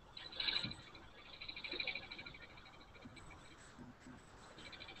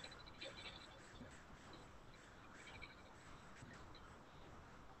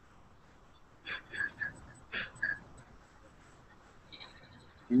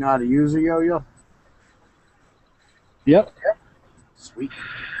 You know how to use a yo-yo? Yep. Sweet.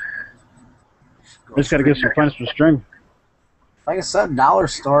 I just got to find some string. Like I said, dollar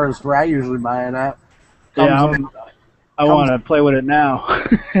store is where I usually buy it at. Yeah, I want to play with it now.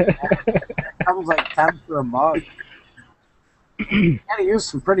 Comes like 10 for a buck. Gotta use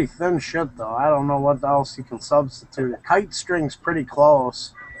some pretty thin shit though. I don't know what else you can substitute. Kite string's pretty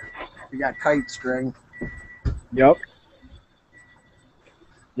close. You got kite string. Yep.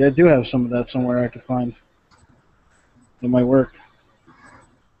 Yeah, I do have some of that somewhere I could find. It might work.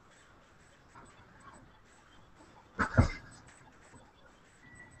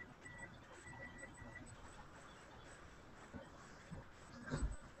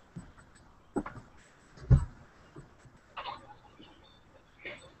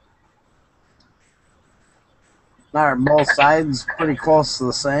 Now are both sides pretty close to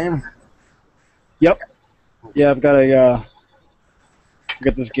the same? Yep. Yeah, I've got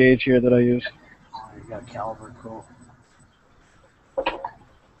got this gauge here that I use. Oh, you got caliber, cool.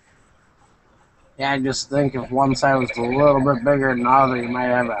 Yeah, I just think if one side was a little bit bigger than the other, you might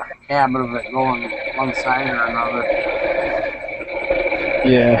have a habit of it going one side or another.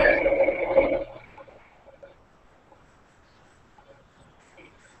 Yeah.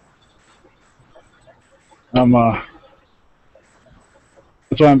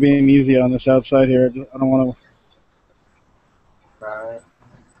 That's why I'm being easy on this outside here. I don't want to. Right.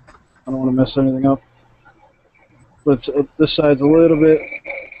 I don't want to mess anything up. But this side's a little bit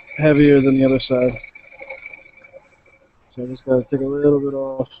heavier than the other side, so I just gotta take a little bit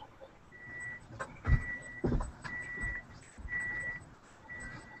off.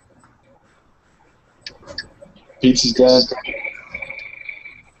 Pizza's done.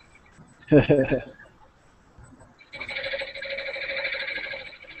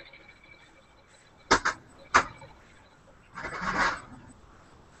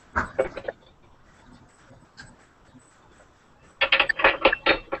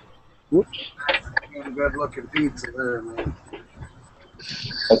 Whoops. Got a good looking pizza there, man.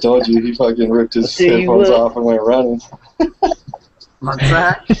 I told you he fucking ripped his headphones off and went running. What's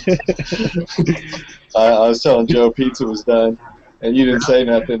that? I was telling Joe pizza was done, and you didn't say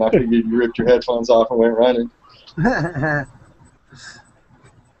nothing. I figured you ripped your headphones off and went running. Yeah,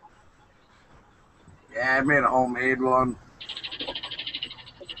 I made a homemade one.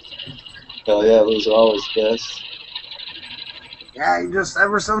 Hell yeah, those are always the best. Yeah,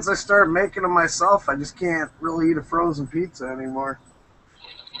 ever since I started making them myself, I just can't really eat a frozen pizza anymore.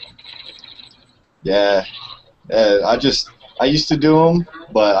 Yeah, I used to do them,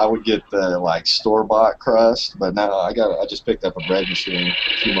 but I would get the like store-bought crust. But now I just picked up a bread machine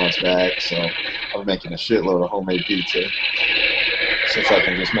a few months back, so I'm making a shitload of homemade pizza since I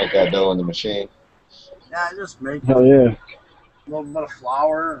can just make that dough in the machine. Yeah, I just make Hell yeah. a little bit of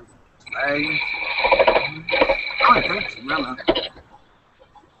flour and eggs. Only takes a minute.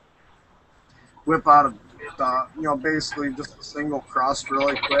 Whip out basically just a single crust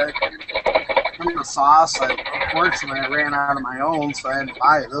really quick. And the sauce, unfortunately, I ran out of my own, so I had to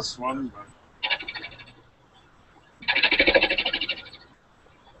buy this one. But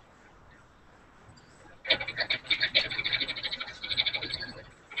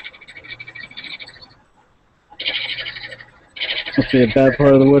Must be a bad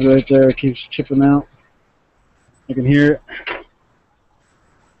part of the wood right there. It keeps chipping out. I can hear it.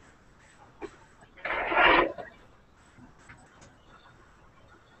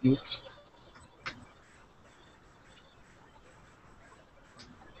 Oops.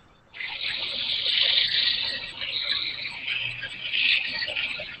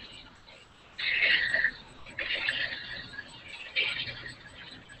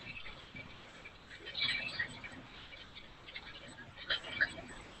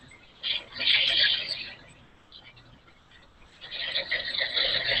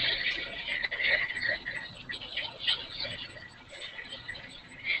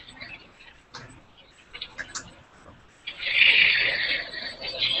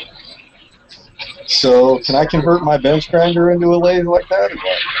 So can I convert my bench grinder into a lathe like that? Or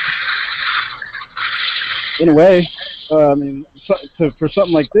what? In a way, I mean, for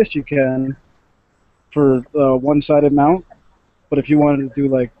something like this, you can for one-sided mount. But if you wanted to do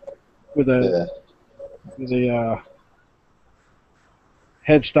like with a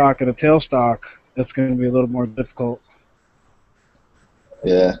headstock and a tailstock, that's going to be a little more difficult.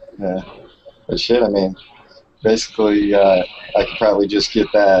 Yeah, yeah. But shit, I mean, basically, I could probably just get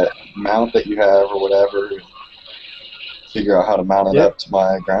that mount that you have or whatever, and figure out how to mount it up to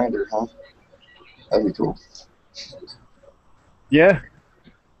my grinder, huh? That'd be cool. Yeah,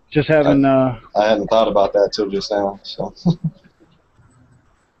 just having. I hadn't thought about that till just now, so.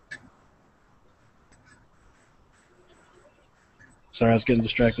 Sorry, I was getting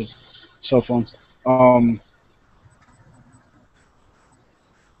distracted. Cell phone. What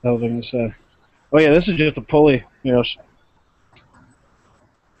was I going to say? Oh yeah, this is just a pulley. Yes.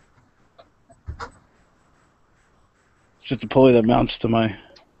 It's just a pulley that mounts to my.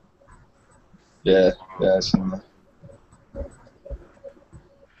 Yeah, I seen that. I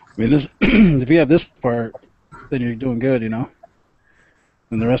mean, this. If you have this part, then you're doing good, you know.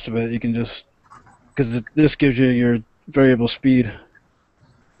 And the rest of it, you can just, because this gives you your variable speed.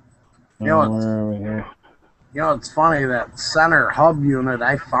 You know, it's funny, that center hub unit,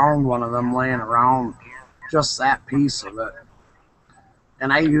 I found one of them laying around, just that piece of it.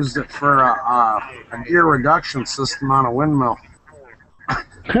 And I used it for a gear reduction system on a windmill.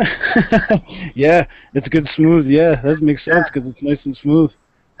 Yeah, it's good smooth. Yeah, that makes sense because it's nice and smooth.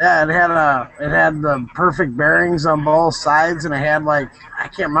 Yeah, it had the perfect bearings on both sides, and it had like, I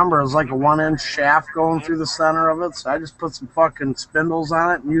can't remember, it was like a 1-inch shaft going through the center of it. So I just put some fucking spindles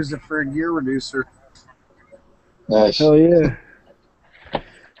on it and used it for a gear reducer. Nice. Hell yeah.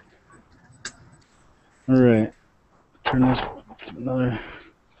 All right. Turn this to another.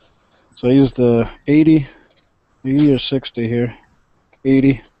 So I used the 80 or 60 here.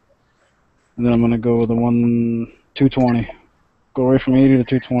 80. And then I'm going to go with the 220. Go right from 80 to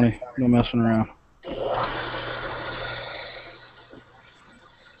 220. No messing around.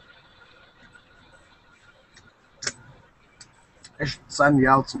 I should send you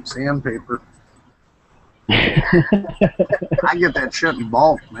out some sandpaper. I get that shit in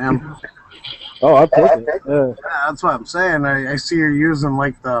bulk, man. Oh, I'll take it. Yeah. That's what I'm saying. I see you're using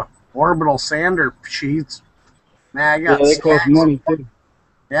like the orbital sander sheets. Man, I got they cost money too.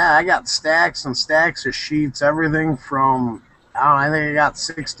 Yeah, I got stacks and stacks of sheets. Everything from, I don't know, I think I got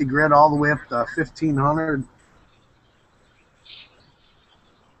 60 grit all the way up to 1500.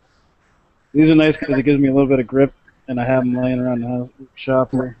 These are nice because it gives me a little bit of grip, and I have them laying around the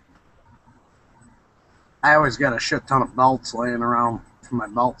shop here. I always got a shit ton of belts laying around for my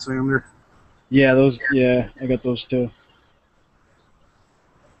belt sander. Yeah, those. Yeah, I got those too.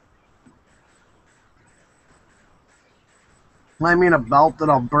 I mean, a belt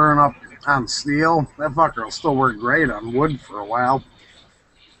that'll burn up on steel, that fucker will still work great on wood for a while.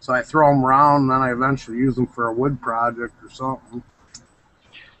 So I throw them around, and then I eventually use them for a wood project or something.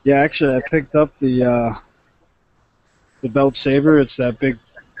 Yeah, actually, I picked up the belt saver. It's that big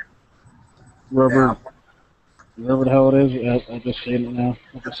rubber. Yeah. Whatever the hell it is, I just seen it now.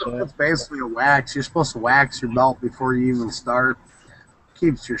 It's basically a wax. You're supposed to wax your belt before you even start.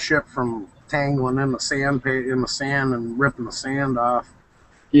 Keeps your shit from tangling in the sand and ripping the sand off.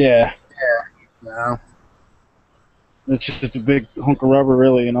 Yeah. Yeah. It's just a big hunk of rubber,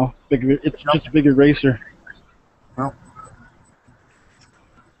 really. You know, it's just a big eraser. Well,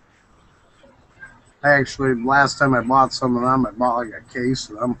 actually, last time I bought some of them, I bought like a case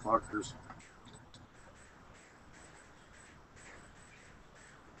of them fuckers.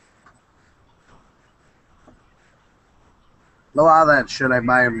 A lot of that shit I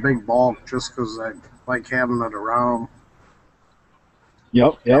buy in big bulk just because I like having it around.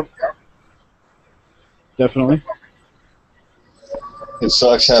 Yep. Definitely. It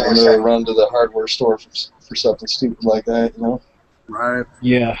sucks having to run to the hardware store for something stupid like that, you know? Right.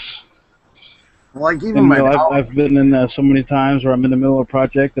 Yes. Like even I've been in so many times where I'm in the middle of a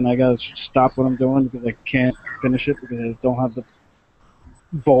project and I gotta stop what I'm doing because I can't finish it because I don't have the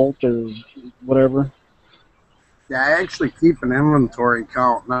bolt or whatever. Yeah, I actually keep an inventory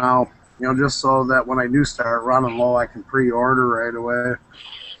count now, you know, just so that when I do start running low, I can pre-order right away.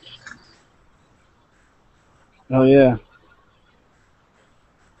 Oh, yeah.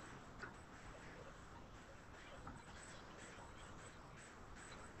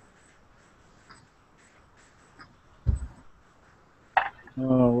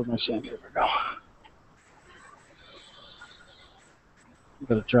 Oh, where'd my sandpaper go?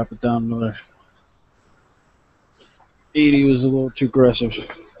 Gotta drop it down another. 80 was a little too aggressive.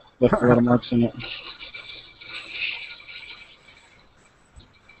 Left a lot of marks in it.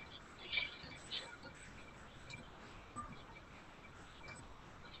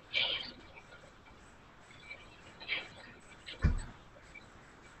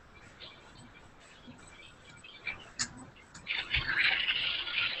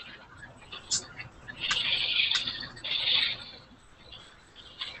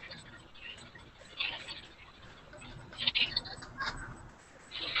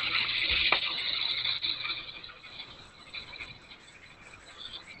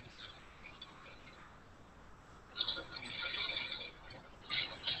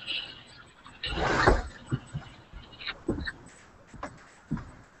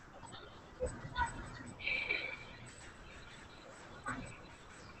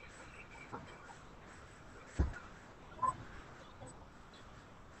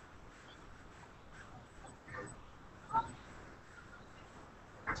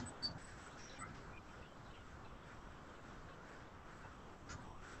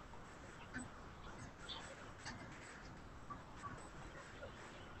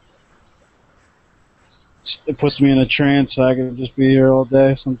 It puts me in a trance, so I could just be here all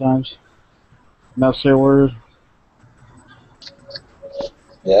day sometimes. Not say a word.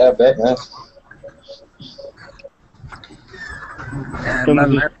 Yeah, I bet, man.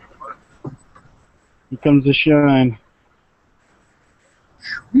 Here comes the shine.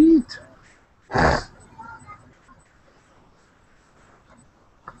 Sweet.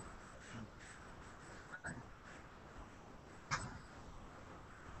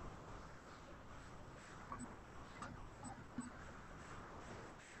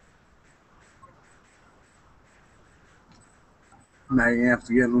 Now you have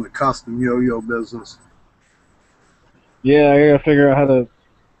to get into the custom yo-yo business. Yeah, I gotta figure out how to.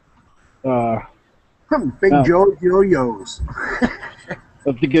 Big Joe yo-yos.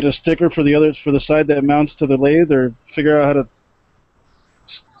 Have to get a sticker for the side that mounts to the lathe, or figure out how to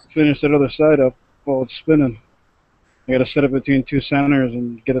finish that other side up while it's spinning. I gotta set it between two centers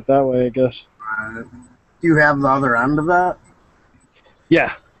and get it that way, I guess. Do you have the other end of that?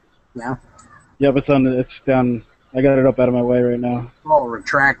 Yeah. Yeah. Yeah, but it's down. I got it up out of my way right now. Oh,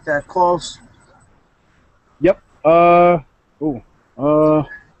 retract that close? Yep.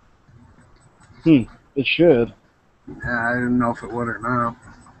 It should. Yeah, I didn't know if it would or not.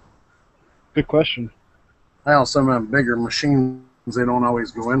 Good question. I know some of them bigger machines, they don't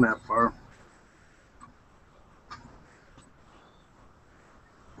always go in that far.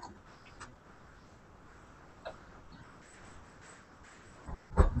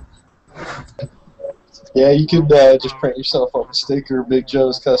 Yeah, you could just print yourself up a sticker, Big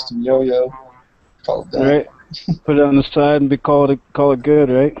Joe's Custom Yo-Yo. Call it that. Right. Put it on the side and call it good,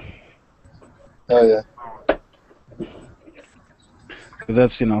 right? Oh yeah. Cause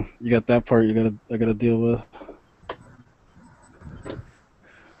that's, you got that part I gotta deal with.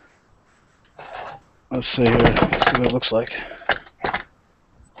 Let's see here. See what it looks like.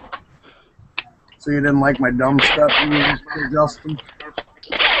 So you didn't like my dumb stuff you used, Justin?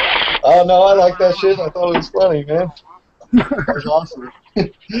 Oh no, I like that shit. I thought it was funny, man. That was awesome.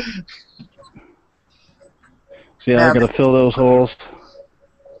 See, I gotta fill those holes.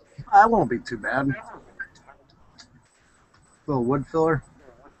 That won't be too bad. Little wood filler.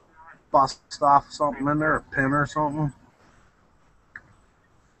 Bust off something in there, a pin or something.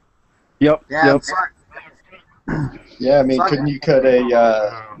 Yep. Yeah. Yep. Yeah, I mean, couldn't you cut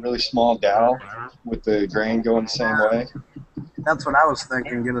a really small dowel with the grain going the same way? That's what I was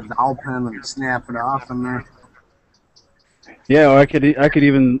thinking. Get a dowel pin and snap it off in there. Yeah, or I could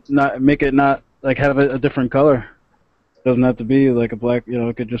even not make it not like have a different color. Doesn't have to be like a black.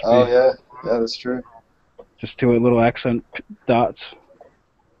 It could just be. Oh yeah, that's true. Just two little accent dots.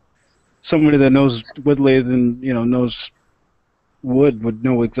 Somebody that knows wood lathe and knows wood would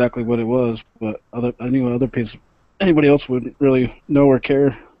know exactly what it was, but anybody else wouldn't really know or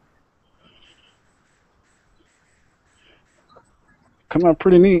care. Come out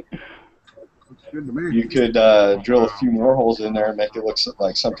pretty neat. Looks good to me. You could drill a few more holes in there and make it look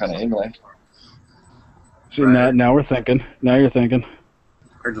like some kind of inlay. See, now we're thinking. Now you're thinking.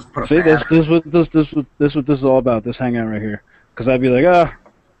 Or just put a See, this what this is all about. This hangout right here. Because I'd be like,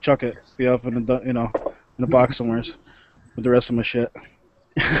 chuck it, be up in a box somewhere with the rest of my shit.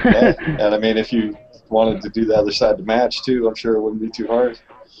 Yeah, and I mean, if you wanted to do the other side to match too, I'm sure it wouldn't be too hard.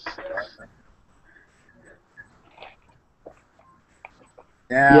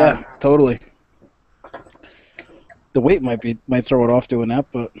 Yeah, totally. The weight might throw it off doing that,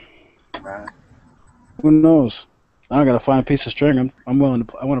 but who knows? I gotta find a piece of string. I want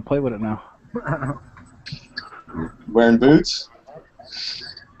to play with it now. Wearing boots?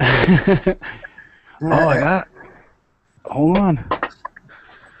 Oh, hold on.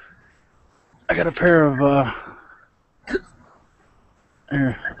 I got a pair of,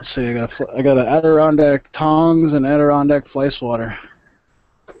 here, let's see, I got an Adirondack tongs and Adirondack fly swatter.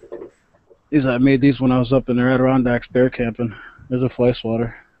 I made these when I was up in the Adirondacks bear camping. There's a fly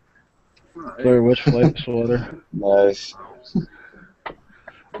swatter. Blair Witch fly swatter. Nice.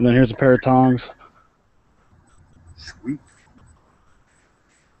 And then here's a pair of tongs. Sweet.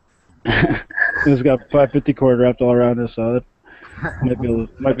 It's got 550 cord wrapped all around it, so it might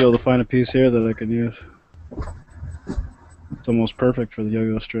be able to find a piece here that I can use. It's almost perfect for the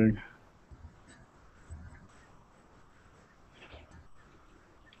yo-yo string.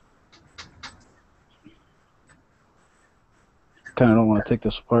 Kind of don't want to take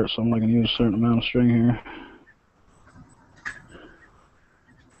this apart, so I'm not going to use a certain amount of string here.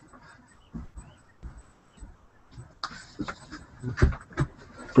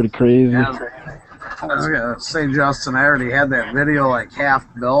 Pretty crazy. Yeah, I was gonna say, Justin, I already had that video like half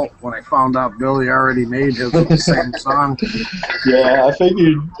built when I found out Billy already made his with the same song. Yeah, I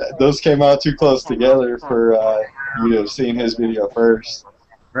figured those came out too close together for you to have seen his video first.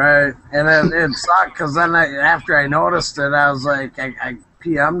 Right, and then it sucked because then after I noticed it, I was like, I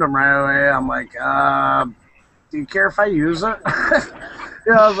PM'd him right away. I'm like, do you care if I use it?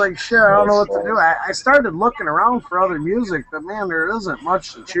 Yeah, I was like, shit, I don't know what to do. I started looking around for other music, but man, there isn't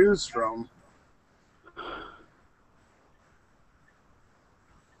much to choose from.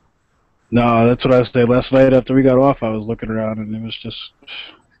 No, that's what I said last night after we got off. I was looking around and it was just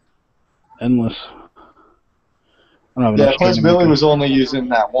endless. Yeah, plus Billy was only using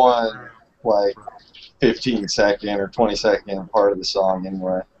that one, like, 15-second or 20-second part of the song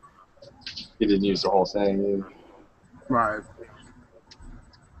anyway. He didn't use the whole thing either. Right.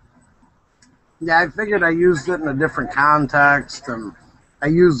 Yeah, I figured I used it in a different context, and I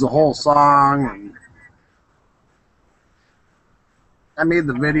used the whole song, and I made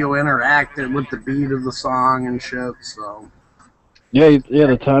the video interactive with the beat of the song and shit, so. Yeah,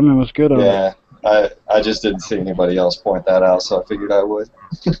 the timing was good on it. Yeah. I just didn't see anybody else point that out, so I figured I would.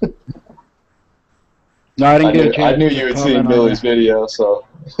 No, I didn't get a chance. I knew you had seen Billy's video, so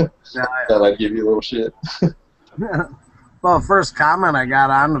Yeah, thought I'd give you a little shit. well, the first comment I got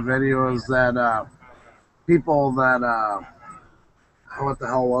on the video is that people that, what the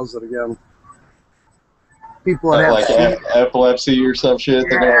hell was it again? People that have like epilepsy or some shit,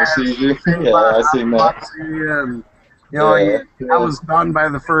 they don't have a seizure. Yeah, I seen that. And, you know, I was done by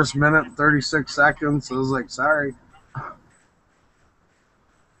the first minute, 36 seconds. So I was like, sorry.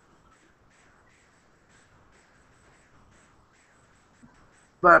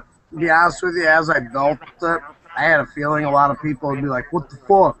 But to be honest with you, as I built it, I had a feeling a lot of people would be like, what the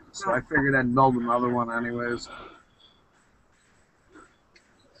fuck? So I figured I'd build another one anyways.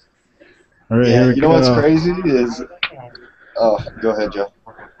 All right, Yeah, you know what's crazy is... Oh, go ahead, Joe.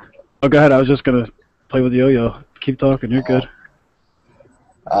 Oh, go ahead. I was just going to play with the yo-yo. Keep talking. You're good.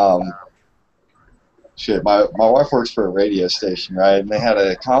 Shit, my wife works for a radio station, right? And they had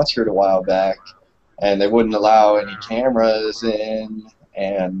a concert a while back, and they wouldn't allow any cameras in,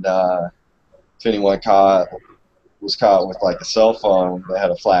 and if anyone was caught with like a cell phone that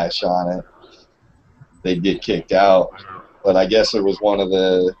had a flash on it, they'd get kicked out. But I guess it was one of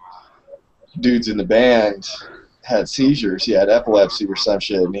the dudes in the band had seizures. He had epilepsy or some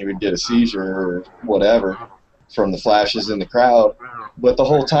shit, and he would get a seizure or whatever from the flashes in the crowd. But the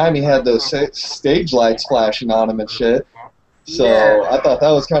whole time he had those stage lights flashing on him and shit. So yeah. I thought that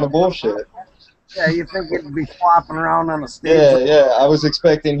was kind of bullshit. Yeah, you think he'd be flopping around on a stage? Yeah. I was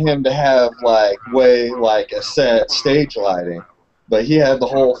expecting him to have like a set stage lighting, but he had the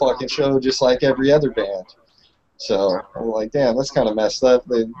whole fucking show just like every other band. So I'm like, damn, that's kind of messed up.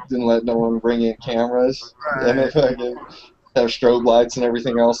 They didn't let no one bring in cameras, right. And they fucking have strobe lights and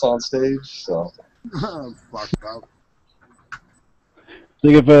everything else on stage. So fucked up. So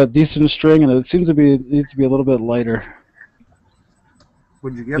you have a decent string, and it seems to be needs to be a little bit lighter.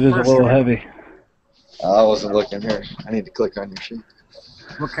 Would you get? It is a little heavy. I wasn't looking here. I need to click on your sheet.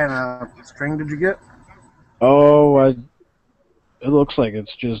 What kind of string did you get? Oh, it looks like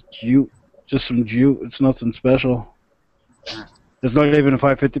it's just jute. Just some jute. It's nothing special. It's not even a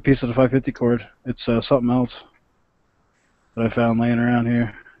 550 piece of the 550 cord. It's something else that I found laying around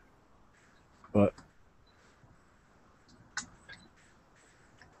here. But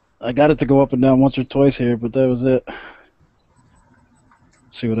I got it to go up and down once or twice here, but that was it.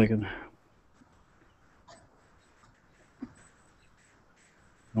 See what I can.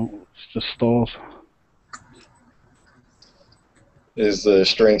 Oh, it's just stalls. Is the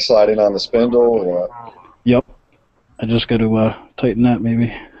string sliding on the spindle or what? Yep. I just got to tighten that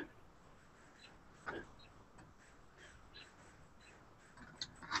maybe.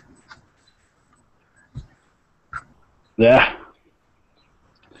 Yeah.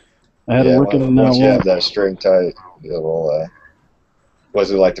 I had it Yeah, working once you have once. that string tight, it'll.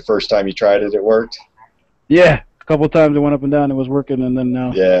 Was it like the first time you tried it, it worked? Yeah, a couple of times it went up and down. It was working, and then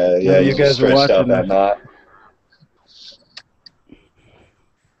now, Yeah, now yeah. that You you just guys are stretched out watching that this, knot.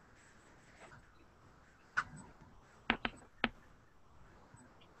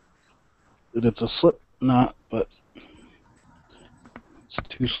 it's a slip knot, but it's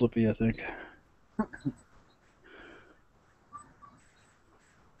too slippy, I think.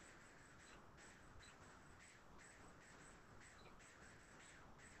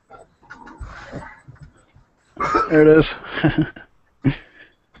 There it is.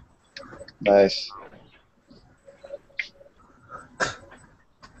 Nice.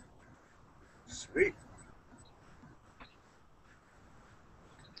 Sweet.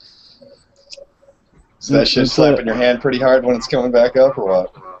 So that shit That's slapping it. your hand pretty hard when it's coming back up, or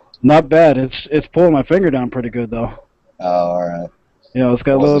what? Not bad. It's pulling my finger down pretty good though. Oh, all right. You know, it's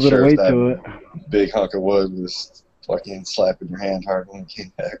got I a little wasn't bit of sure if weight that to it. big hunk of wood was fucking slapping your hand hard when it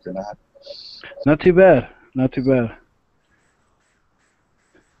came back or not. Not too bad. Not too bad.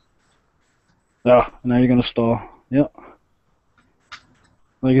 Oh, now you're gonna stall. Yep.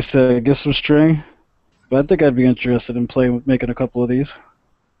 Like I said, get some string. But I think I'd be interested in playing with making a couple of these.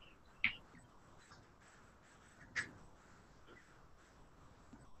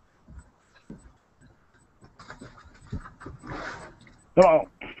 Oh.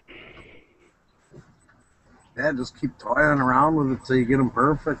 Yeah, just keep toying around with it till you get them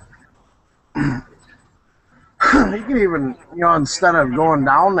perfect. You can even, instead of going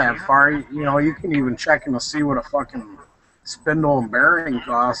down that far, you can even check them to see what a fucking spindle and bearing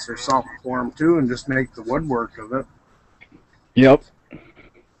costs or something for them too, and just make the woodwork of it. Yep.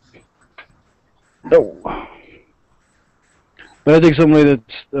 Oh. But I think somebody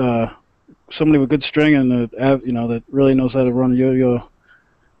with good string and that really knows how to run a yo-yo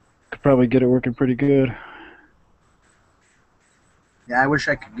could probably get it working pretty good. Yeah, I wish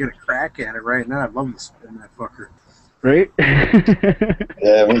I could get a crack at it right now. I'd love to spin that fucker. Right?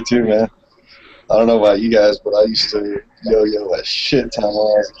 Yeah, me too, man. I don't know about you guys, but I used to yo-yo a shit ton when I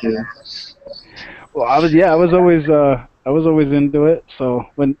was a kid. Well, I was always into it. So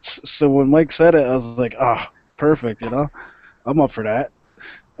when Mike said it, I was like, perfect. I'm up for that.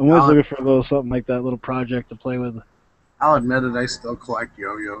 I'm always looking for a little something like that, little project to play with. I'll admit it, I still collect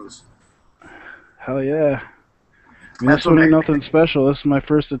yo-yos. Hell yeah. I mean, this one ain't nothing special. This is my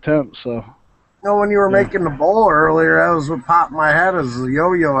first attempt, so. When you were making the bowl earlier, that was what popped in my head as the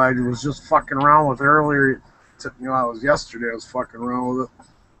yo-yo I was just fucking around with earlier. I was yesterday, I was fucking around with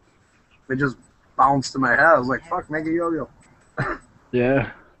it. It just bounced in my head. I was like, fuck, make a yo-yo.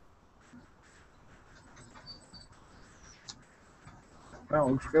 Yeah. That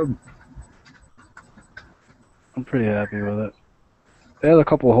looks good. I'm pretty happy with it. It had a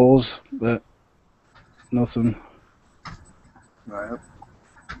couple holes, but nothing. Right.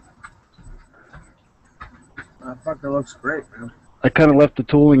 That fucker looks great, man. I kind of left the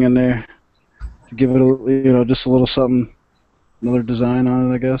tooling in there to give it just a little something, another design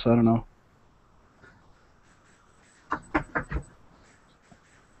on it, I guess. I don't know.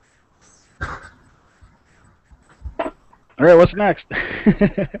 All right, what's next?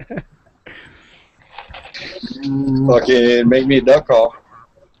 Fucking make me a duck call.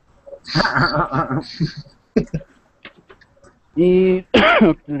 There you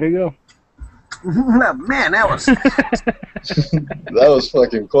go. Man, that was... That was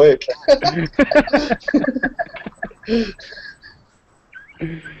fucking quick.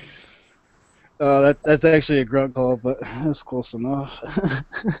 That's actually a grunt call, but that's close enough.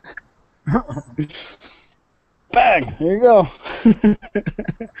 Bang! There you go.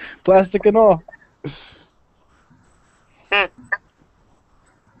 Plastic and all.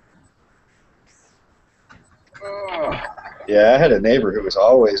 Yeah, I had a neighbor who was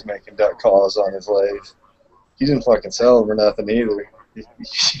always making duck calls on his lathe. He didn't fucking sell them or nothing either.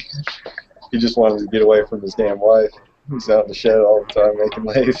 He just wanted to get away from his damn wife. He's out in the shed all the time making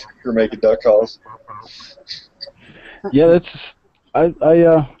lathe or making duck calls. Yeah, I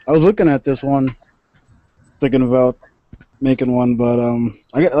was looking at this one, thinking about making one, but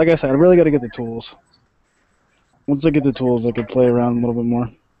like I said, I really got to get the tools. Once I get the tools, I can play around a little bit more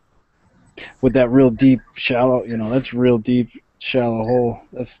with that real deep, shallow. That's real deep, shallow hole.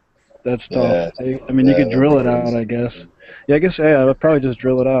 That's tough. Yeah. I mean, you could drill it out, I guess. Yeah, I guess. Yeah, I'd probably just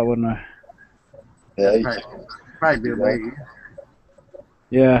drill it out, wouldn't I? Yeah, you Probably be a way.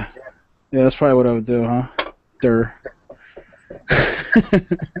 Yeah, that's probably what I would do, huh? Durr.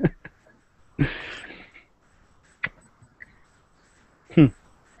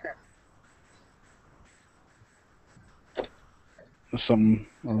 Something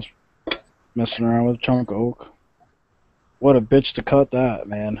I was messing around with, a chunk of oak. What a bitch to cut that,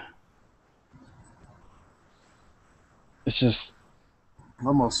 man. It's just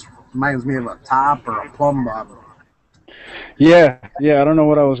Almost reminds me of a top or a plumb bob. yeah. I don't know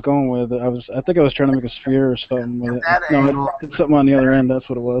what I was going with. I think I was trying to make a sphere or something with it. That No, angle, I did something on the other end. That's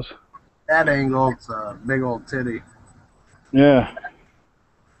what it was. that angle, it's a big old titty. Yeah.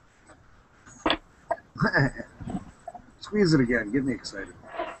 Squeeze it again. Get me excited.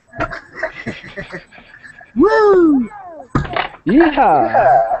 Woo!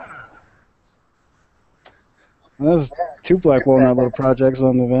 Yeah. There's 2 black walnut little projects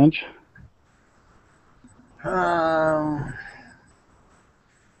on the bench. I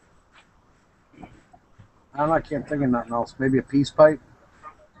don't know, I can't think of nothing else. Maybe a piece pipe.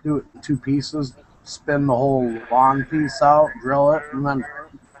 Do it in 2 pieces. Spin the whole long piece out, drill it, and then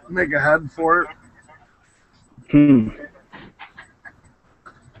make a head for it.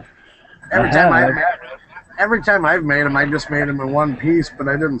 Every time I've made them, I just made them in 1 piece, but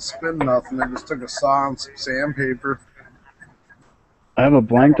I didn't spin nothing. I just took a saw and some sandpaper. I have a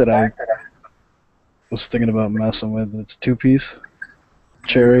blank that I was thinking about messing with. It's 2-piece,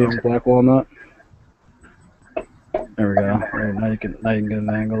 cherry and black walnut. There we go. Right, now you can get an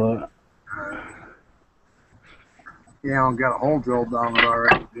angle of it. Yeah, I got a hole drilled down it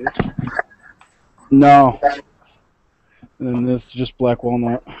already. No. And then this is just black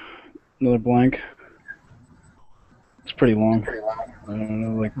walnut. Another blank. It's pretty long. I don't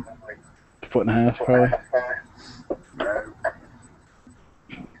know, like a 1.5 feet probably.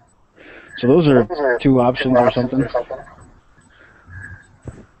 So those are 2 options or something.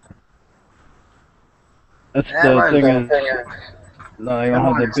 That's the thing is, no, you don't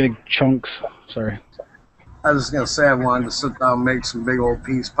have the big chunks. Sorry. I was just going to say I wanted to sit down and make some big old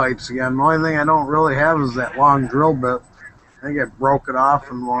piece pipes again. The only thing I don't really have is that long drill bit. I think I broke it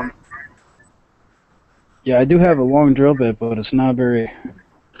off in one. Yeah, I do have a long drill bit, but it's not very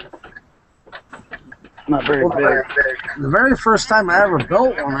big. The very first time I ever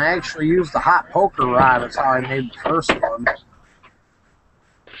built one, I actually used a hot poker rod. That's how I made the first one.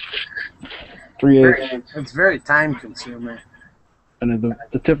 3/8. It's very time consuming. And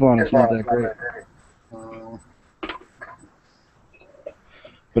the tip on it's not that great.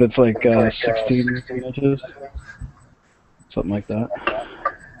 But it's like 16 inches. Something like that.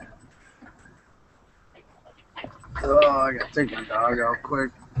 Oh, I gotta take my dog out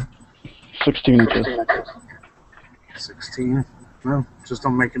quick. 16 inches. 16? Well, just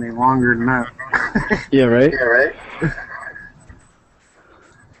don't make it any longer than that. Yeah, right?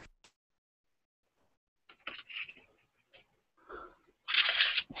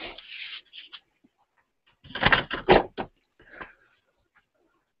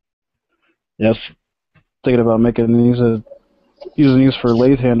 Yes. Thinking about making these, using these for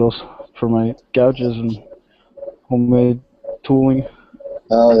lathe handles for my gouges and homemade tooling.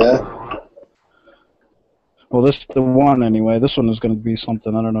 Oh, yeah? Well, the one anyway. This one is going to be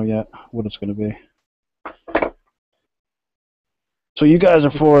something. I don't know yet what it's going to be. So you guys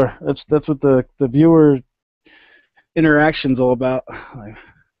are for, that's what the viewer interaction's all about. Like,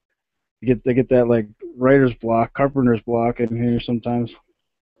 they get that like writer's block, carpenter's block in here sometimes.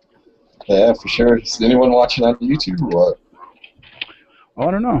 Yeah, for sure. Is anyone watching on YouTube or what? Oh,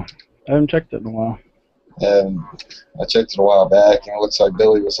 I don't know. I haven't checked it in a while. I checked it a while back, and it looks like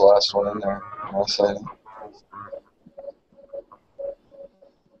Billy was the last one in there. I said.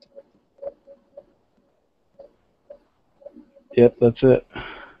 Yep, that's it.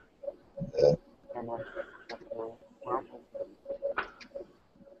 Yeah.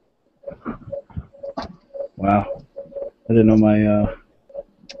 Wow. I didn't know my,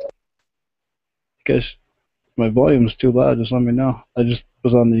 guys, my volume's too loud. Just let me know. I just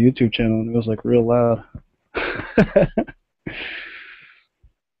was on the YouTube channel and it was like real loud.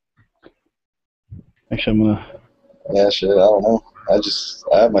 Actually, I'm gonna. Yeah, shit. I don't know.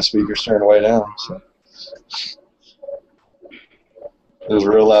 I have my speakers turned way down. So it was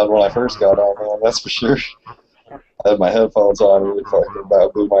real loud when I first got on, man. That's for sure. I had my headphones on and it fucking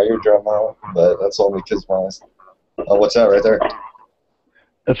about blew my eardrum out. But that's only because my. Oh, what's that right there?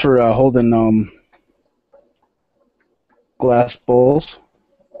 That's for holding glass bowls.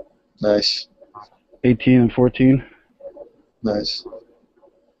 Nice. 18 and 14. Nice.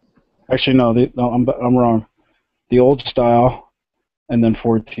 Actually, no, I'm wrong. The old style, and then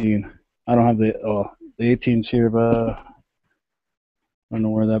 14. I don't have the 18's here, but I don't know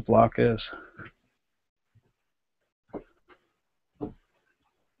where that block is.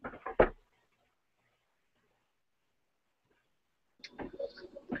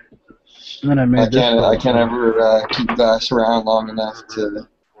 And then I I made this. I can't ever keep glass around long enough to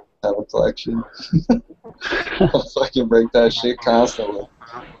have a collection. I'll fucking break that shit constantly.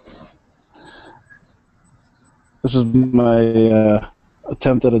 This is my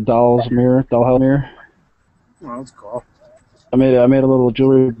attempt at a dollhouse mirror. Oh, that's cool. I made a little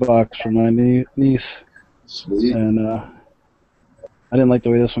jewelry box for my niece, Sweet. and I didn't like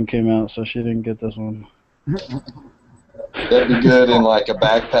the way this one came out, so she didn't get this one. That'd be good in like a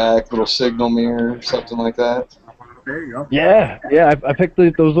backpack, little signal mirror, something like that. There you go. Yeah. I picked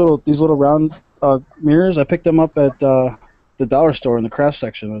these little round mirrors. I picked them up at the dollar store in the craft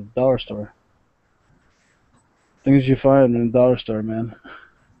section of the dollar store. Things you find in the dollar store, man.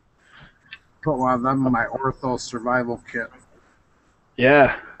 Put one of them in my ortho survival kit.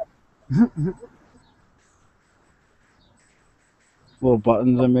 Yeah. Little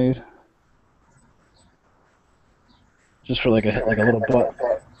buttons I made. Just for like a little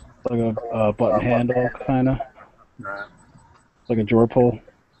button handle, kind of. Right. It's like a drawer pull.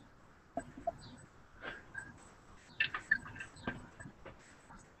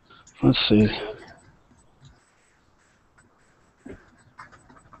 Let's see.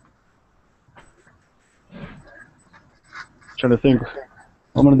 Trying to think.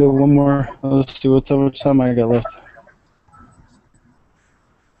 I'm gonna do one more. Let's see how much time I got left.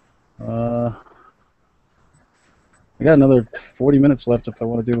 I got another 40 minutes left if I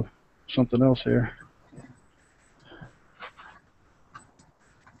want to do something else here.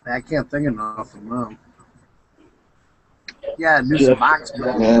 I can't think of nothing, no. Yeah, do some box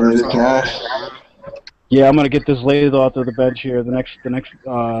building or something. Yeah, I'm gonna get this lathe off of the bench here. The next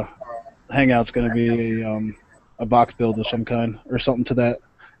hangout's gonna be a box build of some kind or something to that,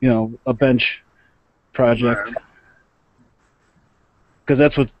 a bench project. Right.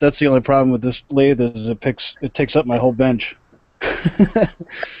 Because that's the only problem with this lathe is it takes up my whole bench.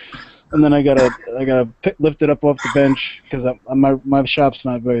 And then I gotta lift it up off the bench because my shop's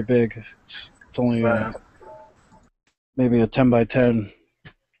not very big. It's only maybe a 10 by 10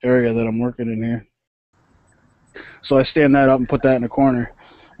 area that I'm working in here. So I stand that up and put that in a corner,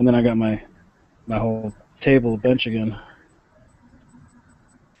 and then I got my whole table bench again.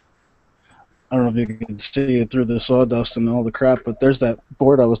 I don't know if you can see it through the sawdust and all the crap, but there's that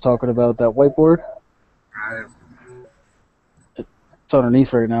board I was talking about, that whiteboard. Right. It's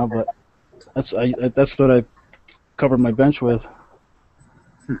underneath right now, but that's what I covered my bench with.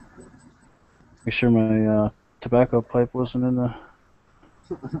 Make sure my tobacco pipe wasn't in the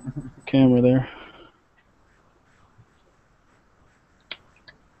camera there.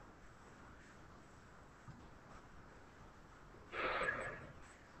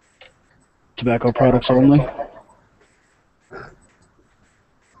 Tobacco products only.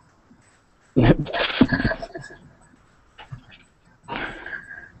 Let's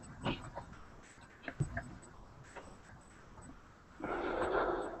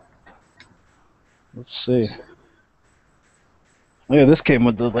see. Oh yeah, this came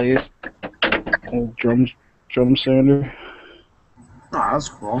with the lathe. Old drum sander. Oh, that's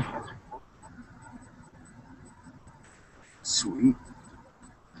cool. Sweet.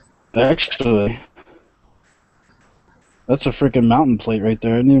 Actually, that's a freaking mountain plate right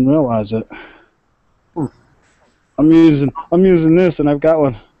there. I didn't even realize it. I'm using this, and I've got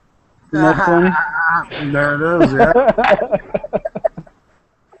one. Isn't that funny? There it is, yeah.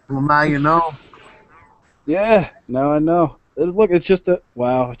 Well, now you know. Yeah, now I know. Look, it's just a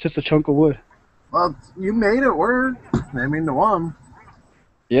chunk of wood. Well, you made it work. I mean, the one.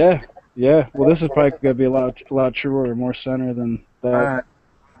 Yeah. Well, this is probably gonna be a lot truer or more center than that.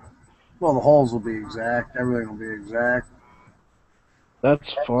 Well, the holes will be exact. Everything will be exact.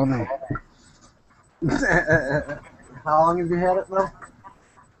 That's funny. How long have you had it now?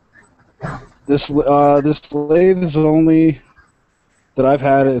 This lathe is only that I've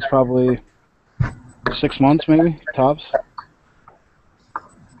had it is probably 6 months, maybe tops.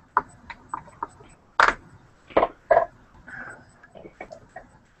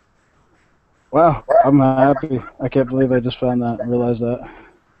 Wow, I'm happy. I can't believe I just found that and realized that.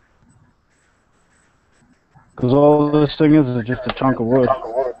 Because all this thing is just a chunk of wood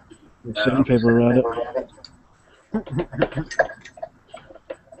with sandpaper around it.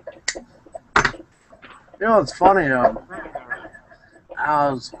 You know, it's funny. I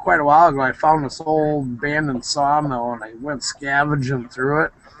was quite a while ago. I found this old abandoned sawmill, and I went scavenging through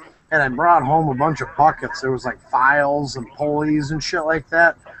it. And I brought home a bunch of buckets. There was like files and pulleys and shit like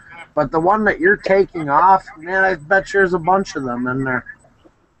that. But the one that you're taking off, man, I bet there's a bunch of them in there.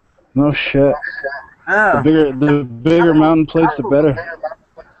 No shit. Yeah. The bigger mountain plates, the better.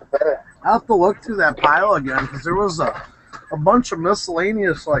 I'll have to look through that pile again because there was a bunch of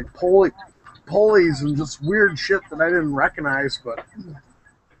miscellaneous like pulleys and just weird shit that I didn't recognize, but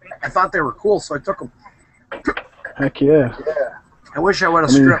I thought they were cool, so I took them. Heck yeah. I wish I would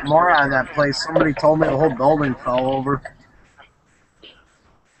have stripped more out of that place. Somebody told me the whole building fell over.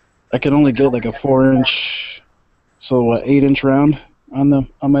 I can only get like a 4-inch, so what, 8-inch round on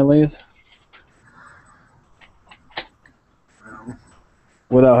my lathe,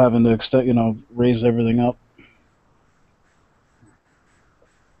 without having to extend, raise everything up.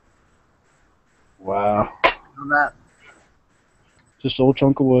 Wow. That. Just an old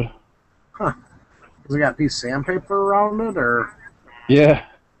chunk of wood. Huh. Does it got a piece of sandpaper around it, or? Yeah.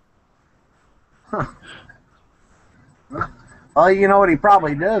 Huh. Well, you know what he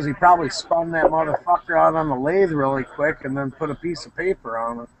probably does? He probably spun that motherfucker out on the lathe really quick and then put a piece of paper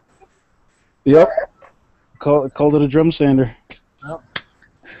on it. Yep. Called it a drum sander. Yep.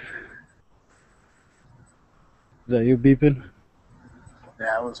 Is that you beeping?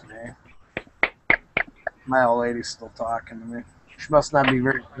 Yeah, it was me. My old lady's still talking to me. She must not be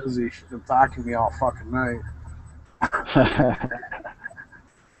very busy. She's been talking to me all fucking night.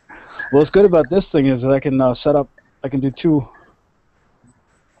 What's good about this thing is that I can set up, I can do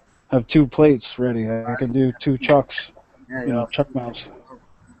have 2 plates ready. I can do 2 chucks, chuck mounts.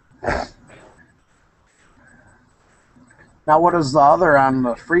 Now, what is the other on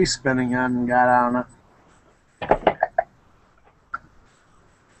the free spinning end got on it?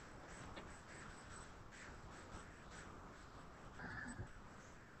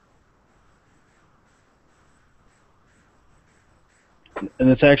 And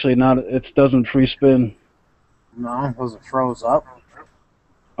it's actually not, it doesn't free spin. No, was it froze up?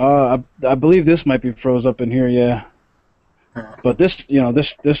 I believe this might be froze up in here, yeah. But this,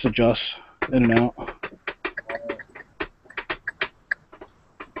 this adjusts in and out.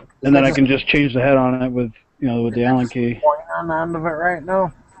 And then I can just change the head on it with, with the Allen key. Point on the end of it right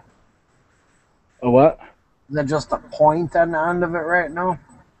now? A what? Is that just a point on the end of it right now?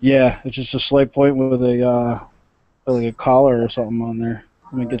 Yeah, it's just a slight point with a, like a collar or something on there.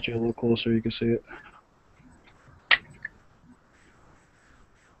 Let me get you a little closer, you can see it.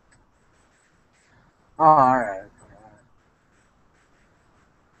 Oh, alright.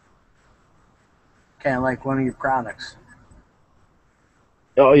 Kind of like one of your products.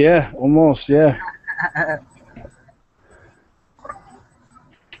 Oh yeah, almost, yeah.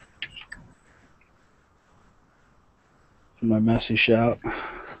 My messy shout.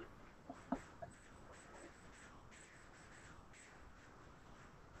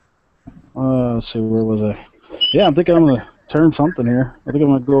 Let's see, where was I? Yeah, I'm thinking I'm gonna turn something here. I think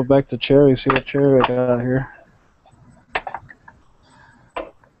I'm gonna go back to cherry, see what cherry I got here.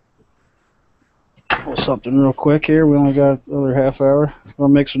 Pull something real quick here. We only got another half hour. I'm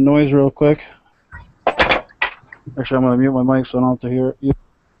gonna make some noise real quick. Actually, I'm gonna mute my mic so I don't have to hear it.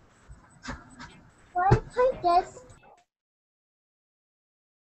 Why like this?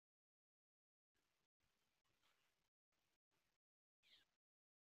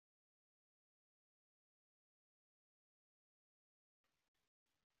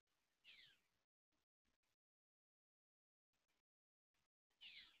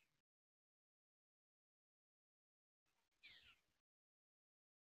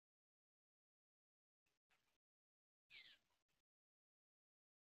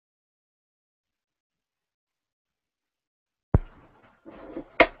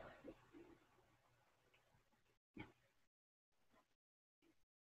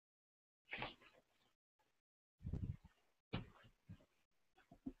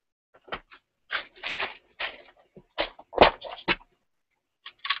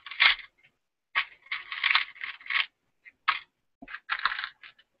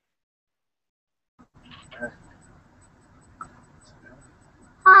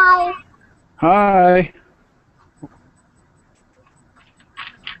 Hi. Hi.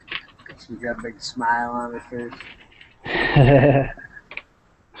 She got a big smile on her face.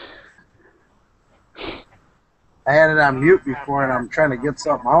 I had it on mute before, and I'm trying to get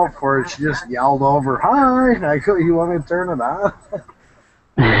something out for her. She just yelled over, "Hi!" I go, "You want me to turn it on?"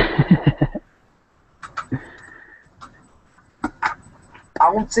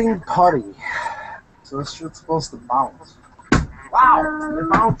 Bouncing putty. So this shit's supposed to bounce. Wow! It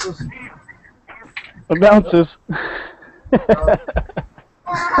bounces. It bounces.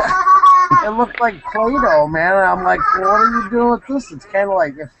 It looked like Play-Doh, man. And I'm like, well, what are you doing with this? It's kind of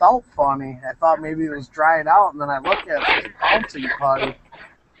like, it felt funny. I thought maybe it was dried out, and then I looked at it, it's bouncing putty.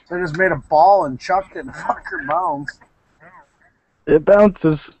 So I just made a ball and chucked it, and the fucker bounced. It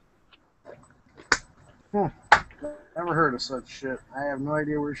bounces. Never heard of such shit. I have no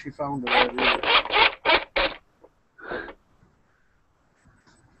idea where she found it at either.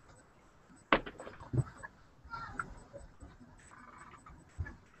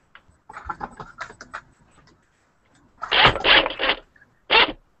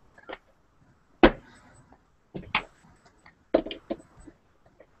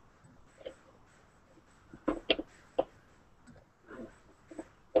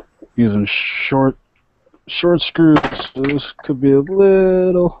 using short screws, so this could be a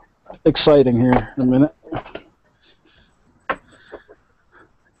little exciting here in a minute.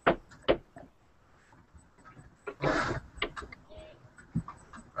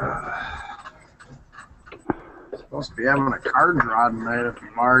 Supposed to be having a card draw tonight at the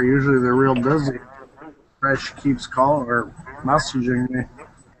bar. Usually they're real busy. She keeps calling or messaging me.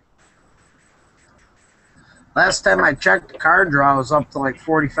 Last time I checked, the card draw was up to like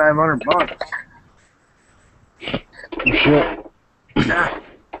 $4,500. Shit. Yeah.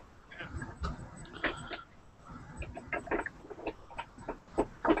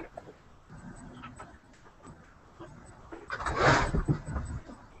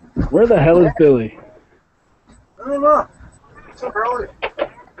 Where the hell is Billy? I don't know. It's up early.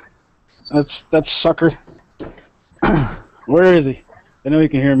 That's sucker. Where is he? I know he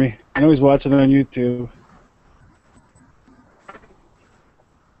can hear me. I know he's watching on YouTube.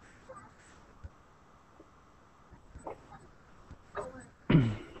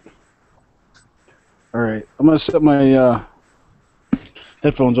 All right, I'm gonna set my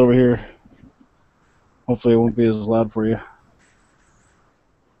headphones over here. Hopefully, it won't be as loud for you.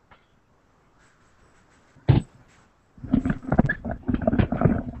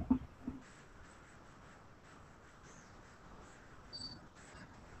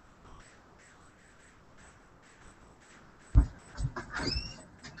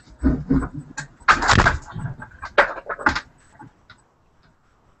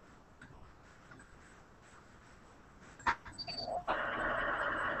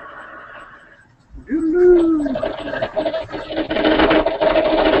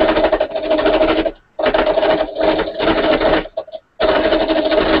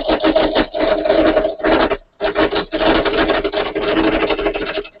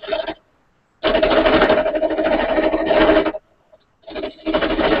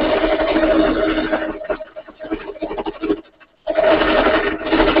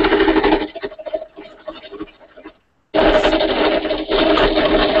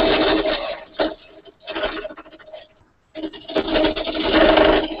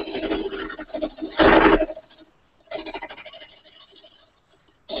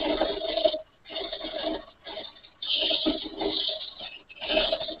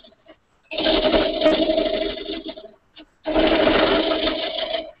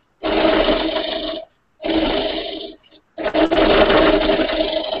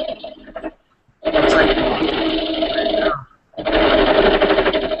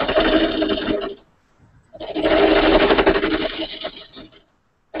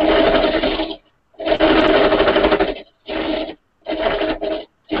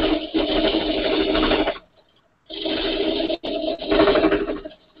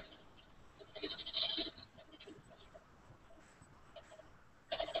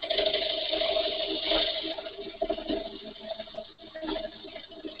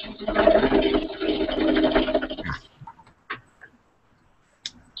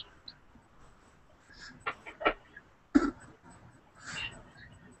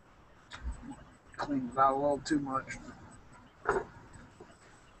 Cleans out a little too much.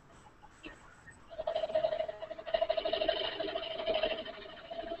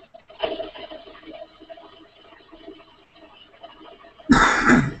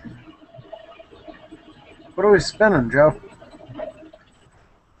 What are we spinning, Joe?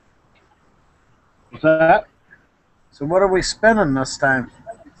 What's that? So what are we spinning this time?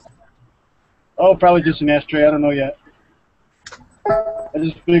 Oh, probably just an ashtray. I don't know yet. I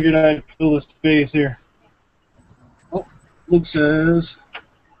just figured I'd fill the space here. Oh, Luke says.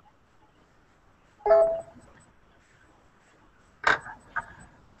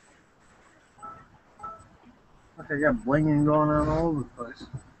 Look, I got blinging going on all over the place.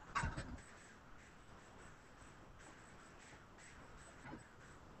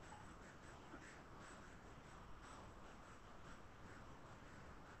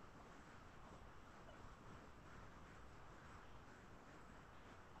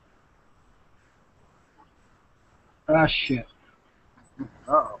 Ah, shit.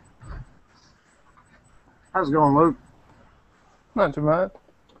 Uh-oh. How's it going, Luke? Not too bad.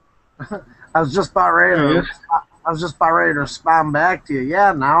 I was just about ready to. I was just about ready to respond back to you.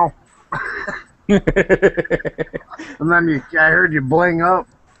 Yeah, now. And then I heard you bling up.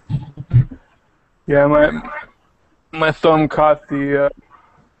 Yeah, my thumb caught the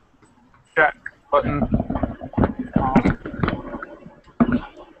chat button.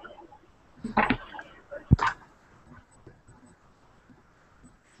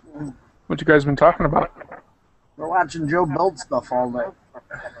 What you guys been talking about? We're watching Joe build stuff all day.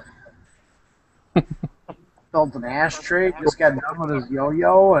 built an ashtray, just got done with his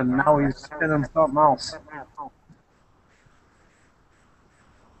yo-yo, and now he's spinning something else.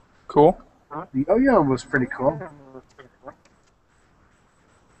 Cool. The yo-yo was pretty cool.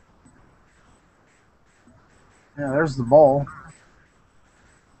 Yeah, there's the bowl.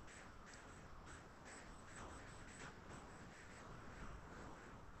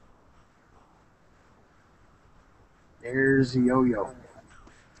 There's the yo-yo.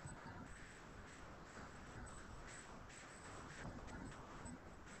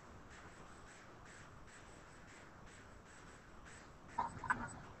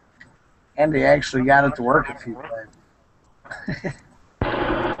 And they actually got it to work a few times.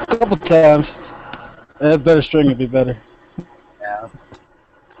 A couple times. That better string would be better. Yeah.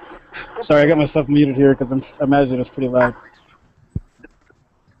 Sorry, I got myself muted here because I imagine it's pretty loud.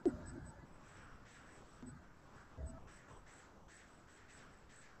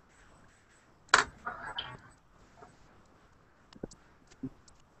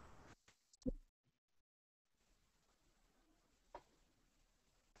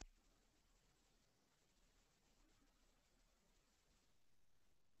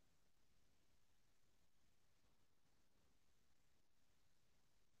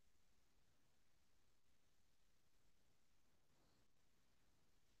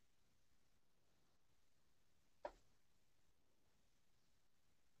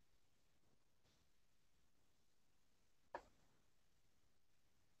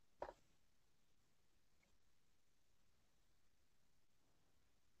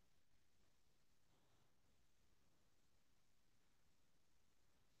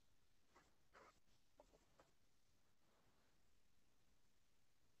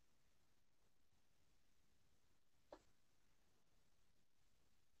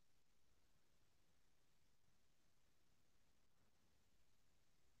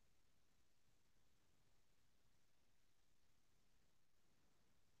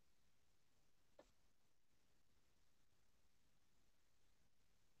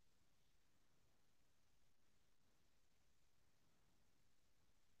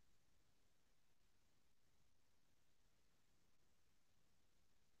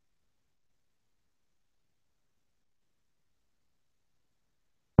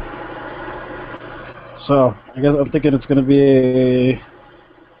 So, I guess I'm thinking it's going to be a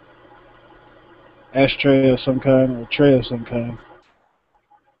ashtray of some kind or a tray of some kind.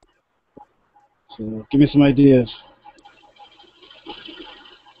 So, give me some ideas.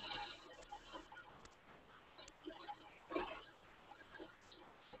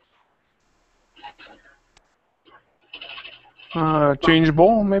 Change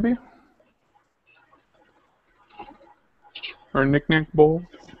bowl, maybe? Or a knick-knack bowl?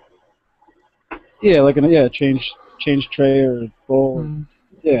 Yeah, like change tray or bowl. Mm.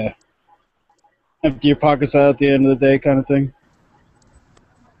 Yeah. Empty your pockets out at the end of the day kind of thing.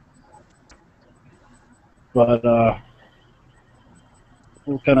 But,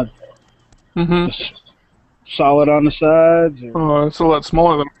 kind of just solid on the sides. Or... Oh, it's a lot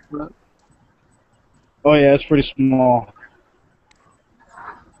smaller than that. Oh, yeah, it's pretty small.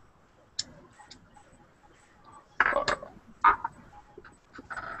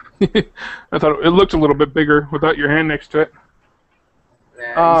 I thought it looked a little bit bigger without your hand next to it.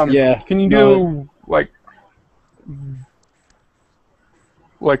 Yeah. Can you do like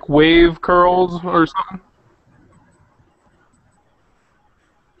wave curls or something?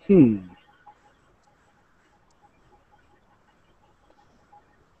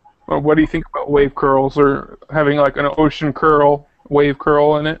 Or what do you think about wave curls or having like an ocean curl, wave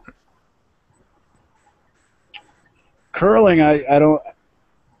curl in it? Curling, I don't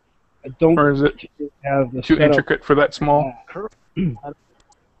Or is it have the too setup. intricate for that small?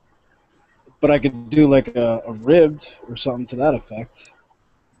 But I could do like a ribbed or something to that effect.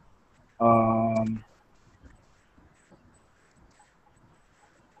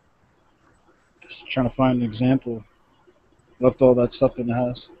 Just trying to find an example. Left all that stuff in the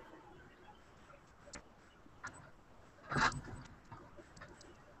house.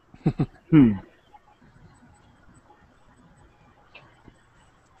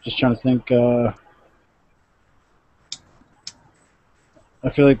 Just trying to think. I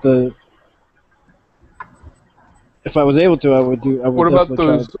feel like if I was able to, I would do. I would. What about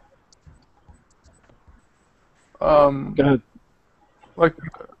those? Go ahead. Like,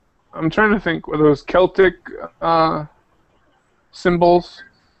 I'm trying to think. Were those Celtic symbols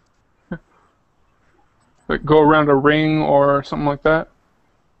that go around a ring or something like that?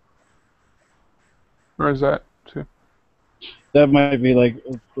 Or is that too? That might be like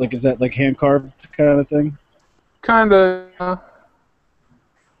is that like hand carved kind of thing? Kinda.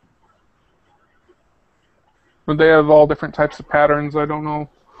 But they have all different types of patterns. I don't know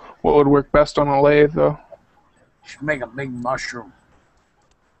what would work best on a lathe, though. Should make a big mushroom.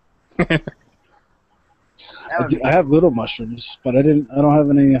 I have little mushrooms, but I don't have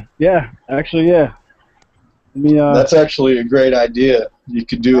any. Yeah, actually, yeah. Let me, That's actually a great idea. You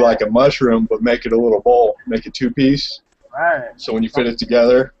could do like a mushroom, but make it a little bowl. Make it two-piece. Right. So when you fit it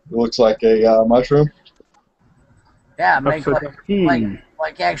together, it looks like a mushroom. Yeah, make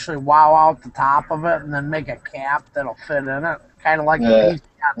like actually wow out the top of it, and then make a cap that'll fit in it. Kind of like the piece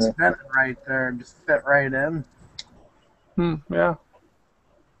you got spinning right there, just fit right in. Yeah.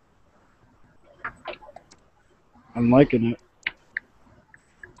 I'm liking it.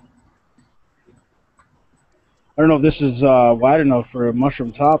 I don't know if this is wide enough for a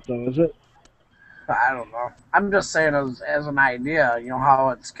mushroom top, though, is it? I don't know. I'm just saying as an idea, you know, how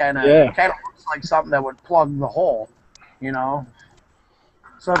it's kind of looks like something that would plug the hole, you know.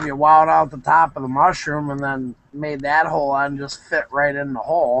 So if you wowed out the top of the mushroom and then made that hole and just fit right in the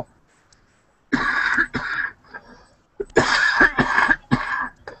hole.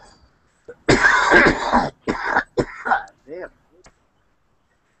 Damn.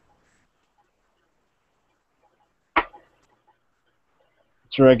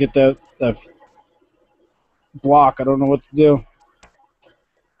 That's where I get that block. I don't know what to do.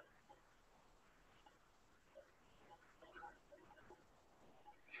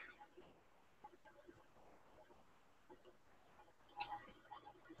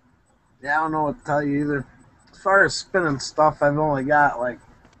 Yeah, I don't know what to tell you either. As far as spinning stuff, I've only got like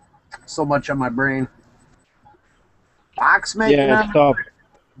so much on my brain. Box making, Yeah, it's tough.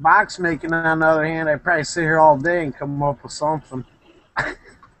 Box making, on the other hand, I probably sit here all day and come up with something.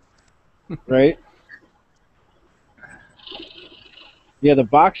 Right? Yeah, the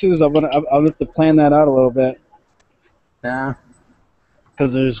boxes. I'll have to plan that out a little bit. Yeah.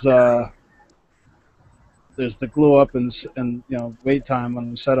 Because there's the glue up and you know wait time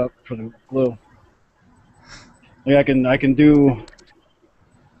on the setup for the glue. Like I can do. I'm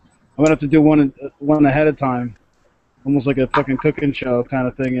gonna have to do one ahead of time, almost like a fucking cooking show kind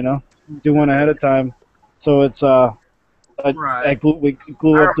of thing, you know. Do one ahead of time, so it's we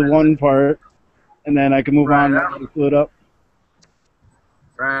glue up the one part, and then I can move on and glue it up.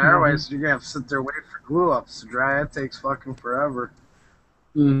 Right. Otherwise, you're gonna have to sit there waiting for glue ups to dry. That takes fucking forever.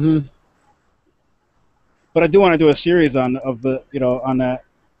 But I do want to do a series on that,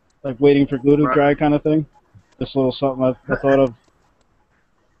 like waiting for glue to dry kind of thing. Just a little something I thought of.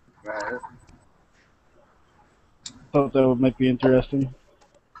 Right. Thought that might be interesting.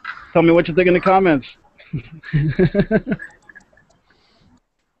 Tell me what you think in the comments.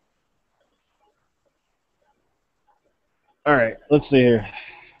 All right, let's see here.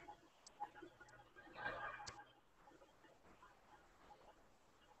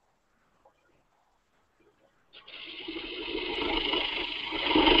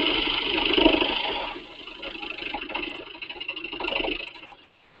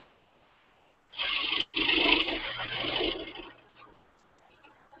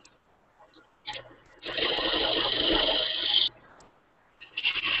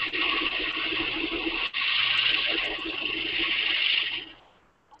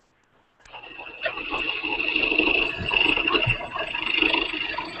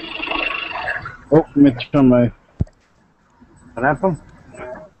 Oh, let me turn my. What happened?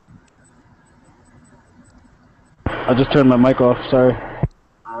 I just turned my mic off. Sorry.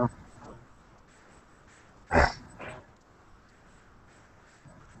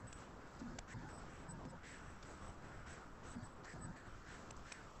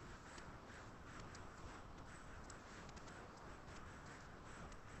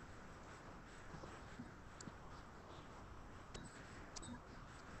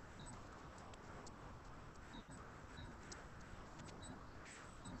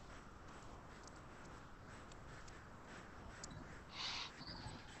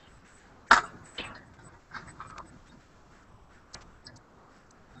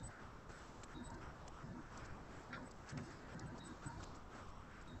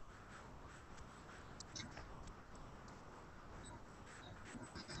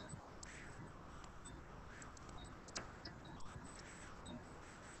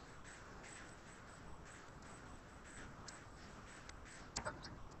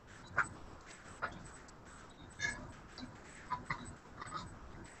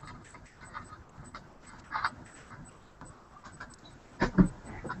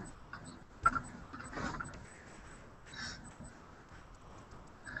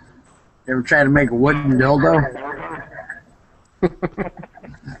 You ever try to make a wooden dildo?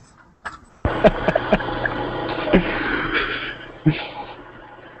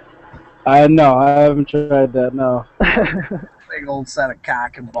 I know. I haven't tried that. No. Big old set of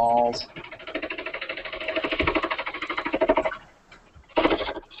cock and balls.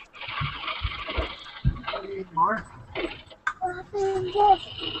 Need more?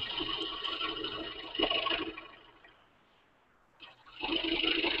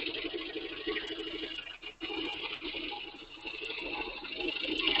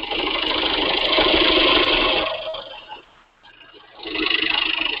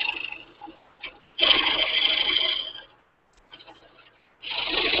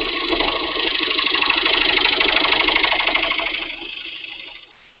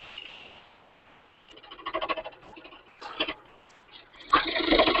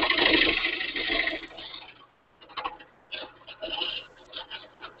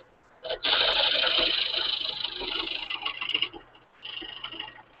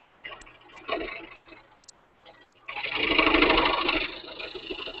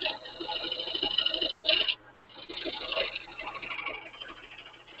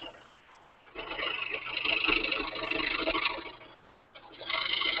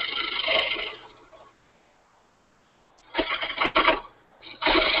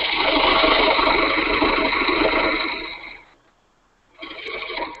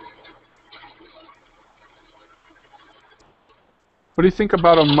 What do you think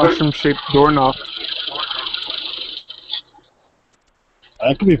about a mushroom-shaped doorknob?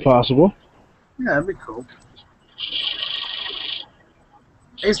 That could be possible. Yeah, that'd be cool.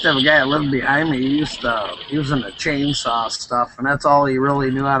 I used to have a guy that lived behind me. He was into chainsaw stuff, and that's all he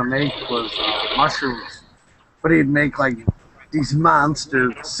really knew how to make was mushrooms. But he'd make like these monster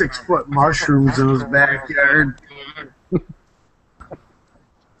 6-foot mushrooms in his backyard.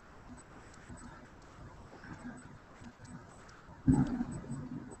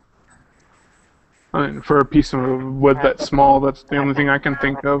 I mean, for a piece of wood that small, that's the only thing I can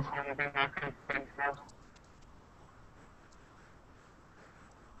think of.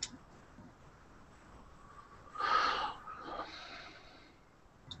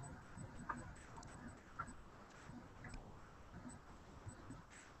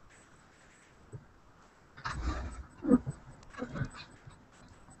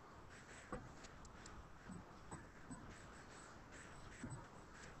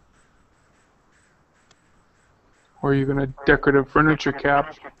 Or even a decorative furniture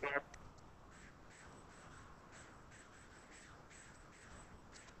cap.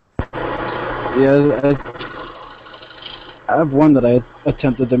 Yeah, I have one that I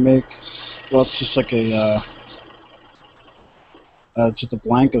attempted to make. Well, it's just like just a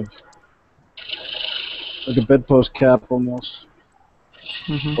blank of like a bedpost cap almost,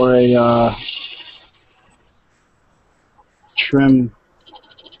 or a trim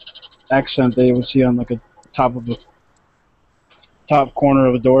accent that you would see on like a top corner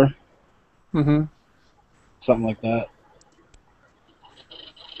of a door, Mm-hmm. something like that.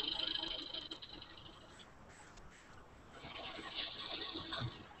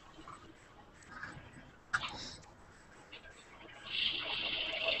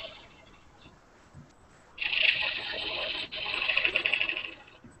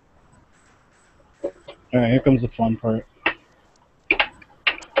 All right, here comes the fun part.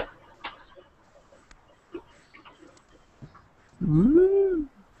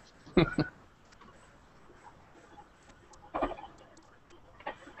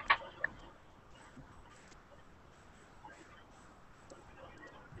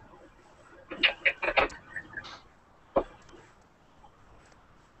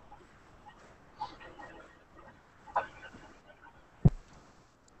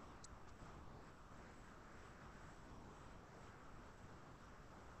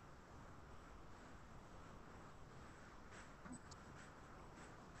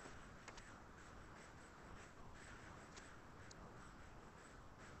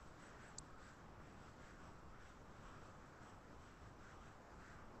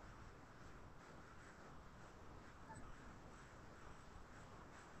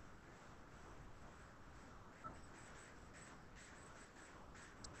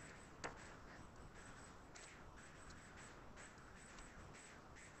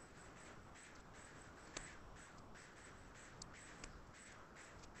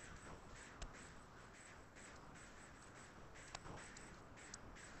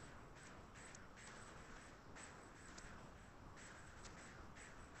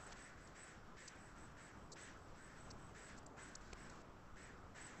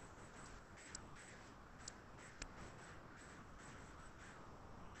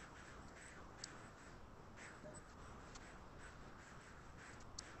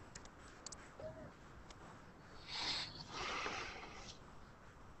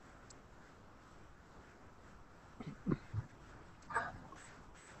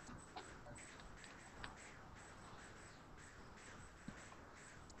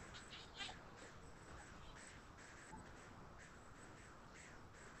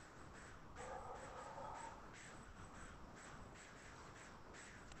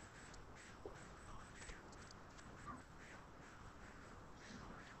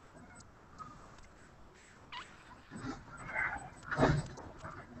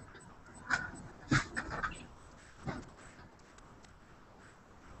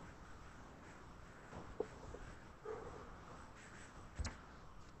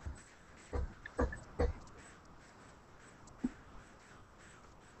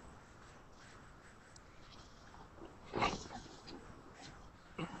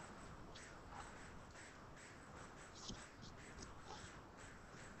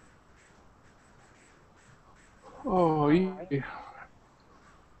 It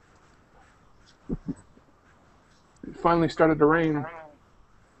finally started to rain.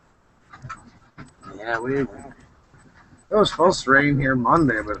 Yeah, it was supposed to rain here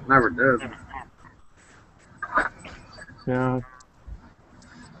Monday, but it never did. Yeah.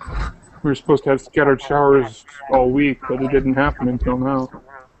 We were supposed to have scattered showers all week, but it didn't happen until now.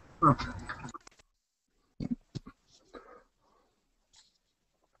 Huh.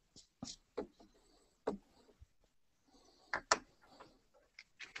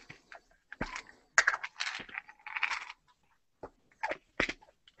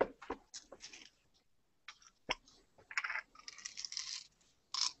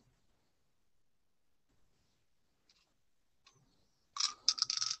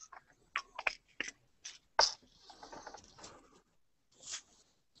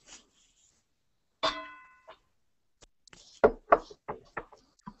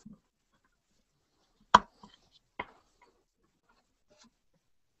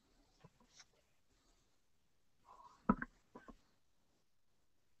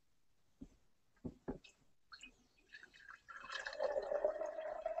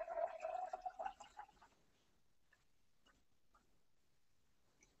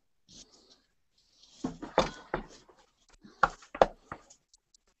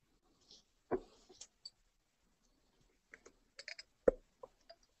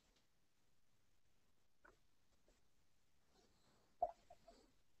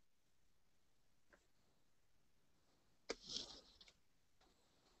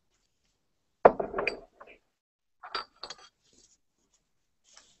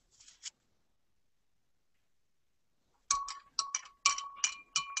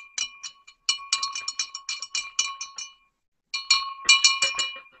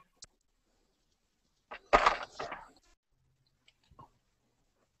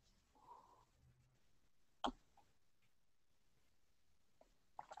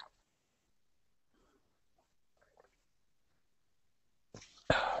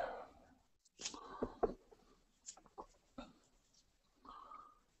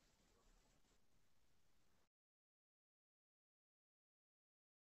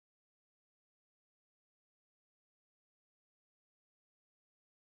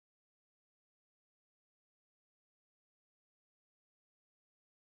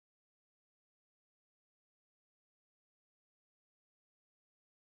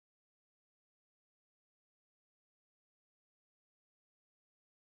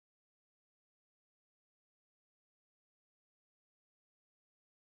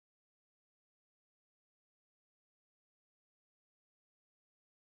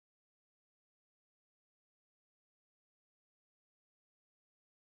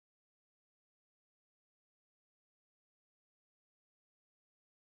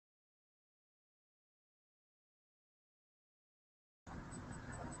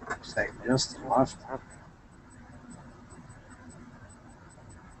 They missed and left.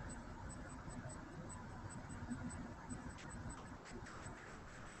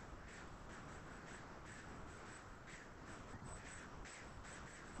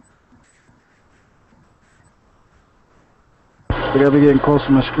 We gotta be getting close to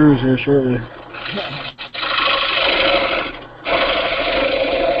my screws here shortly.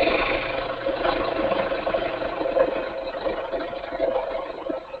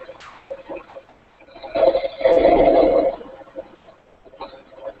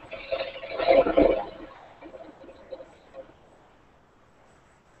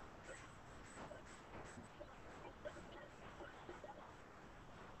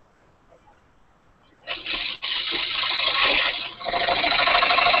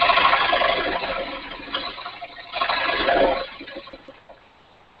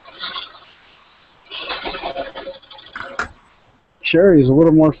 Sherry is a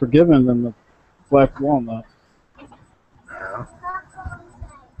little more forgiving than the black walnut. Yeah.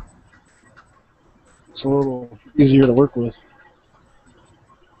 It's a little easier to work with.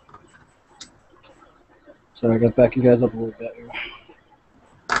 So I got to back you guys up a little bit here.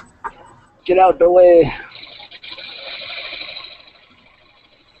 Get out the way.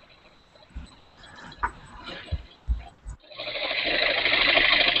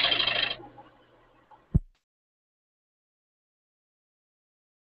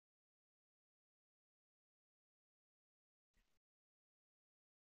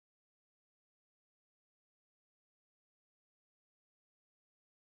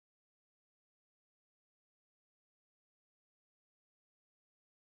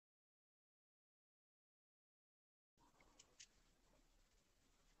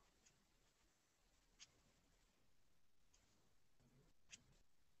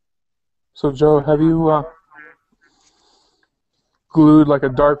 So, Joe, have you glued like a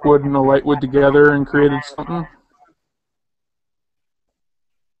dark wood and a light wood together and created something?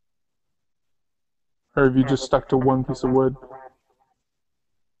 Or have you just stuck to one piece of wood?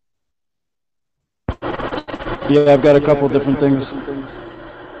 Yeah, I've got a couple different things.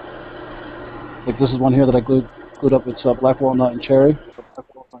 Like this is one here that I glued up. It's black walnut and cherry.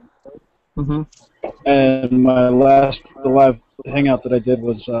 Mm-hmm. And the live hangout that I did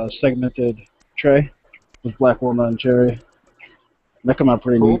was segmented tray with black walnut and cherry. And that come out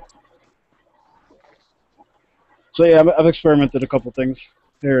pretty Cool. neat. So yeah, I've experimented a couple things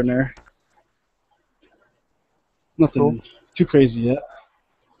here and there. Nothing too crazy yet.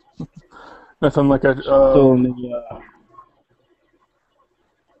 Nothing like a Still in the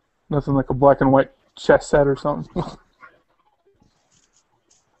nothing like a black and white chess set or something.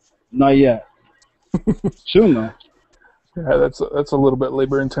 not yet. Soon though. Yeah, that's a little bit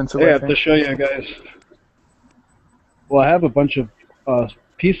labor intensive. Yeah, I I have think. to show you guys. Well, I have a bunch of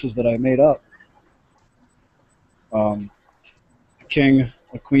pieces that I made up. A king,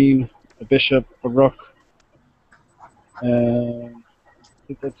 a queen, a bishop, a rook, and I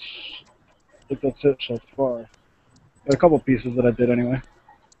think that's it so far. Got a couple pieces that I did anyway.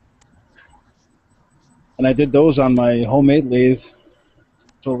 And I did those on my homemade lathe.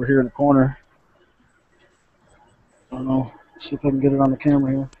 It's over here in the corner. I don't know. See if I can get it on the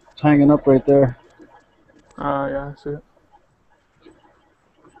camera here. It's hanging up right there. Yeah, I see it.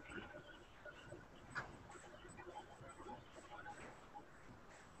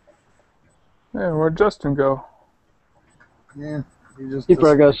 Yeah, where'd Justin go? Yeah, He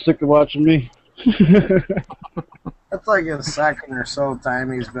probably got sick of watching me. That's like a second or so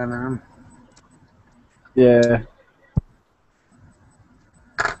time he's been on. Yeah.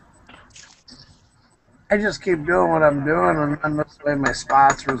 I just keep doing what I'm doing, and then this way my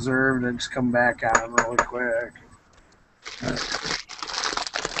spot's reserved and just come back on really quick.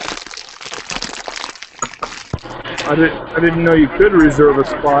 I didn't know you could reserve a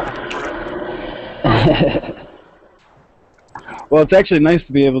spot. Well, it's actually nice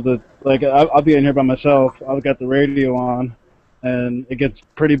to be able to, like, I'll be in here by myself. I've got the radio on, and it gets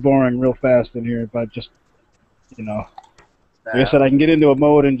pretty boring real fast in here. But just, you know, like I said, I can get into a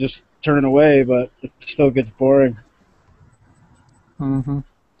mode and just turn away, but it still gets boring. Mm-hmm.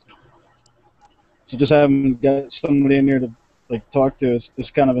 So just having got somebody in here to like talk to is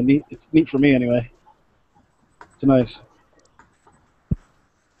kind of it's neat for me anyway. It's nice.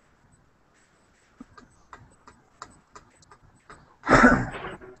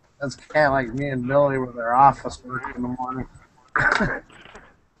 That's kind of like me and Billy with our office work in the morning.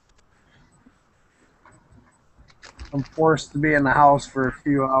 I'm forced to be in the house for a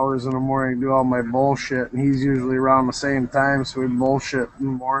few hours in the morning, do all my bullshit, and he's usually around the same time, so we bullshit in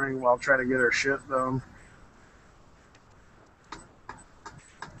the morning while trying to get our shit done.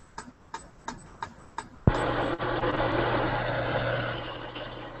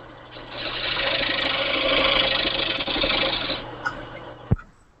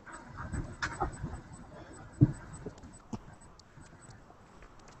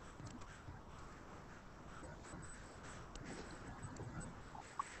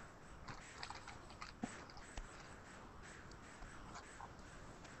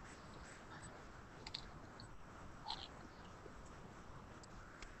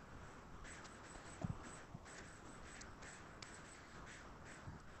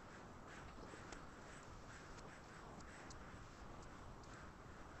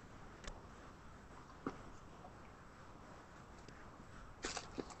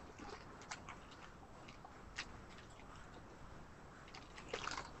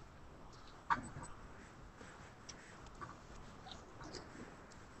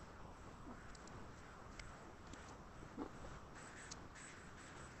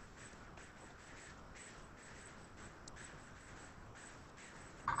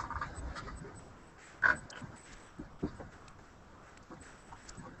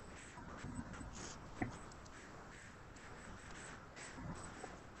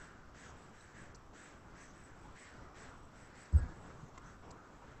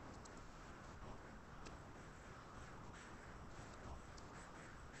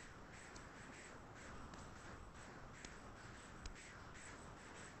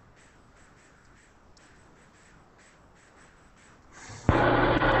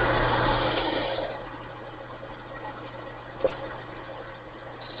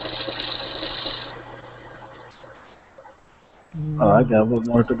 Oh, I got a little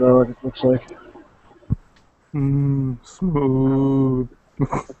more to go, it looks like. Smooth.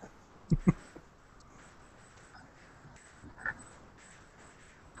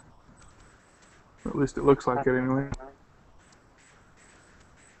 At least it looks like it anyway.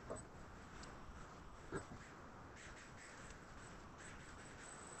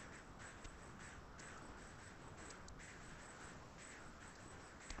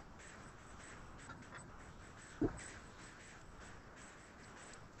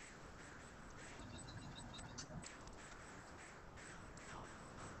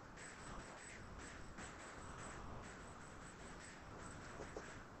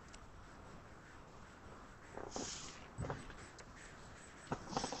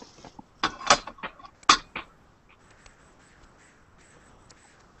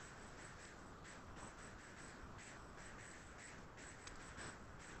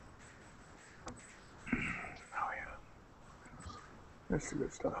 That's the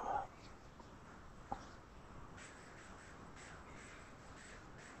good stuff.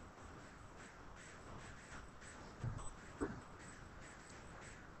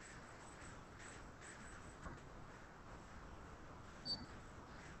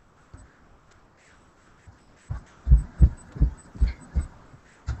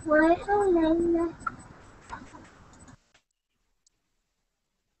 Why so late?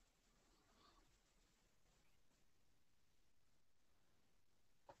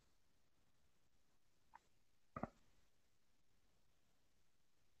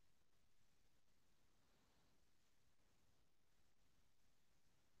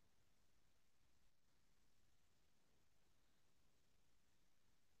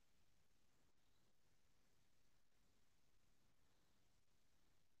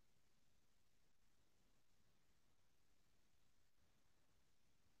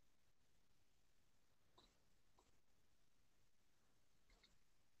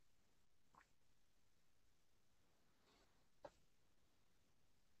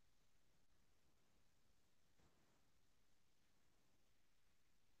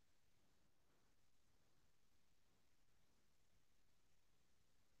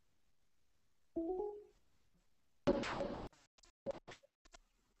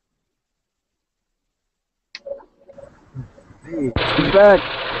 Hey, He's back.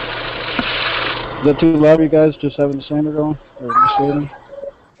 Is that too loud? You guys just having the sander going or the shaving?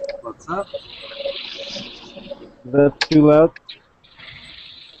 what's up? Is that too loud?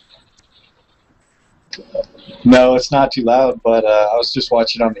 No, it's not too loud, but I was just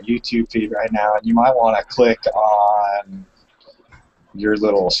watching on the YouTube feed right now, and you might want to click on your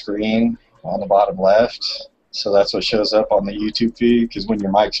little screen on the bottom left. So that's what shows up on the YouTube feed, because when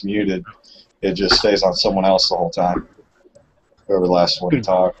your mic's muted, it just stays on someone else the whole time, whoever the last one to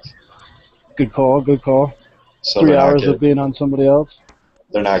talk. Good call. Good call. So 3 hours of being on somebody else.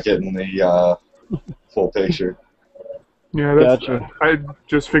 they're not getting the full picture. Yeah, that's. Gotcha. I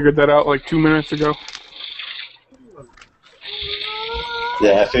just figured that out like 2 minutes ago.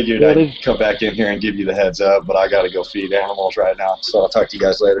 Yeah, I figured Yeah, I'd come back in here and give you the heads up, but I got to go feed animals right now, so I'll talk to you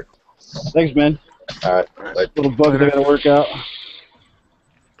guys later. Thanks, man. All right, bye. Little bugs I Later. gotta work out.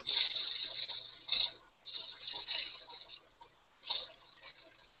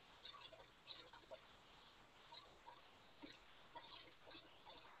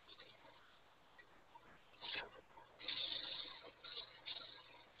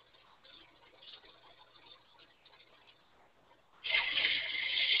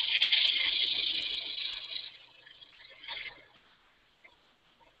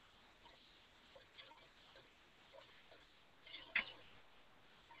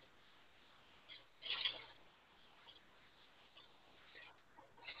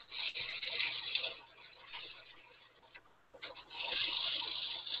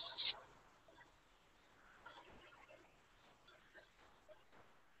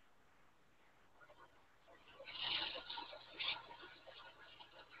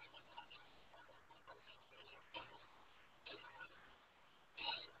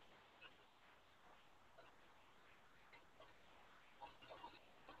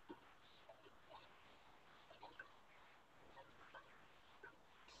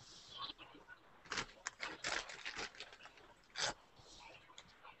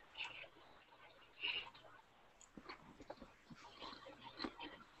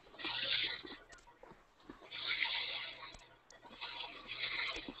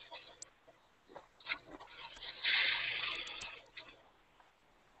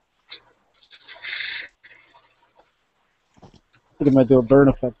 I think I might do a burn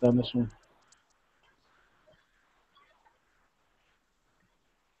effect on this one.